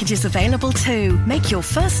 Finance packages available too. Make your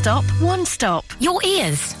first stop One Stop. Your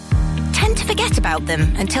ears. Tend to forget about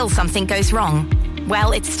them until something goes wrong.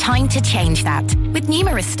 Well, it's time to change that. With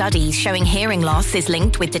numerous studies showing hearing loss is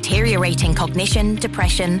linked with deteriorating cognition,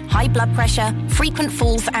 depression, high blood pressure, frequent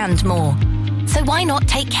falls and more. So why not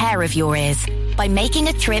take care of your ears by making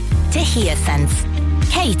a trip to HearSense?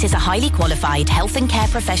 Kate is a highly qualified health and care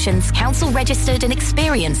professions, council-registered and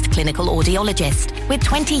experienced clinical audiologist with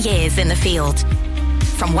 20 years in the field.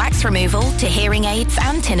 From wax removal to hearing aids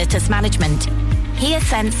and tinnitus management,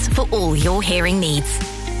 HearSense for all your hearing needs.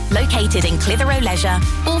 Located in Clitheroe Leisure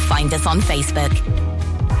or find us on Facebook.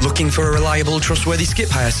 Looking for a reliable, trustworthy skip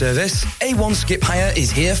hire service? A1 Skip Hire is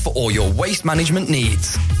here for all your waste management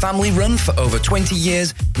needs. Family run for over 20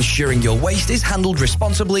 years, ensuring your waste is handled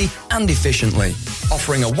responsibly and efficiently.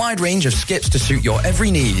 Offering a wide range of skips to suit your every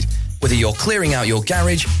need, whether you're clearing out your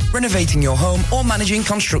garage, renovating your home, or managing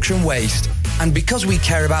construction waste. And because we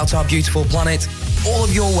care about our beautiful planet, all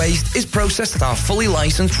of your waste is processed at our fully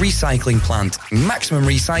licensed recycling plant, maximum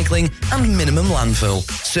recycling and minimum landfill,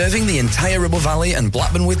 serving the entire Ribble Valley and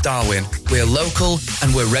Blackburn with Darwen. We're local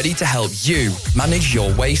and we're ready to help you manage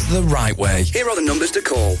your waste the right way. Here are the numbers to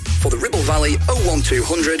call. For the Ribble Valley,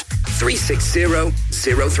 01200 360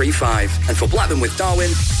 035. And for Blackburn with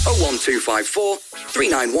Darwen, 01254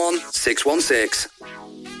 391 616.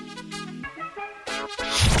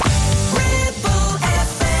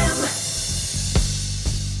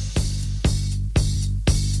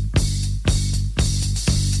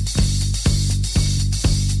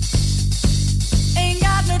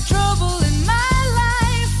 Trouble in my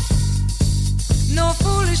life, no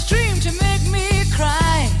foolish dream to make me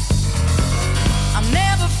cry. I'm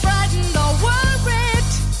never frightened or worried.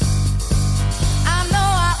 I know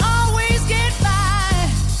I'll always get by.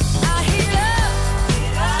 I heat up,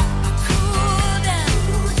 I cool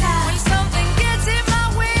down. When something gets in my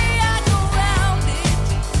way, I go round it.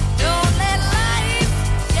 Don't let life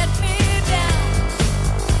get me down.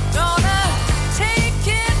 Gonna take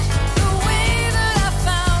it the way that I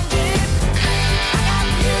found it.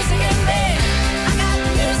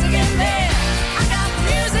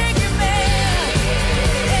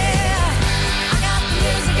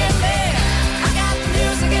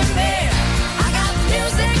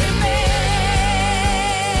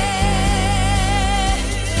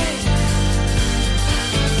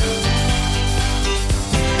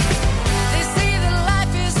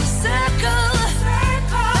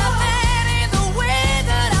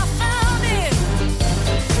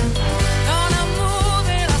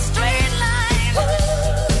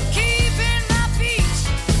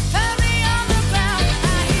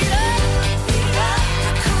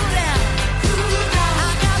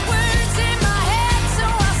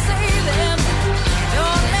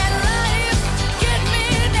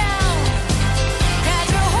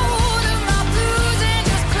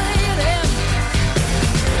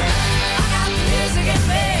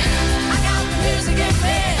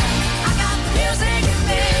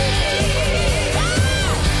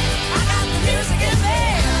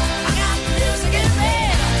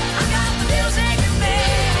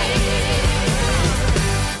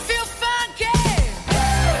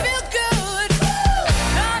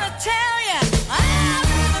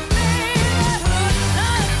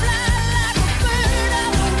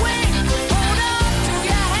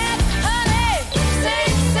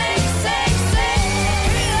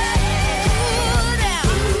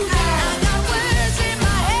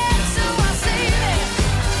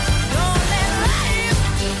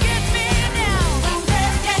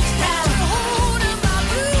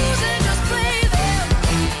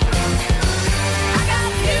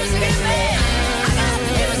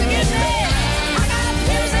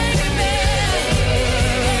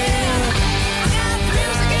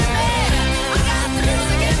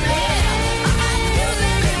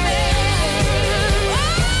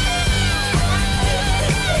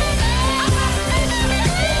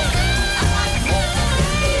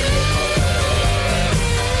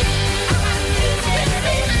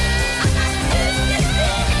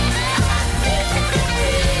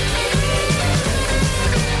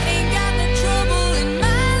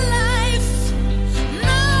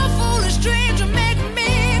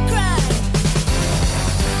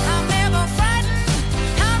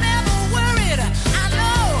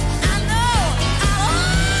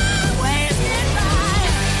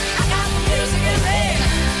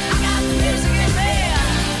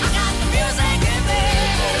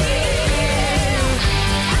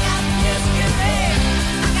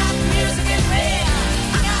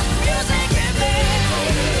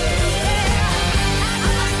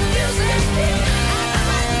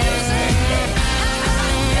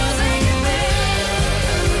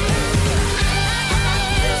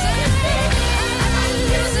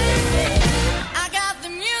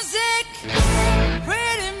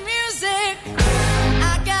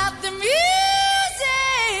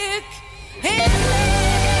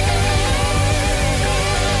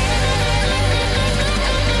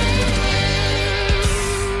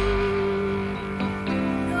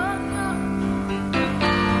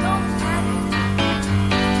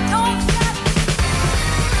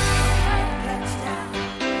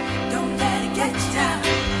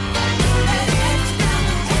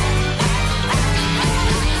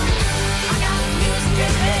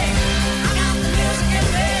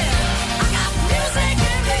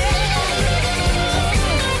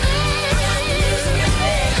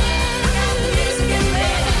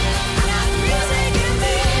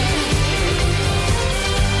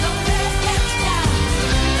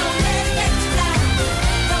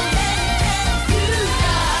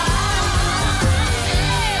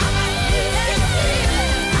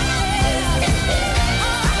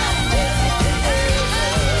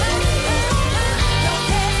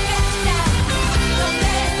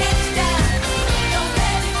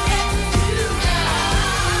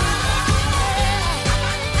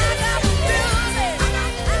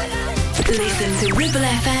 Ribble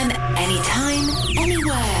FM anytime,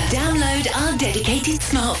 anywhere. Download our dedicated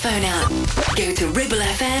smartphone app. Go to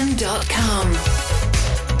ribblefm.com.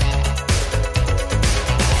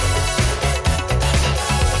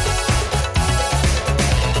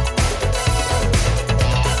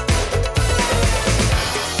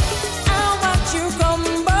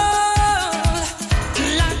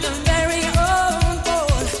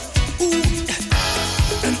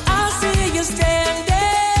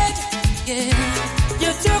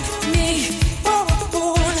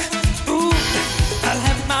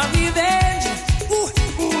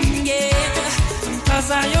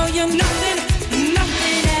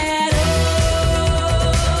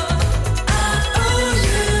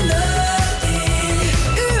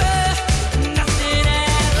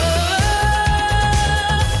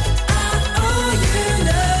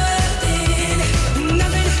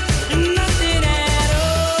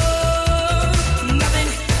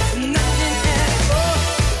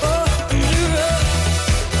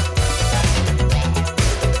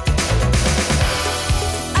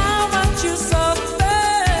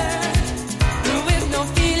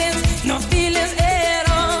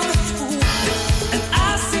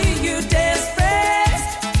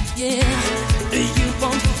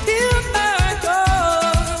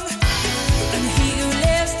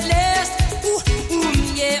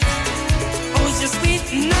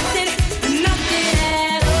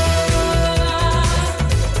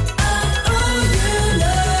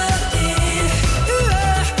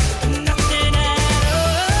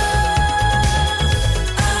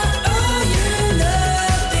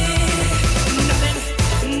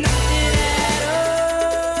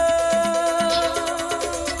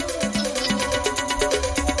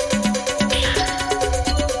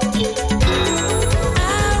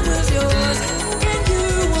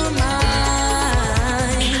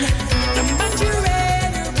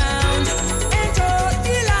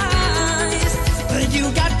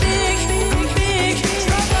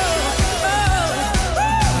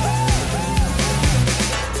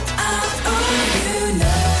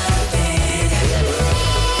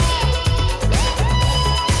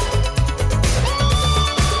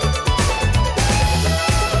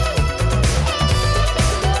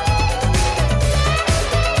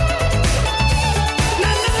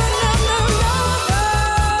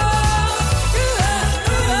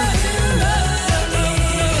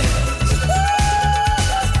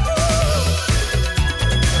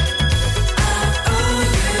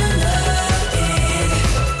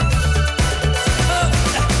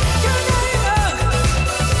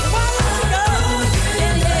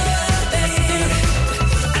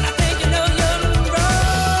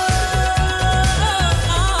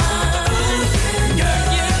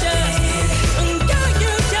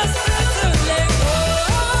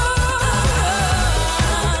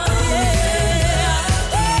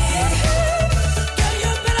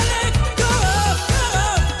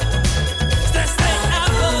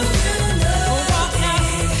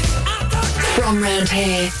 Round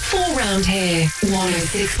here, for round here,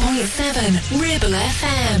 106.7 Ribble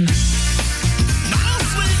FM.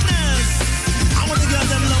 I want to girl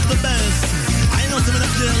them love the best. I know some of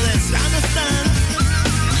them jealous. You understand?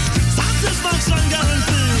 Satisfaction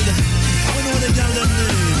guaranteed. I know what the girl them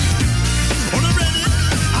need. On the ready,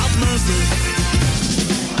 have mercy.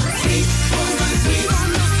 Sweet, oh my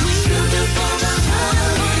sweet, sugar for my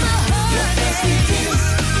heart. Your fancy kiss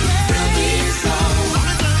will be so.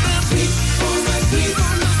 Sweet, oh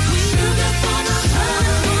my sweet, sugar for my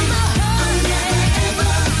heart. I'll never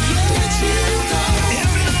ever let you go.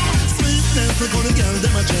 Sweetness, look how the girl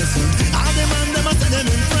them a dress. All the man them a say them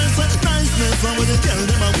impress. Niceness, how the girl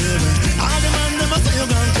them a wear. All the man them a say you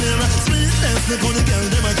gone clear. Sweetness, look how the girl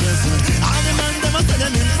them a dress. All the man them a say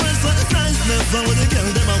them impress. Niceness, how the girl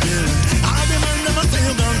them a wear. All the man them a say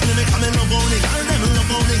you gone clear. Come and love only girl them,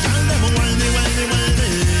 love only girl them, whiny, whiny, whiny.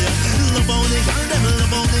 Love only girl them,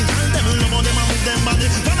 love only girl them, love only man with them body.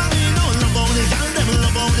 Follow me now, love only girl them,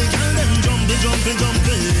 love only girl them, jumpy, jumpy,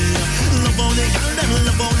 jumpy. Love only girl them,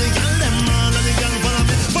 love only girl them, all of the girl follow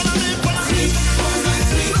me, follow me, follow me.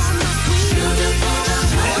 Sweet, oh my sweet, sugar for my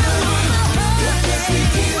heart. Your fancy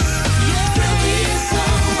kiss will be so.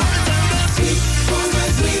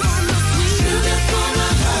 Sweet, oh my sweet, sugar for my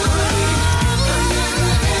heart. I'll never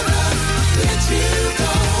ever let you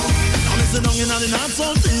go. I'm sitting down in the north,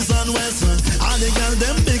 south, east and west. All the girls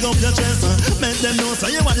them big up your chest. Make them know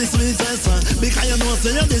say you are the sweetest. Because you know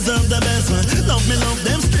say you deserve the best. Love me, love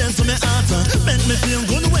them straight to me heart. Make me feel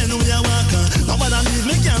good when we are walking. Nobody leave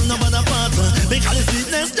me, girl, nobody part. Because the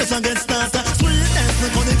sweetness just a get started. Sweetness,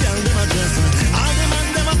 look how the girl them a dress. All the man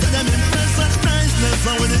them a say them impress. Niceness,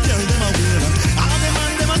 how the girl them a wear. All the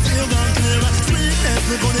man them a say you gone clear. Sweetness,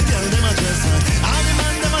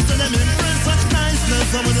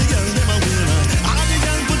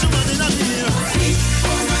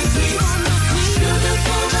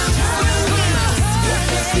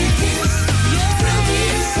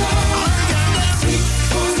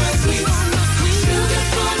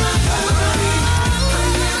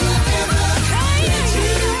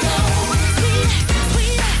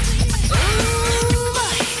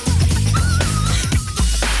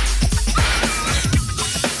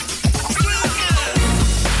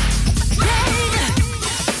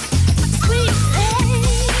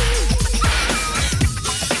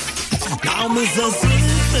 miss a sweet,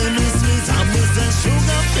 feel me sweet, I miss a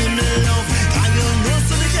sugar, feel me love. Can you know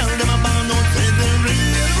so the girl them a bound out with the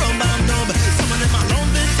real rubber dub? Some of them a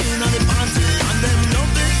love it in the party, and them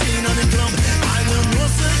love it in the club. I don't know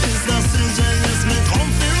so it's the season, yes me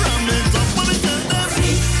comfy ram it up, but me tell them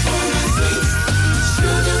sweet for my sweet,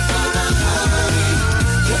 sugar for my honey,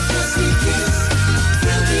 your pussy kiss,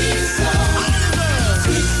 fill me so.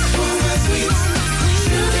 Sweet for my sweet,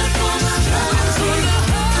 sugar for my honey,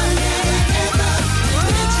 I never ever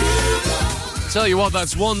let you go. Tell you what,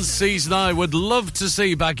 that's one season I would love to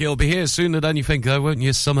see back. You'll be here sooner than you think, though, won't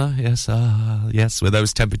you? Summer, yes, yes, with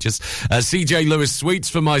those temperatures. CJ Lewis, Sweets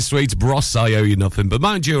for My Sweets, Bros, I Owe You Nothing. But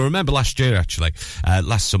mind you, I remember last year, actually,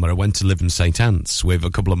 last summer, I went to live in St. Anne's with a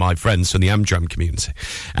couple of my friends from the Amdram community.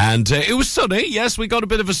 And it was sunny, yes, we got a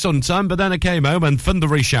bit of a suntan, but then I came home and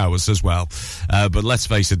thundery showers as well. But let's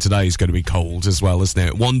face it, today is going to be cold as well, isn't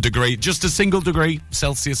it? 1 degree, just a single degree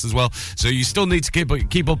Celsius as well. So you still need to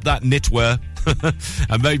keep up that knitwear.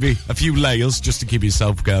 And maybe a few layers just to keep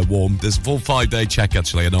yourself warm. There's a full 5-day check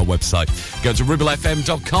actually on our website. Go to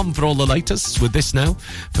ribblefm.com for all the latest with this now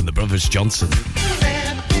from the Brothers Johnson.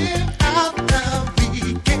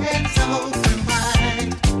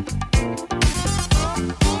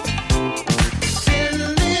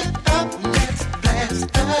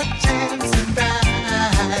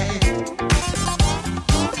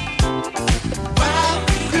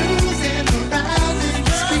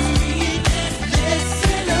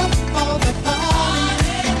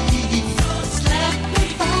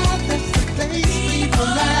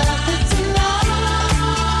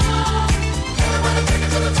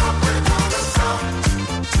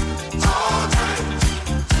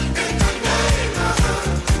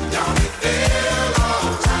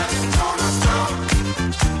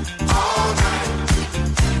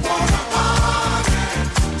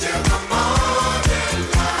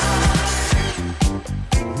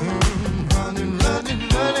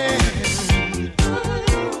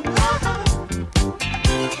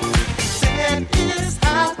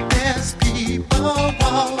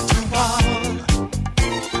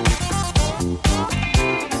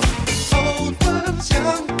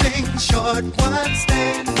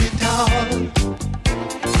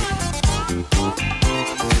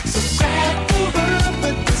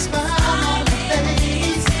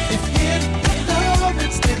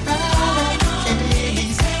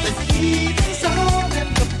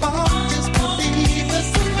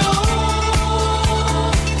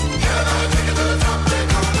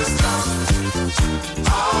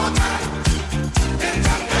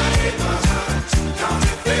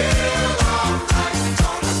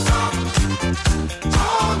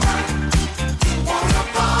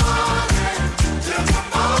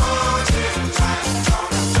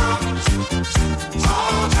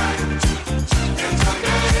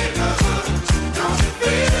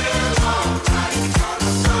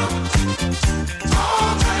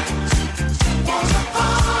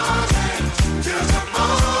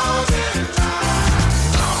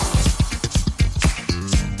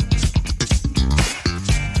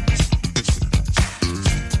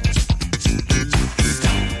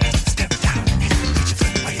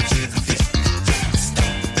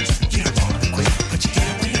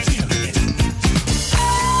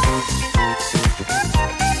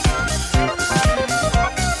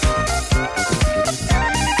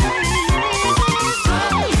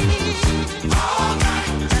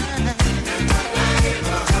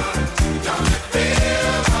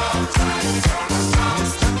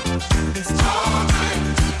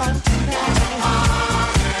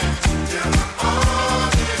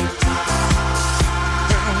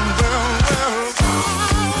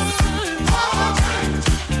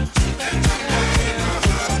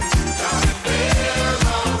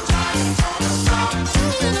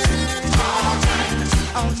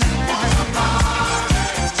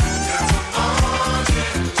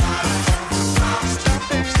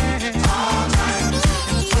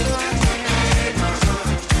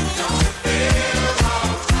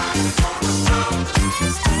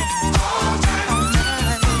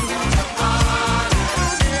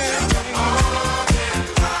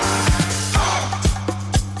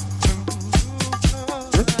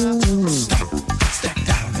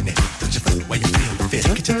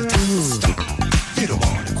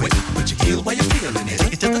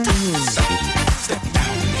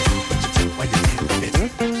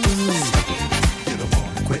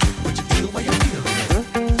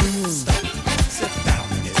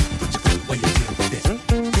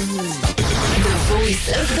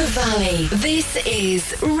 Valley. This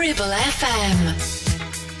is Ribble FM.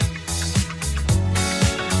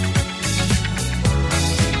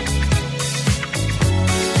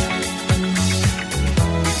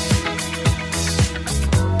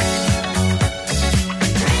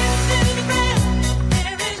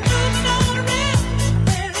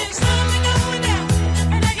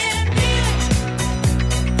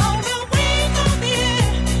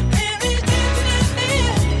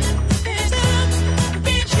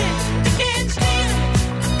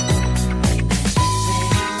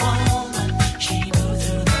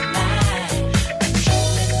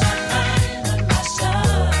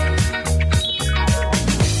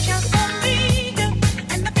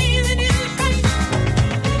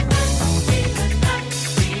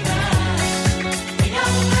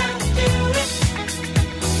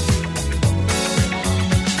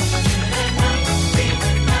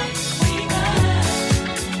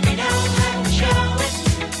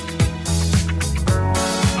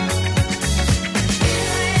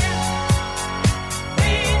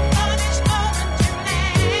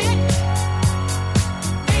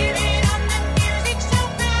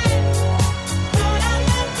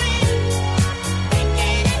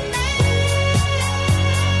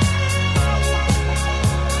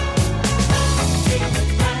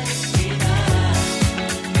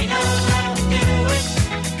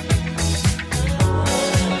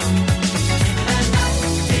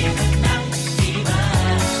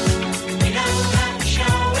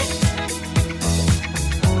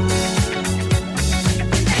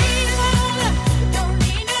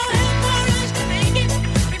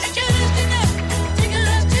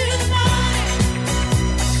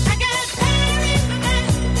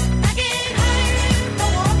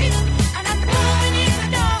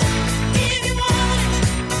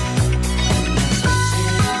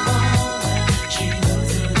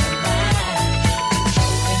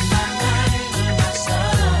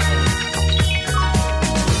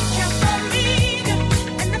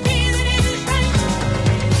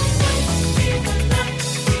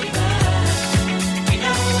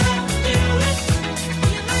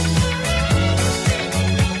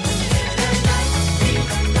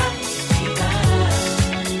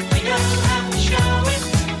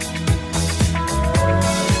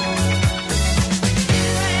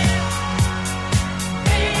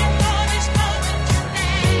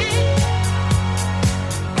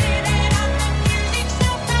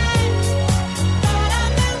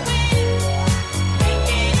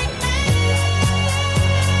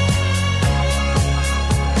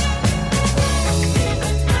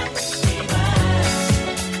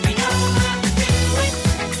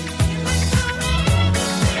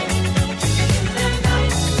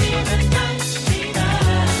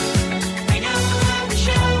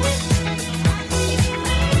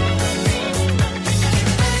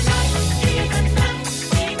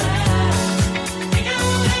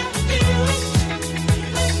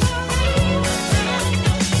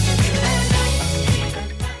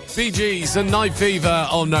 Bee Gees and Night Fever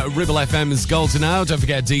on Ribble FM's Golden Hour. Don't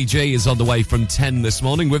forget, DJ is on the way from 10 this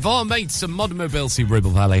morning with our mates at Modern Mobility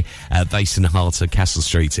Ribble Valley, based in the heart of Castle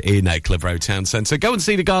Street in Clitheroe Town Centre. Go and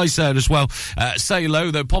see the guys there as well. Say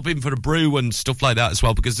hello. They'll pop in for a brew and stuff like that as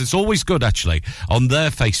well, because it's always good, actually, on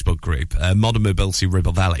their Facebook group, Modern Mobility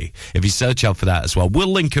Ribble Valley. If you search out for that as well,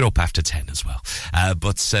 we'll link it up after 10 as well.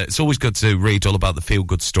 But it's always good to read all about the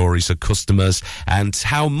feel-good stories of customers and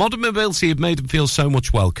how Modern Mobility have made them feel so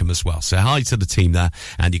much welcome as well. So hi to the team there,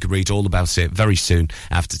 and you can read all about it very soon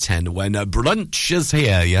after 10 when brunch is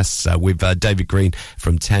here. Yes, with David Green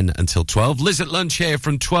from 10 until 12. Liz at lunch here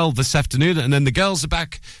from 12 this afternoon, and then the girls are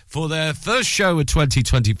back for their first show of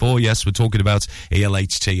 2024. Yes, we're talking about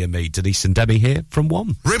ELHT and me, Denise and Debbie here from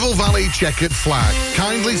 1. Ribble Valley Checkered Flag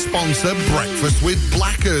kindly sponsor Breakfast with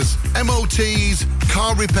Blackers. MOTs,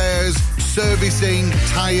 car repairs, servicing,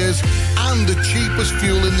 tyres, and the cheapest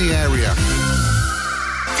fuel in the area.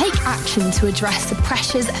 Take action to address the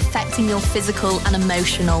pressures affecting your physical and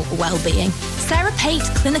emotional well-being. Sarah Pate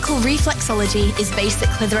Clinical Reflexology is based at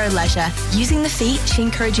Clitheroe Leisure. Using the feet, she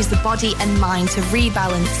encourages the body and mind to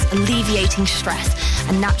rebalance, alleviating stress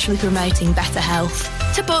and naturally promoting better health.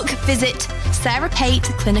 To book, visit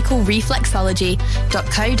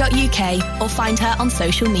sarahpateclinicalreflexology.co.uk or find her on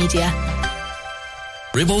social media.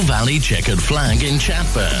 Ribble Valley Checkered Flag in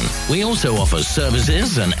Chatburn. We also offer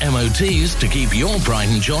services and MOTs to keep your pride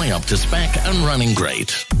and joy up to spec and running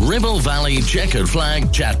great. Ribble Valley Checkered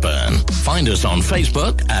Flag, Chatburn. Find us on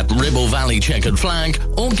Facebook at Ribble Valley Checkered Flag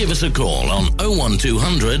or give us a call on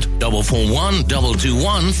 01200 441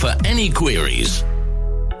 221 for any queries.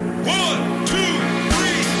 1, 2, 3,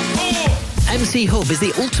 4. MC Hub is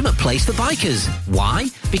the ultimate place for bikers. Why?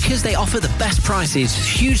 Because they offer the best prices,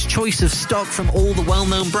 huge choice of stock from all the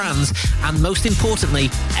well-known brands, and most importantly,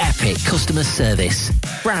 epic customer service.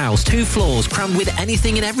 Browse 2 floors crammed with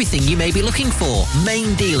anything and everything you may be looking for.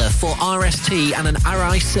 Main dealer for RST and an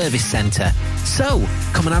RI service centre. So,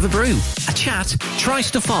 come and have a brew, a chat, try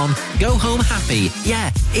stuff on, go home happy.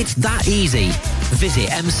 Yeah, it's that easy. Visit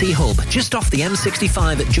MC Hub just off the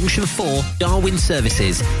M65 at Junction 4, Darwin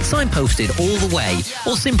Services. Signposted all the way,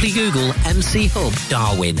 or simply Google MC Hub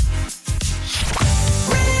Darwin.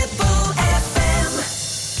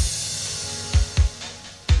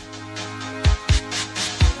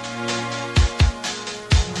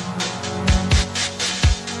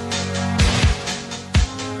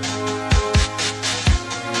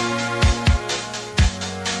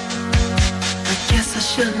 I guess I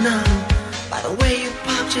should know by the way you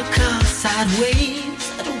popped your car sideways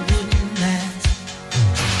that it wouldn't last.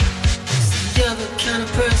 You're the kind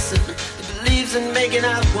of person that believes in making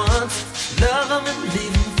out once, love them and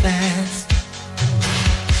leave them fast.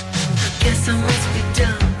 I guess I must be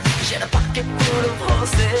dumb. She had a pocket full of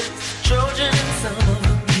horses, Trojan and some of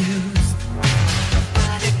them used.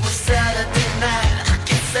 But it was Saturday night, I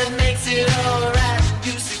guess that makes it alright.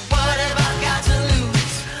 You see, what have I got to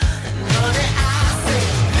lose? And honey, I say,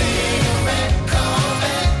 little red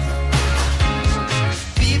Corvette,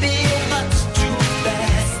 baby, you're much too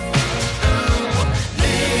fast.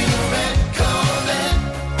 Little red Corvette,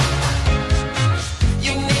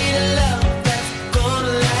 you need a love that's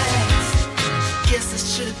gonna last. Guess I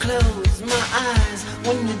should've closed my eyes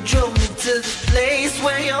when you drove me to the place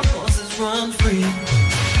where your horses run free.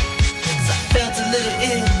 'Cause I felt a little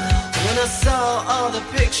ill when I saw all the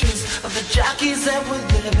pictures of the jockeys that were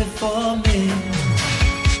there before me.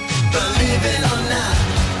 Believe it or not,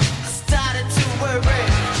 I started to worry. I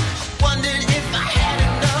wondered if I had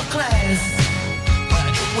enough class. But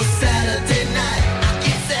it was Saturday night, I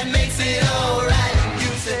guess that makes it alright. You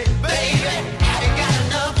say, baby, have you got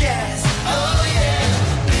enough gas? Oh yeah,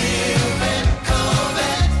 little red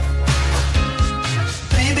Corvette,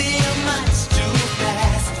 baby, you're much too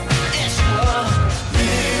fast. Yeah, sure,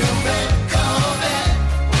 little red Corvette,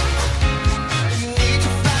 you need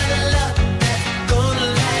to find a love that's gonna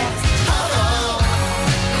last. Oh,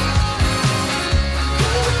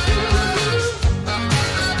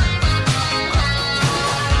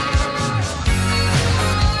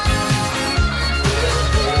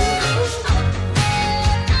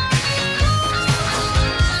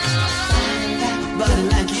 body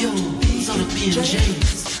like yours on a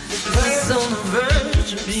B&J's, that's on the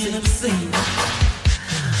verge of being obscene.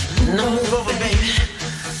 No move over, baby.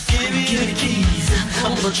 Give me the keys.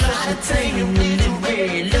 I'm gonna try to tame your little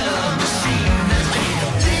red love machine.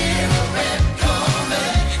 Little red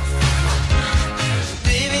Corvette,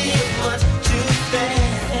 baby, you're much too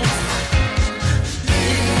fast.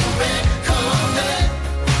 Little red Corvette,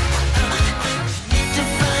 need to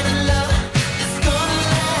find a love that's gonna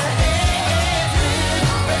last.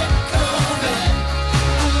 Little red Corvette,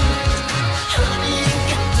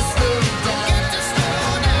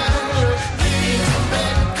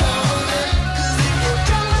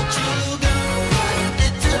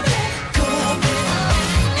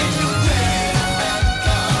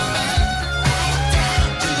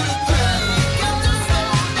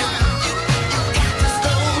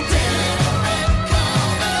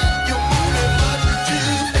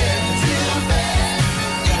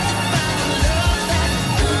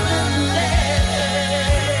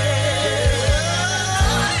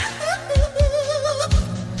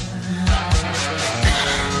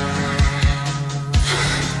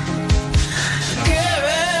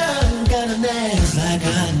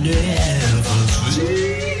 never see.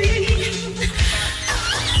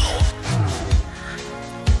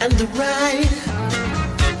 And the ride,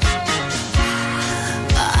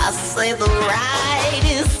 I say the ride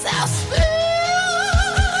is so smooth.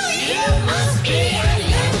 You must be a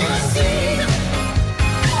limousine.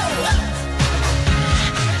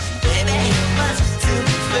 Baby, much too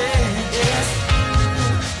fast.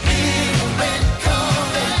 Big red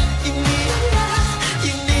Corvette, you need love,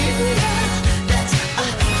 you need love. That's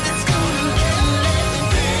gonna get let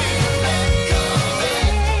big red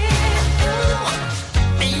Corvette.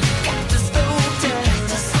 You got to slow down,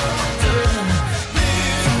 to slow down.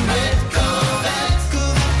 Big red Corvette,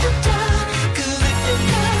 'cause if you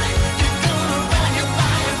die, you're gonna run your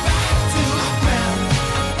body right to the ground,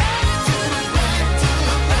 to the ground, to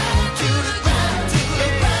the ground, to the ground, to the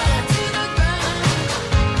ground, to the ground.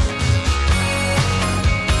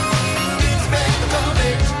 Big red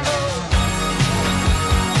Corvette,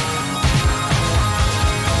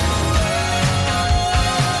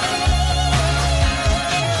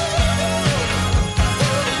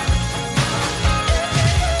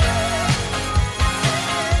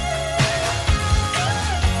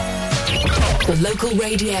 For local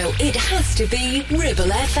radio, it has to be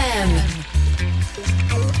Ribble FM.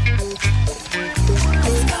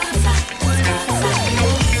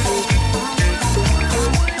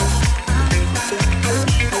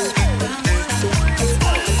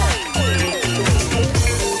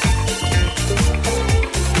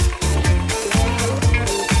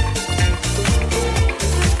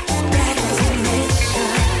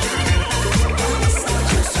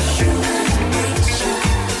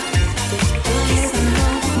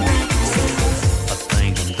 I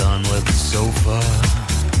think I'm done with the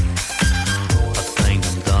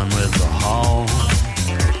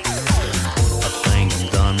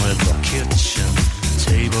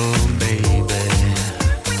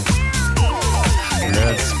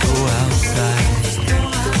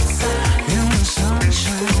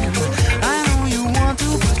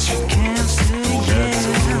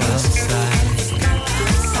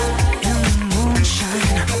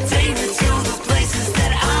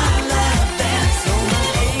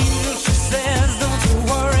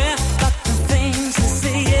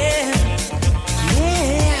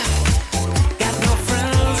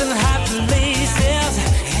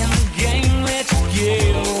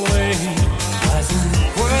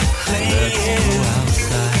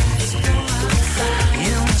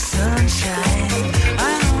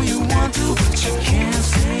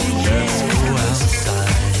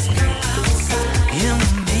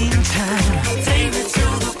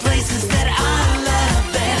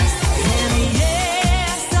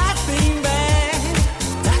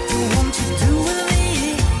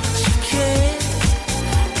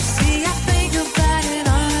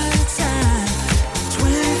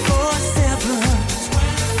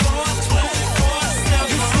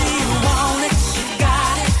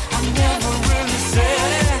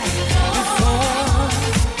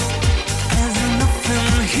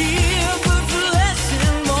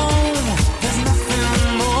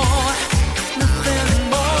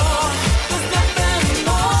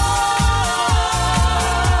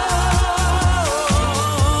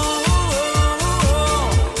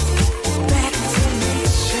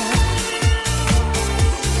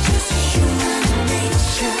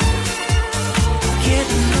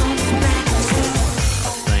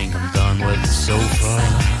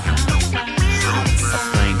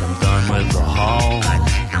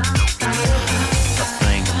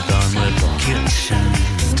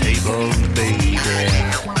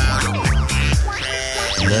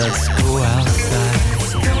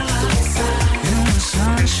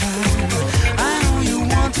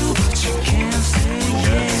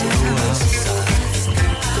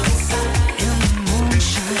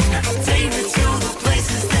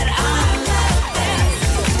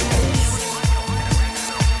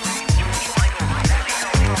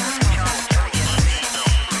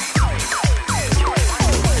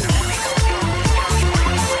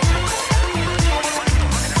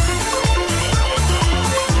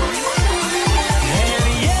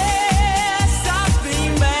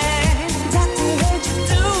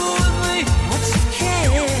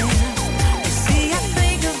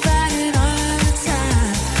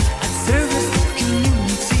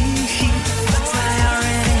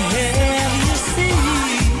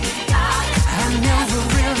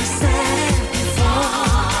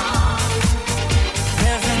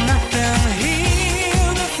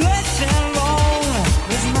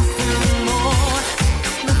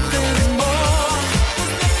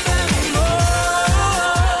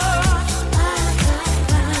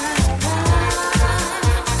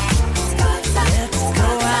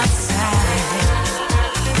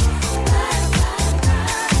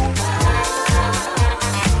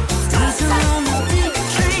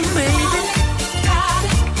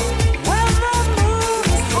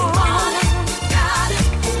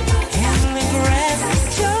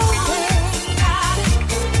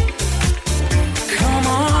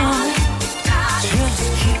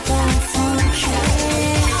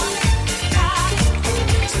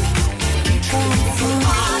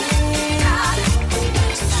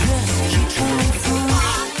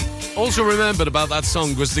also remembered about that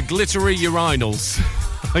song was the glittery urinals.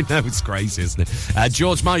 I know, it's crazy, isn't it?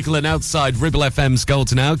 George Michael and Outside, Ribble FM's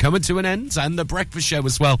Golden Hour coming to an end, and the breakfast show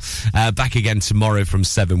as well. Back again tomorrow from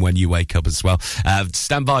 7 when you wake up as well.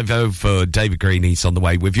 Stand by, though, for David Green. He's on the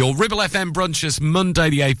way with your Ribble FM brunches Monday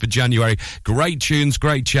the 8th of January. Great tunes,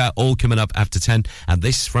 great chat, all coming up after 10. And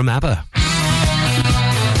this from ABBA.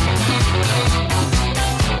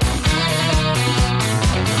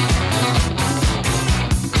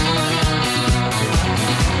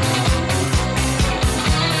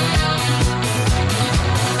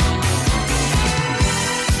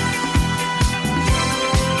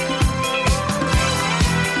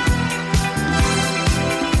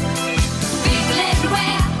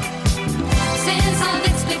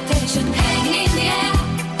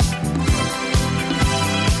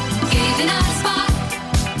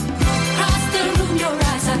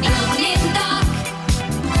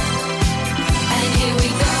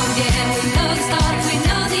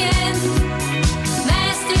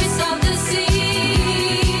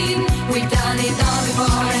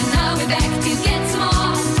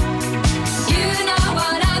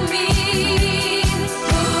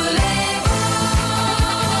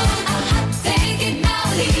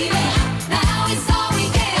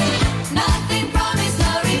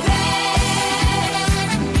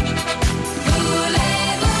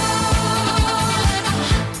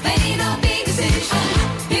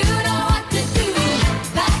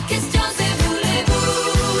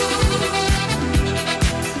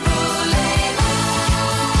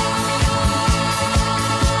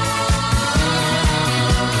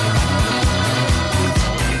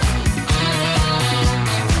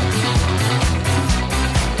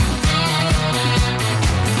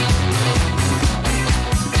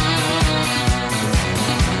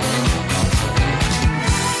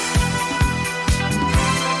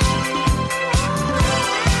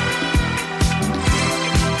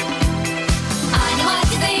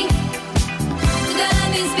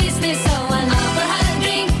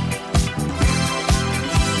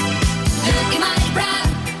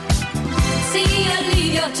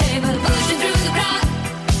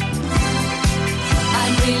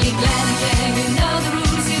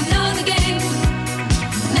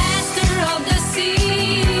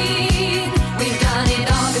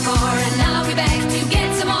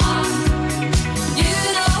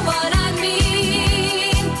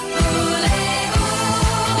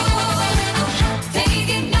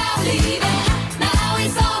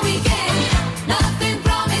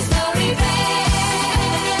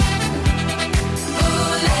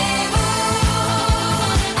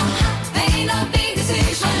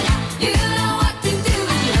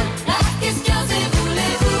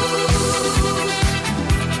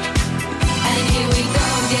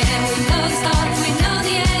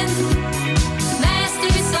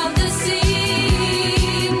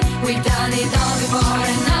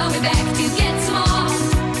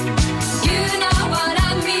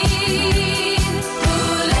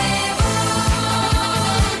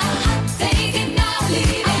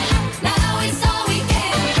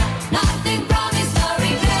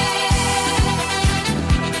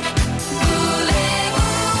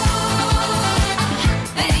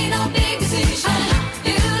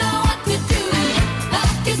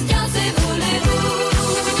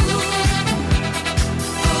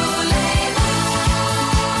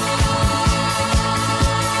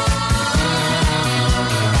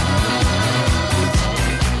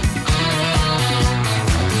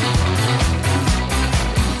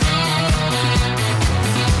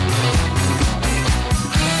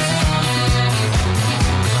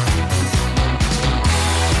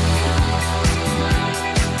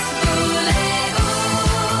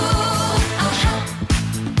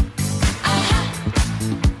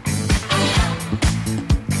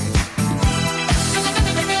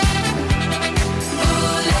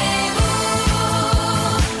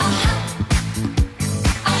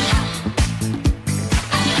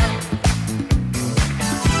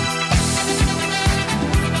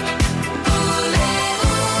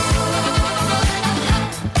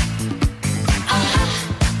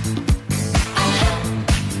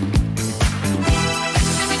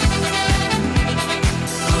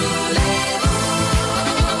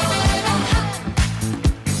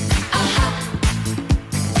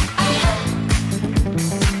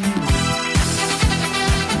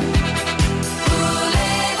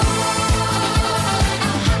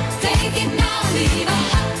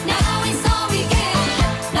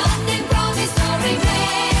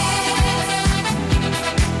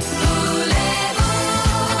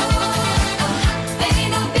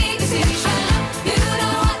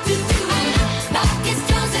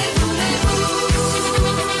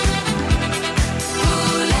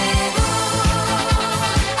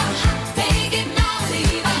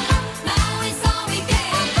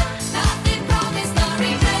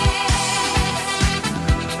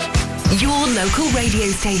 Your local radio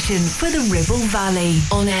station for the Ribble Valley.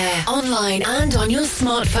 On air, online and on your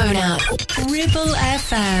smartphone app. Ribble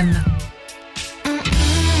FM.